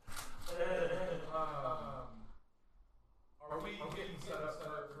 minutes. Are we getting set up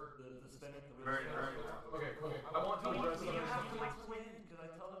for The spinning? very okay, cool. I want to address You have to explain because I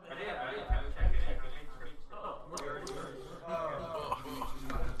tell them. I did check it.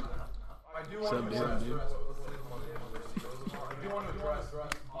 I do want to address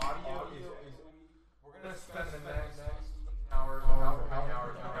audio is we're going to spend the next hour, however many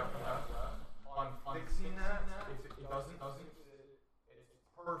hours we have left on fixing that. If it doesn't it's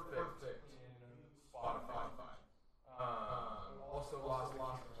perfect in Spotify. Also lost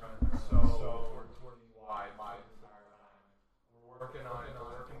friends, so we're wide by the entire time. We're working on it.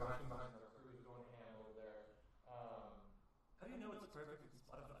 We're working behind the crew's doing a hand over there. How do you know it's perfect in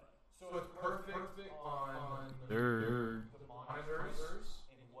Spotify? So it's perfect on the monitors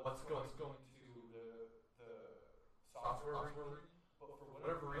and what's going to the software read. But for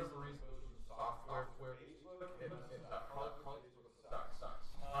whatever reason it goes to software where Facebook, it probably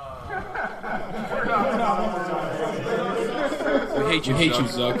sucks. We hate you,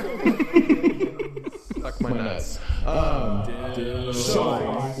 Zuck. Suck my nuts. So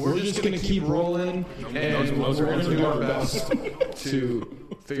we're just gonna keep rolling, and we're gonna do our best to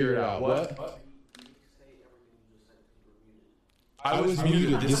figure it out. What? I was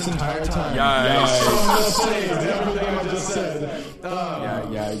muted this entire time. Everything I just said.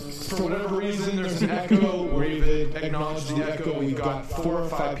 For whatever reason, there's an echo. We've acknowledged the echo. We've got 4 or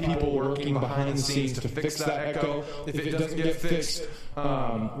 5 people working behind the scenes to fix that echo. If it doesn't get fixed,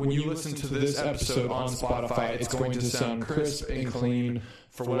 when you listen to this episode on Spotify, it's going to sound crisp and clean.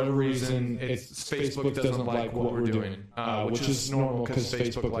 For whatever reason, Facebook doesn't like what we're doing, which is normal because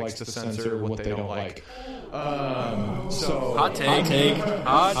Facebook likes to censor what they don't like. So Hot take.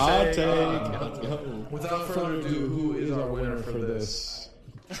 Without further ado, who is our winner for this?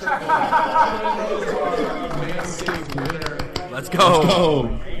 Let's go.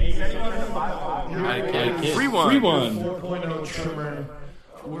 Free one. 4.0 trimmer.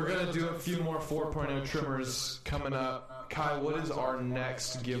 We're going to do a few more 4.0 trimmers coming up. Kai, what is our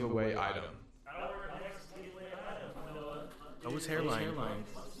next giveaway item? That was hairline.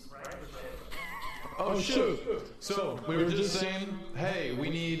 Oh, shoot. So we were just saying, hey, we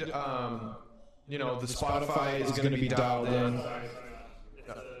need, the Spotify is going to be dialed in.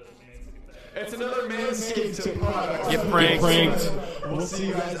 It's another Manscaped product. Get pranked. We'll see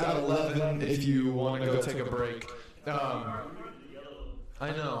you guys at 11 if you want to go take a break. I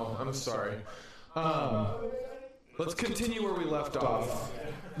know. I'm sorry. Let's continue where we left off.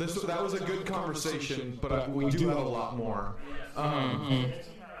 That was a good conversation, but we do have a lot more.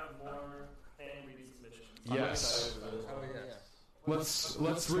 Yes.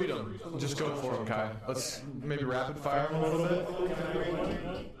 Let's read them. Just go for them, Kai. Let's maybe rapid fire them a little bit.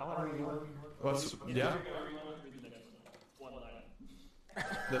 Yeah.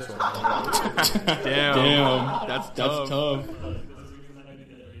 This one. Damn. That's tough.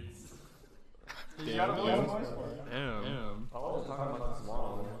 Damn. I was talking about this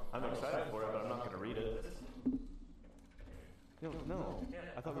long. I'm excited for it, but I'm not going to read it. No.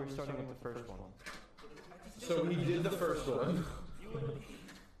 I thought we were starting with the first one. So we did the first one.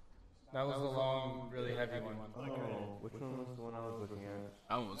 That was the long, really heavy one. Oh, which one was the one I was looking at?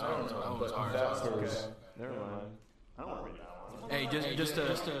 That one was ours. That's first. Never mind. I don't want to read that one. Hey, just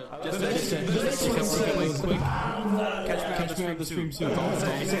quick. Catch me on the stream soon. It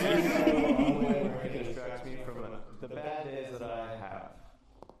distracts me from the bad days that I have.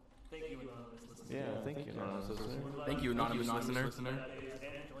 Thank you, Anonymous. Yeah, thank you, anonymous listener. Thank you, anonymous listener.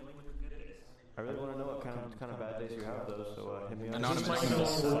 I really want to know what kind of bad days you have, though. So hit me up. Anonymous.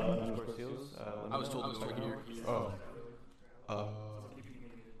 Underscore Seals. I was told it was right here.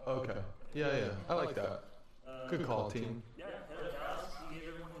 Okay. Yeah. I like that. Good call, team.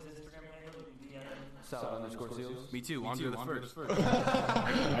 Sal underscore Seals. Me too. Andre the first.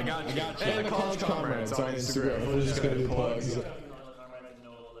 I got you. And college comrades on Instagram. We're just gonna do plugs.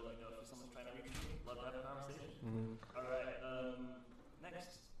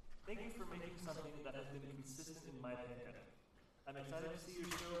 Next, thank you for making something that has been consistent in my pandemic. I'm excited to see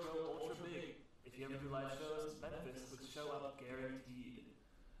your show go ultra big. If you ever do live shows, Memphis would show up guaranteed.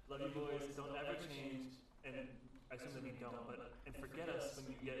 Love you boys. Don't ever change, and I assume that you don't, but and forget us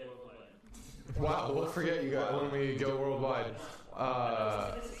when you get worldwide. Wow, we'll forget you guys when we go worldwide.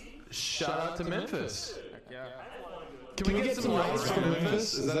 Shout out to Memphis. Yeah. Can we get some lights from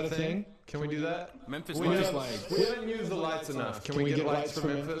Memphis? Is that a thing? Can we do that? Memphis We lights. didn't use the lights enough. Can we get lights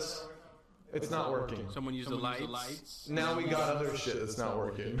from Memphis? It's not working. Someone use the lights. Now we got other shit that's not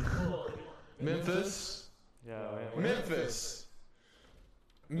working. Memphis. Yeah. Memphis.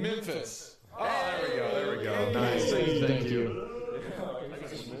 Oh, there we go. Nice. Thank you.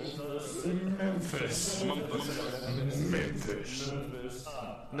 Memphis.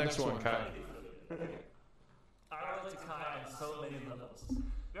 Next one, Kai. I relate to Kai on so many levels.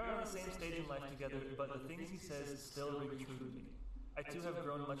 We are on the same stage in life together, but the things he says still ring true to me. I too have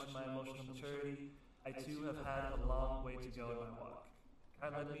grown much in my emotional maturity. I too have had a long way to go in my walk. Kai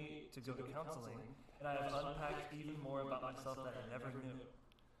led me to go to counseling, and I have unpacked even more about myself that I never knew.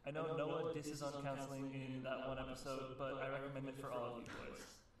 I know Noah disses on counseling in that one episode, but I recommend it for all of you boys.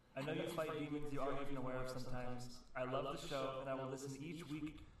 I know you fight demons you aren't even aware of sometimes. I love the show, and I will listen each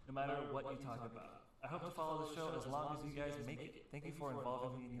week, no matter what you talk about. I hope to follow the show as long as you guys make it. Thank you for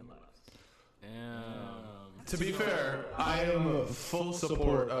involving me in your lives. Damn. To be fair, I am full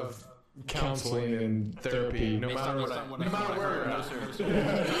support of counseling and therapy, no matter where you're at. I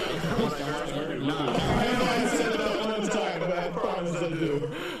know I said that one time, but I promise I do.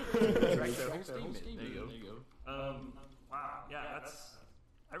 There you go. Wow, yeah,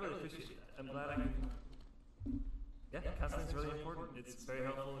 I really appreciate that. I'm glad I can. Yeah, counseling is really important. It's very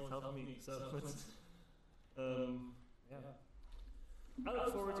helpful. It's helped me. So it's, yeah. I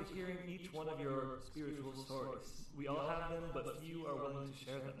look forward to hearing each one of your spiritual stories. We all have them, but few are willing to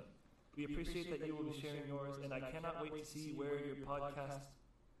share them. We appreciate that you will be sharing yours, and I cannot wait to see where your podcast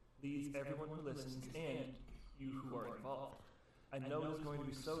leads everyone who listens and you who are involved. I know it is going to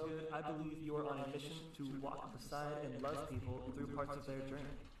be so good. I believe you are on a mission to walk beside and love people through parts of their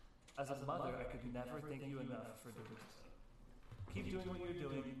journey. As a mother, I could never thank you enough for doing so. Keep doing what you're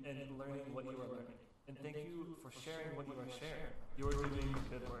doing and learning what you are learning. And thank you for sharing what you are sharing. You are doing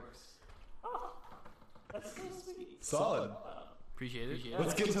good works. Oh, that's so sweet. Solid. Appreciate it.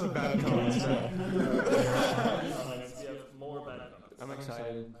 Let's get to the bad comments now. We have more bad comments. I'm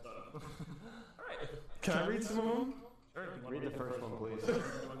excited. Can I read some of them? Read the first one, please.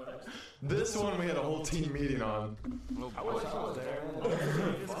 This one we had a whole team meeting on. I wish I was there.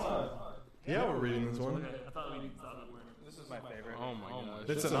 Yeah, we're reading this one. I thought we weren't. This is my favorite. Oh my gosh.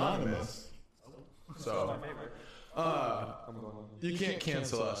 It's anonymous. So, you can't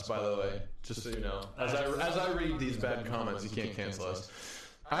cancel us, by the way, just so you know. As I read these bad comments, you can't cancel us.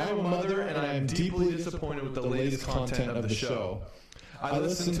 I am a mother, and I am deeply disappointed with the latest content of the show. I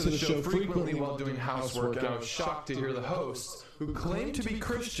listen to the show frequently while doing housework, and I was shocked to hear the hosts, who claim to be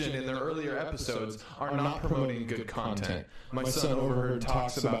Christian in their earlier episodes, are not promoting good content. My son overheard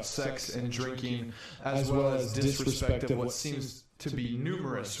talks about sex and drinking, as well as disrespect of what seems to be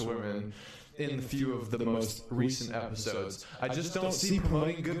numerous women in the few of the most recent episodes. I just don't see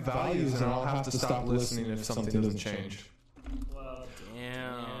promoting good values, and I'll have to stop listening if something doesn't change.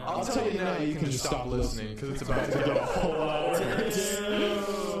 Damn. I'll tell you now, you can just stop listening, because it's about to get a whole lot worse.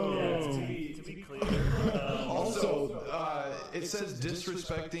 To be clear. Also, it says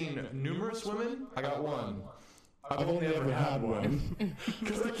disrespecting numerous women. I got one. I've only ever had one.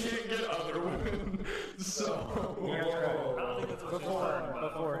 Because I can't get other women. So.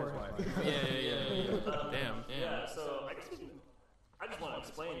 Before his wife. Yeah. Damn. Yeah, so I just want to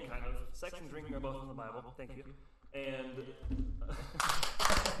explain kind of. Sex and drinking are both in the Bible. Thank you. And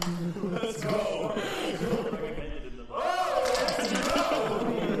Let's go. recommended in the Bible.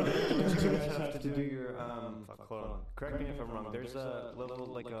 You guys have to do your hold on. Correct me if I'm wrong. There's a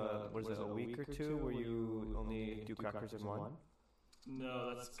little a week or two where you only do crackers and wine.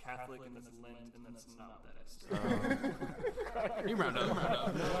 No, that's Catholic and that's Lent and that's not what that is. You round up.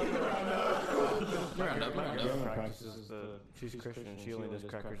 Practices she's Christian and she only does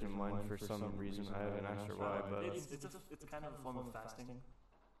crackers and wine for some reason. I haven't asked her why, but It's kind of a form of fasting.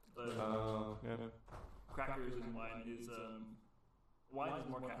 But yeah. crackers and wine is wine is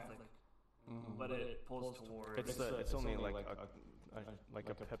more Catholic, but it pulls toward. It's only like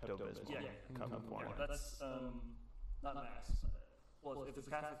a Pepto-Bismol cup of wine. Yeah, that's not mass. Well, if it's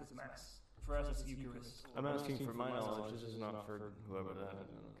Catholic, it's mass. For us, it's Eucharist. I'm asking for my knowledge. This is not for whoever that. I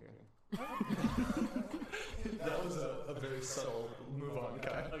don't care. That was a very subtle move on,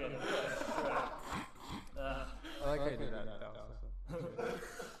 Kai. Okay. I like how you did that.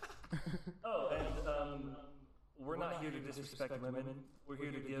 And we're not here to disrespect women. We're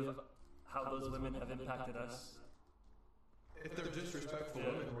here to give how those women have impacted us. If they're disrespectful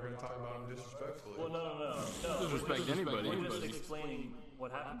women, we're going to talk about them disrespectfully. Well, no. Disrespect anybody. We're just explaining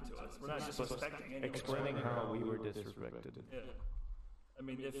what happened to us. We're not disrespecting anyone. Explaining how we were disrespected. Yeah. I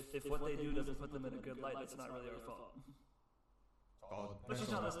mean, if what they do doesn't put them in a good light, that's not really our fault. But she's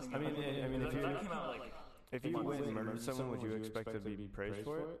not listening. I mean, if that came out like. If you went and murdered someone, would you expect to be praised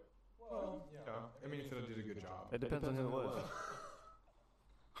for it? Well, yeah. I mean, if they did a good job. It depends on who it was.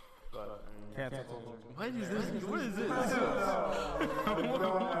 But Cancel. What is this? What is this?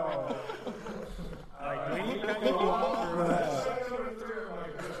 Like, we need to cut you off or what?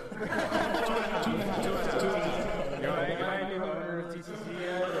 You're like, can I do order TCC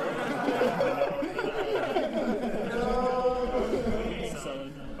yet?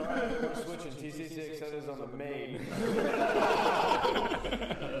 We're switching. TCC is on the main.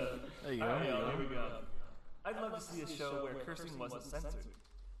 There you go. Here we go. I'd love to see a show where cursing wasn't censored.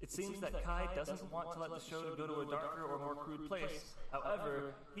 It seems that Kai doesn't want to let the show go to a darker or more crude place.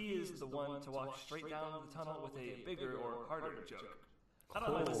 However, he is the one to walk straight down the tunnel with a bigger or harder joke. I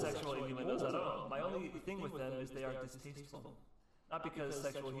don't mind the sexual innuendos at all. My only thing with them is they are distasteful. Not because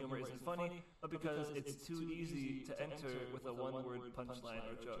sexual humor isn't funny, but because it's too easy to enter with a one-word punchline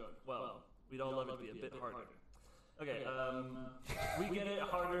or joke. Well, we'd all love it to be a bit harder. Okay, we get it,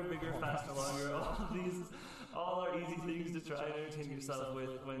 harder, bigger, faster, longer. All are easy things to try and entertain yourself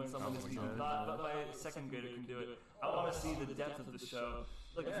with when someone is deep in thought, but my second grader can do it. I want to see the depth of the show.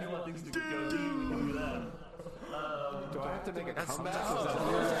 Look, if you want things to go deep, we can do that. do I have to make a comeback?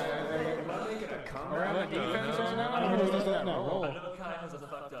 Am I making a comeback? We're on the defense right now? I know Kai has a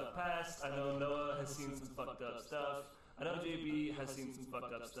fucked up past. I know Noah has seen some fucked up stuff. I know JB has seen some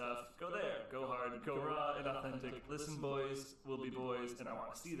fucked up stuff. Go there. Go hard. Go raw and authentic. Listen, boys. We'll be boys. And I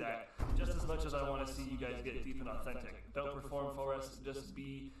want to see that just as much as I want to see you guys get deep and authentic. Don't perform for us. Just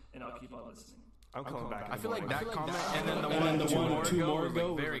be, and I'll keep on listening. I'm calling back. I feel like that comment and then the one two more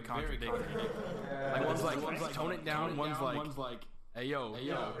ago was very contradictory. Like one's like tone it down. One's like hey yo.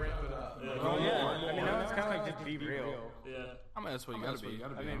 Ramp it up. Oh yeah. I mean, now it's kind of like just be real. Yeah. I mean, that's what you gotta be.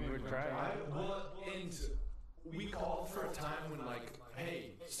 I mean, we're trying. We called for a time when, like,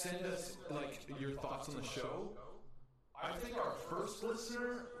 hey, send us, like, your thoughts on the show. I think our first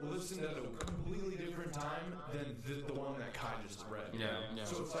listener listened at a completely different time than the one that Kai just read. Yeah.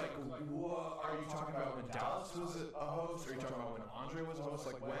 So it's like, what are you talking about when Dallas was a host? Are you talking about when Andre was a host?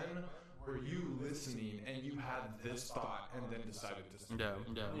 Like, when were you listening and you had this thought and then decided to speak? Yeah.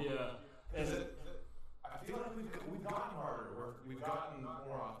 I feel like we've gotten harder. We've gotten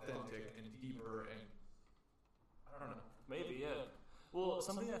more authentic and deeper and I don't know. Maybe, yeah. Well,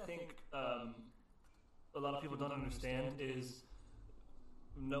 something I think a lot of people don't understand is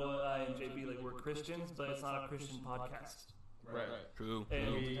Noah, I, and JB, like, we're Christians, but it's not a Christian podcast. Right. True.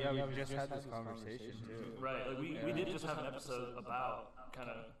 And We just had this conversation too. right, like we did just have an episode about kind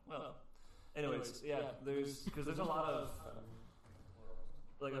of, well, anyways, yeah, there's a lot of,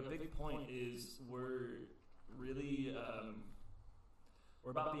 like, a big point is we're really,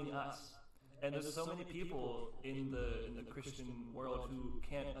 we're about being us. And there's so many people in the Christian world who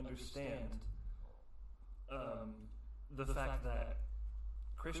can't understand the fact that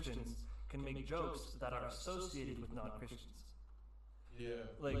Christians can make jokes that are associated with non-Christians. Yeah.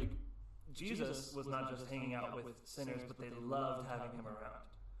 Like, Jesus was not just hanging out with sinners, but they loved having him around.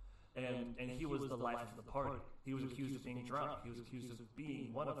 And he was the life of the party. He was accused of being drunk. He was accused of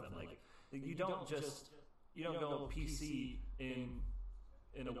being one of them. Like you don't go PC in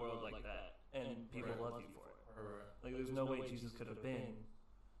a world like that, and people love you for it. Like, there's no way Jesus could have been.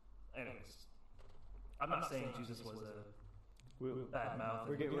 Anyways, I'm not saying Jesus was a bad mouth.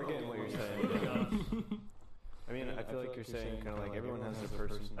 We're getting what you're saying. I mean, I feel like you're saying kind of like everyone has their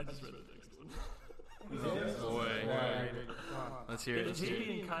person. I just read the next one. Boy. Let's hear it. If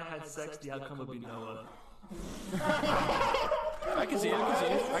JB and Kai had sex, the outcome would be Noah. I can see it.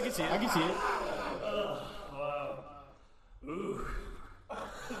 I can see it. Wow. Ooh.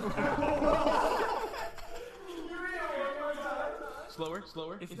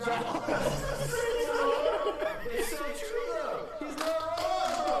 Slower. If It's so true though. He's not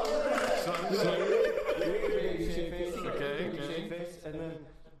wrong. Okay. Shave face, and then.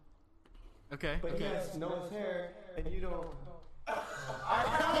 Okay. But he has Noah's hair, and you don't. I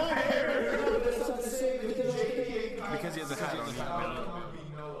have hair. That's not the same Because he has a hat on.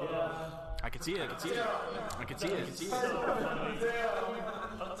 I can see it.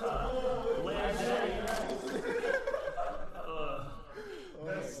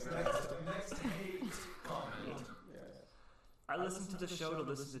 Next hate comment. I listen to the show to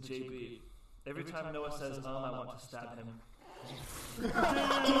listen to JB. Every time Noah says, I want to stab him. I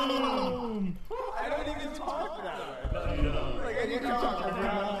don't even talk that way. No, you don't. Like, I didn't talk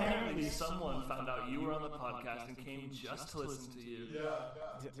Apparently, someone found out you were on the podcast and came just to listen to you.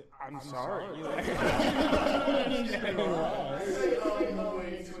 I'm sorry.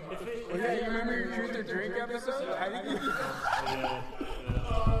 Yeah, you remember your Truth or Drink episode? I think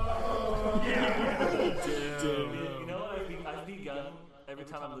You know what? I've begun every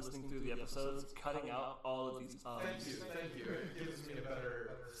time I'm listening through the episodes, cutting out all of these Thank you. It gives me a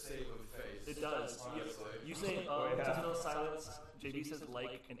better save of face. It does. Honestly. You say to fill silence. JB says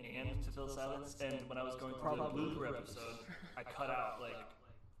like and to fill silence. And when I was going through the blooper episode, I cut out like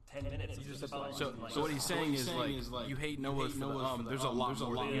 10 minutes. So what he's saying is like you hate Noah for the There's a lot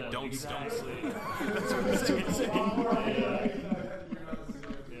more that you don't. Exactly. That's what he's saying.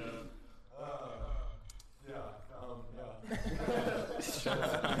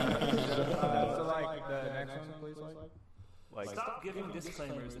 So like the next one, please. Like Stop giving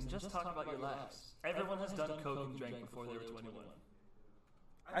disclaimers and just talk about your lives. Everyone has done coke and drank before they were 21.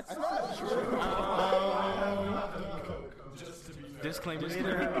 That's not true. Disclaimer.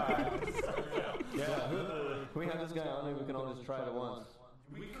 Can we have this guy on and we can all just try it at once?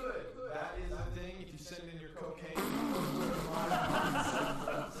 We could. That is the thing. If you send in your cocaine,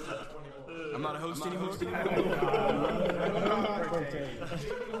 I'm not a host anymore.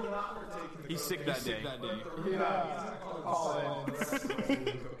 He's sick that day. All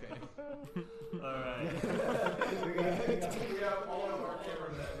right. we have all of our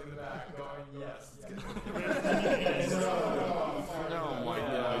cameramen in the back going, yes. Oh my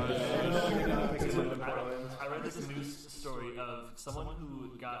god. I read this news story of someone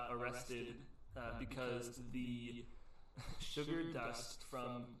who got arrested because the sugar dust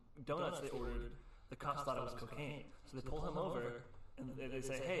from donuts they ordered, the cops thought it was cocaine. So they pull him over and they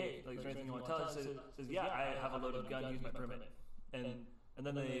say, hey, like, is there anything you want to tell us? He says, yeah, I have a loaded gun, use my permit. And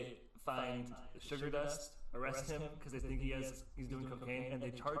then they find sugar dust, arrest him because they think he's doing cocaine, and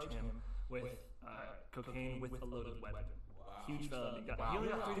they charge him with cocaine with a loaded weapon. Wow. Huge felony. He only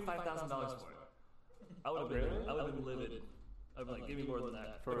got $35,000 for it. I would have been livid. I'd be like, give me more than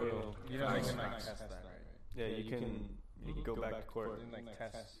that. For real. You know, you can like test that, right? Yeah, you can go back to court and like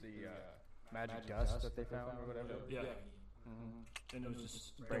test the magic dust that they found or whatever. Yeah. And it was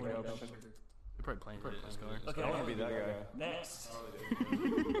just break it open. You're probably playing for this guy. Okay, I want to be that guy. Next.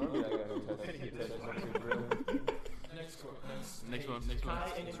 Next one. Kai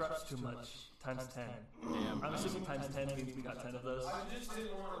interrupts too much. Times 10. I'm assuming times 10 means we got 10 of those. I just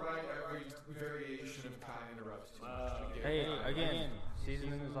didn't want to write every variation of Kai interrupts too much. Hey, again,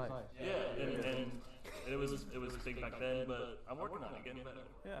 season in his life. Yeah, and it was big back then, but I'm working on it getting better.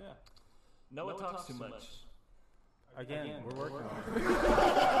 Yeah. Noah talks too much. Again, we're working on it.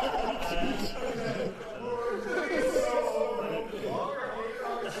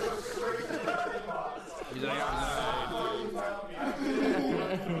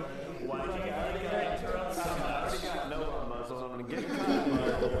 Why do you gotta interrupt so much? I already got Noah muscle, I'm gonna get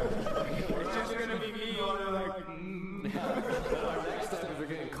It's just gonna be me going like. Our next step is we're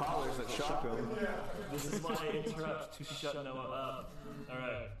getting collars that shock him. This is why I interrupt to shut Noah up. All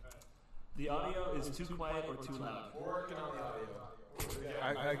right. The audio is too quiet or too loud. We're working on the audio.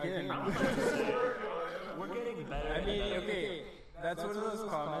 Again. We're getting better. I and mean, better. okay, that's one of those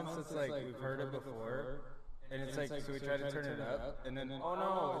comments that's like we've heard it before, and it's like so we try to turn it up, and then oh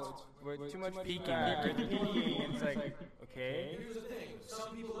no, we're too much peaking, and it's like okay. Here's the thing.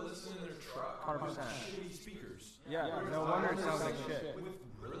 Some people listen in their truck 100%. with shitty speakers. Yeah, no wonder it sounds like shit. With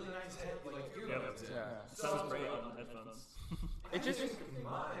really nice earbuds. Yeah. Sounds great on headphones. It just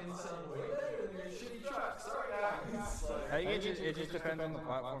Mine sound way better than your shitty truck. Sorry guys. I think it just depends on the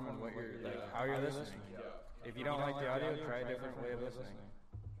platform and what you're like how you're listening. If you don't like the audio, try a different way of listening.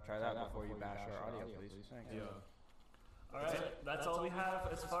 Try that before you bash our audio, please. Thanks. All right, that's all we have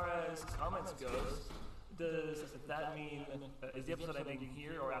as far as comments goes. does that mean? Is the episode ending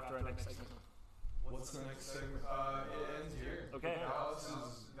here or after our next segment? What's the next segment? It ends here. Okay. Dallas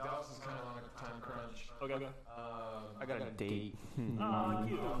is kind of on a time crunch. Okay. I got a date. Oh,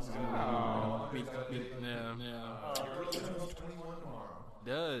 cute. Yeah. Turns 21 tomorrow.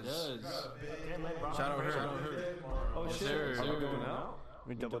 Does. Shout out her. Oh Yes, shit! sir. Are we going out?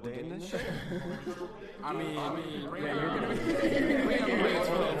 We double dating this shit? I mean, I mean,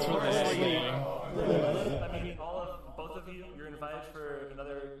 both of you, you're invited for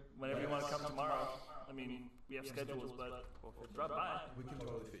another, whenever you want to come tomorrow. I mean, we have schedules, but drop by. We can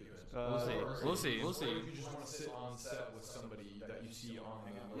totally fit you in. We'll see. Or if you just want to sit on set with somebody that you see on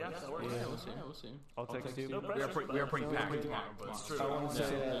the Yeah, that works. We'll see. I'll text you. No We pressure. are pretty packed tomorrow, but it's true. I want to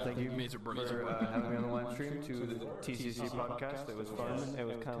say thank you Mates are for brilliant. having me on the live stream to the TCC podcast. It was fun. It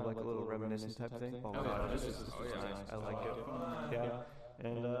was kind of like a little reminiscent type thing. Oh my god, this was nice. I like it. Yeah.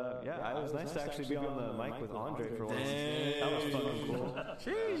 And yeah, it was nice to actually be on the mic with Andre for once. That was fucking cool.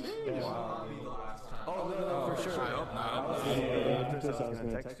 Yeah. Oh no, for sure. I hope not. After this, I was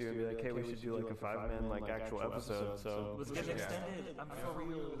gonna text you and be like, "Hey, we should do like a 5-man like actual episode." So Let's get extended. I'm for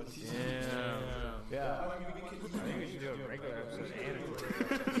real. yeah. I think we should do a regular episode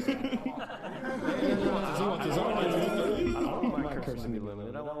I want my cursing to be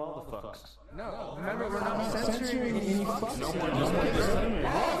limited. I want all the fucks. No, remember we're not censoring any fucks. No more disclaimers.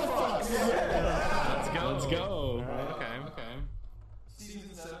 All the fucks. Let's go. Okay.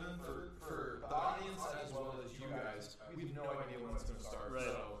 Season 7 for the audience as well as you guys, we have no idea when it's going to start. Right.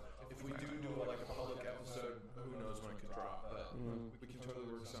 So if we do like a public episode, who knows when it could drop? But we can totally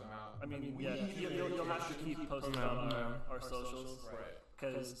work something out. I mean, yeah, you'll have to keep posting on our socials. Right.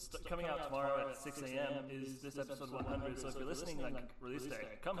 Because coming out tomorrow at 6 a.m. is this episode 100. So if you're listening, like release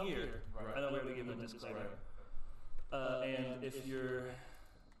day, come here. I know we already gave a disclaimer. And if you're,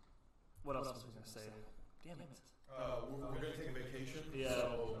 what else was I going to say? Damn it. We're going to take a vacation. Yeah.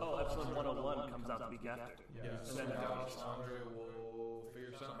 So, Episode 101 comes out the week after. Yeah. So And then Dallas, Andre will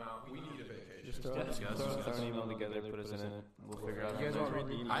figure something out. We need a vacation. Just throw an email together, put us in it. We'll figure out. You guys want to read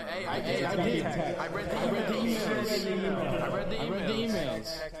the email? I read the emails.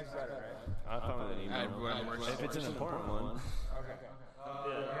 I found an email. If it's an important one.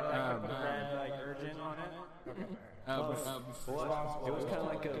 Red, urgent on it? Well, it was kind of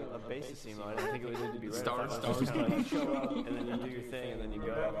like a basis email. I didn't think it would need to be read. Star. Just kind of like show up, and then you do your thing, and then you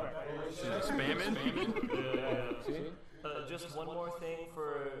go. Spamming? See? Just one more thing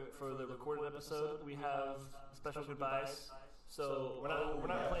for the recorded episode. We have special goodbyes. So we're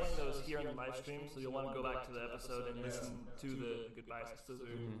not playing those here on the live stream. So you'll want to go back to the episode and listen to the goodbyes. Those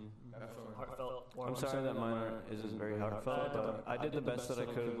are heartfelt. I'm sorry that mine isn't very heartfelt, but I did the best that I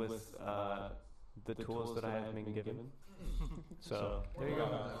could with the tools that I have been given. So there you go.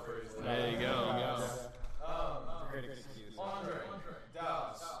 There you go. Great excuse. Andre,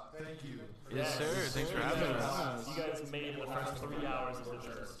 Dallas, thank you. Yes, sir. Thanks for having us. You guys made the first 3 hours of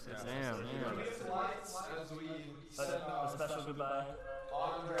this. Damn. Lights as we send A off special goodbye.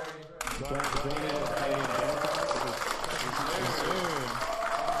 Andre.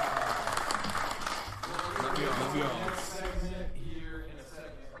 Love you all. Segment here in a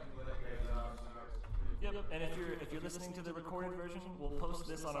second. Yep. And if you're listening to the recorded version, we'll post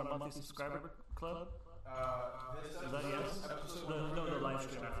this on our monthly subscriber club. This Is that yes? episode The live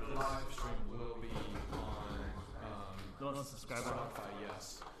stream after this. live stream will be on The one's subscriber. Spotify,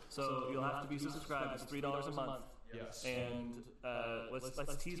 yes. So you'll have to be subscribed. It's $3 a month. Yes. And let's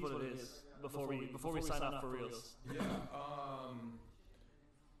tease what it is before we sign off for reals. Yeah.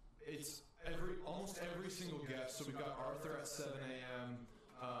 It's almost every single guest. So we got Arthur at 7 a.m.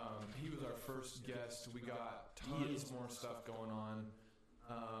 He was our first guest. We got tons more stuff going on.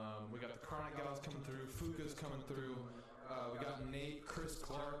 We got the Chronic Gals coming through. Fuka's coming through. We got Nate, Chris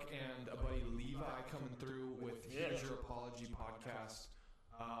Clark, and a buddy Levi coming through with Here's Your Apology podcast.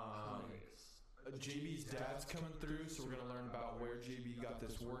 JB's dad's coming through, so we're going to learn about where JB got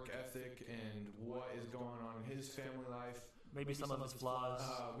this work ethic and what is going on in his family life. Maybe some of his flaws.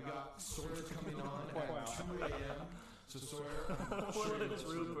 We got Sawyer coming on at 2 a.m. So Sawyer, I'm sure What a you're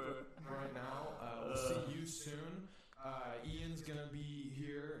listening trooper. right now. We'll see you soon. Ian's gonna be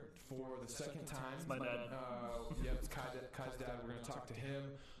here for the second time. It's my dad. Yeah, it's Kai's dad. We're gonna talk to him.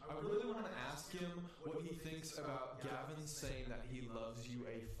 I really want to ask him what he thinks about Gavin saying that he loves you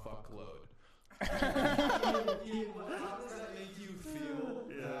a fuckload. Ian, how does that make you feel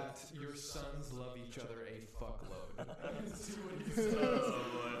that your sons love each other a fuckload? See what he says.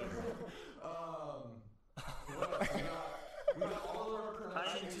 We got all of our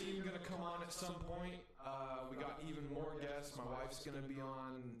production team gonna come on at some point. We got even more guests. My wife's guest going to be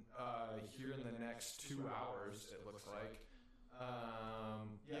on here in the next 2 hours, it looks like.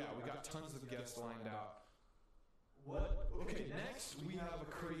 Yeah, we got tons of guests lined out. Okay, next we have a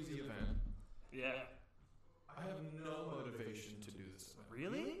crazy event. Yeah. I have no motivation to do this event.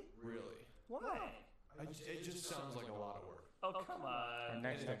 Really? Really. Why? It just sounds like a lot of work. Oh, come on. Our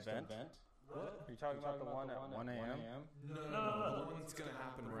next event? What? Are you talking about the one at 1 a.m.? No. The one that's going to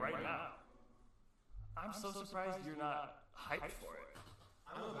happen right now. I'm so surprised you're not hyped for it.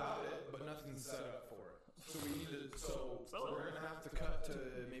 I'm about it, but nothing's set up for it. So we need to. So we're gonna have to cut to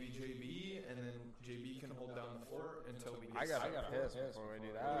maybe JB, and then JB can hold down the fort until we. I gotta piss before we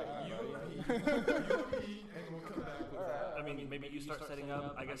do that. You pee, and we'll come back with that. I mean, maybe you start setting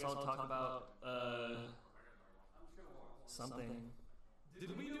up. I guess I'll talk about something.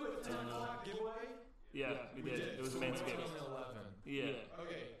 Did we do a 10 o'clock giveaway? Yeah, we did. It was Manscaped. 11. Yeah.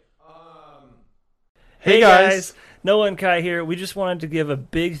 Okay. Hey guys, Noah and Kai here. We just wanted to give a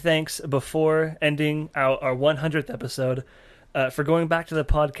big thanks before ending our 100th episode for going back to the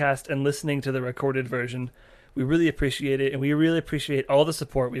podcast and listening to the recorded version. We really appreciate it, and we really appreciate all the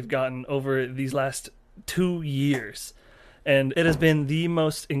support we've gotten over these last 2 years. And it has been the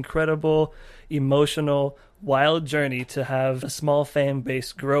most incredible, emotional, wild journey to have a small fan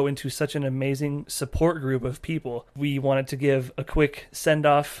base grow into such an amazing support group of people. We wanted to give a quick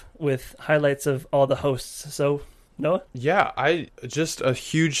send-off with highlights of all the hosts. So, Noah? Yeah, just a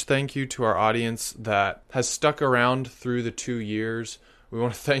huge thank you to our audience that has stuck around through the 2 years. We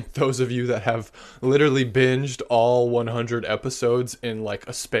want to thank those of you that have literally binged all 100 episodes in like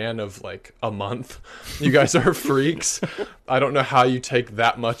a span of like a month. You guys are freaks. I don't know how you take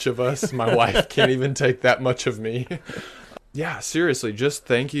that much of us. My wife can't even take that much of me. Yeah, seriously, just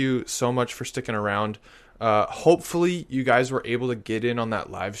thank you so much for sticking around. Hopefully you guys were able to get in on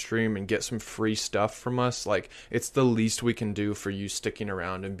that live stream and get some free stuff from us. Like, it's the least we can do for you sticking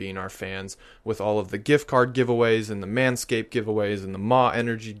around and being our fans with all of the gift card giveaways and the Manscaped giveaways and the Maw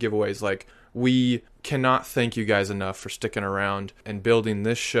Energy giveaways. Like, we cannot thank you guys enough for sticking around and building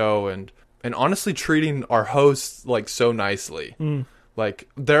this show and honestly treating our hosts like so nicely. Like,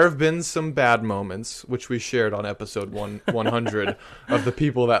 there have been some bad moments, which we shared on episode 100 of the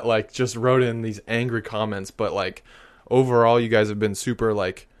people that, like, just wrote in these angry comments. But, like, overall, you guys have been super,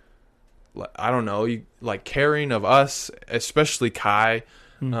 like I don't know, like, caring of us, especially Kai,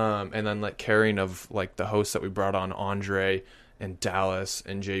 and then, like, caring of, like, the hosts that we brought on, Andre and Dallas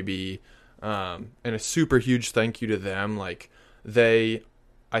and JB. And a super huge thank you to them. Like, I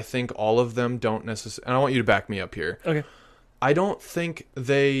think all of them don't necessarily, and I want you to back me up here. Okay. I don't think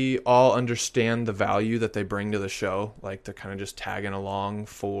they all understand the value that they bring to the show. Like, they're kind of just tagging along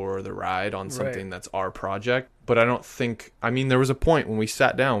for the ride on something that's our project. But I don't think, I mean, there was a point when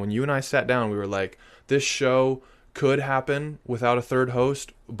you and I sat down, we were like, this show could happen without a third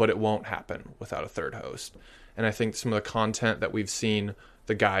host, but it won't happen without a third host. And I think some of the content that we've seen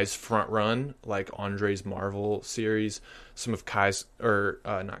the guys front run, like Andre's Marvel series, some of Kai's, or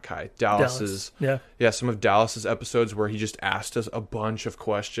not Kai, Dallas's, some of Dallas's episodes where he just asked us a bunch of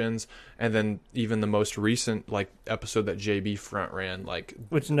questions, and then even the most recent like episode that JB front ran, like,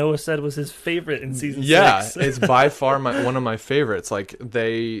 which Noah said was his favorite in season 6. Yeah, it's by far one of my favorites. Like,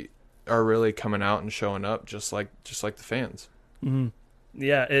 they are really coming out and showing up just like the fans. Mm-hmm.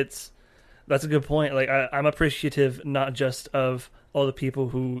 Yeah, that's a good point. Like, I'm appreciative not just of all the people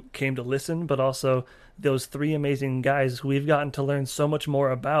who came to listen, but also those 3 amazing guys who we've gotten to learn so much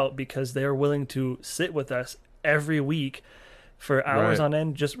more about because they're willing to sit with us every week for hours on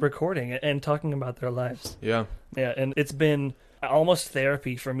end just recording and talking about their lives. Yeah, and it's been almost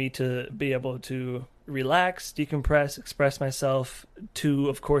therapy for me to be able to relax, decompress, express myself to,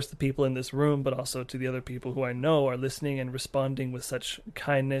 of course, the people in this room, but also to the other people who I know are listening and responding with such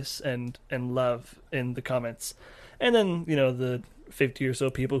kindness and love in the comments. And then, the 50 or so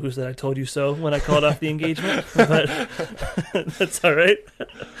people who said I told you so when I called off the engagement, but that's all right.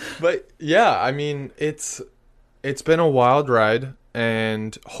 But yeah, I mean, it's been a wild ride,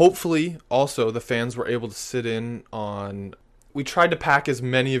 and hopefully also the fans were able to sit in on. We tried to pack as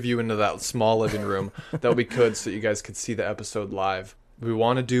many of you into that small living room that we could so you guys could see the episode live. We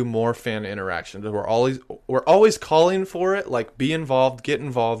want to do more fan interaction. We're always calling for it, like, be involved, get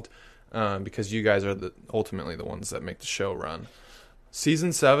involved, because you guys are ultimately the ones that make the show run.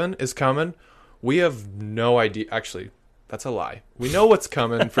 Season 7 is coming. We have no idea. Actually, that's a lie. We know what's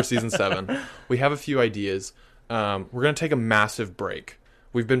coming for Season 7. We have a few ideas. We're going to take a massive break.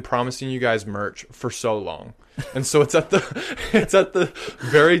 We've been promising you guys merch for so long. And so it's at the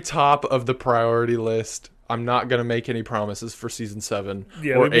very top of the priority list. I'm not gonna make any promises for season 7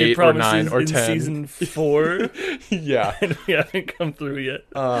 Yeah, or we made 8 or 9 promises or in 10. season 4, Yeah. and we haven't come through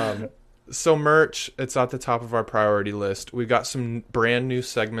yet. So merch, it's at the top of our priority list. We've got some brand new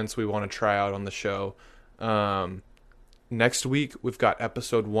segments we want to try out on the show. Next week, we've got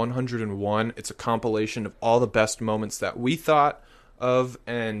episode 101. It's a compilation of all the best moments that we thought of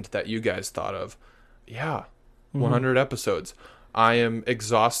and that you guys thought of. Yeah, 100 episodes. I am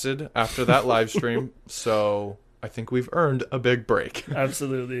exhausted after that live stream, so I think we've earned a big break.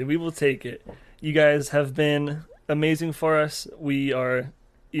 Absolutely. We will take it. You guys have been amazing for us. We are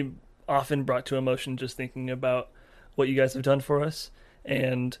often brought to emotion just thinking about what you guys have done for us.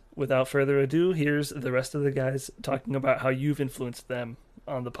 And without further ado, here's the rest of the guys talking about how you've influenced them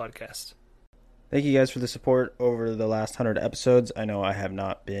on the podcast. Thank you guys for the support over the last 100 episodes. I know I have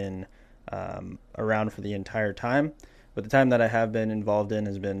not been around for the entire time, but the time that I have been involved in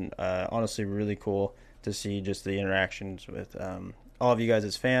has been honestly really cool to see just the interactions with all of you guys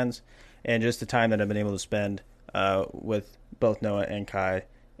as fans, and just the time that I've been able to spend with both Noah and Kai,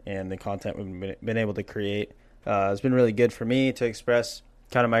 and the content we've been able to create. It's been really good for me to express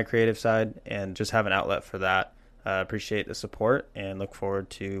kind of my creative side and just have an outlet for that. Appreciate the support and look forward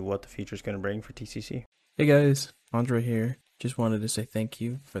to what the future is going to bring for TCC. Hey guys, Andre here. Just wanted to say thank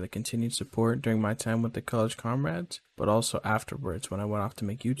you for the continued support during my time with the College Comrades, but also afterwards when I went off to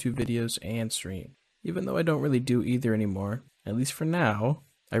make YouTube videos and stream. Even though I don't really do either anymore, at least for now,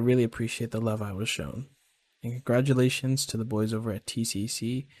 I really appreciate the love I was shown. And congratulations to the boys over at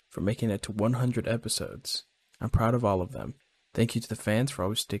TCC for making it to 100 episodes. I'm proud of all of them. Thank you to the fans for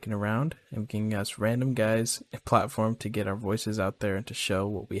always sticking around and giving us random guys a platform to get our voices out there and to show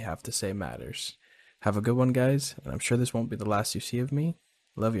what we have to say matters. Have a good one, guys, and I'm sure this won't be the last you see of me.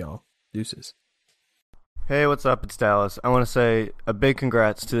 Love y'all. Deuces. Hey, what's up? It's Dallas. I want to say a big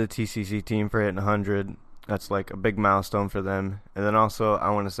congrats to the TCC team for hitting 100. That's like a big milestone for them. And then also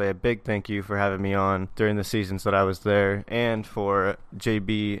I want to say a big thank you for having me on during the seasons that I was there, and for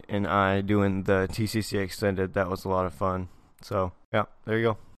JB and I doing the TCC Extended. That was a lot of fun. So, yeah, there you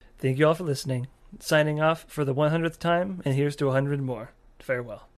go. Thank you all for listening. Signing off for the 100th time, and here's to 100 more. Farewell.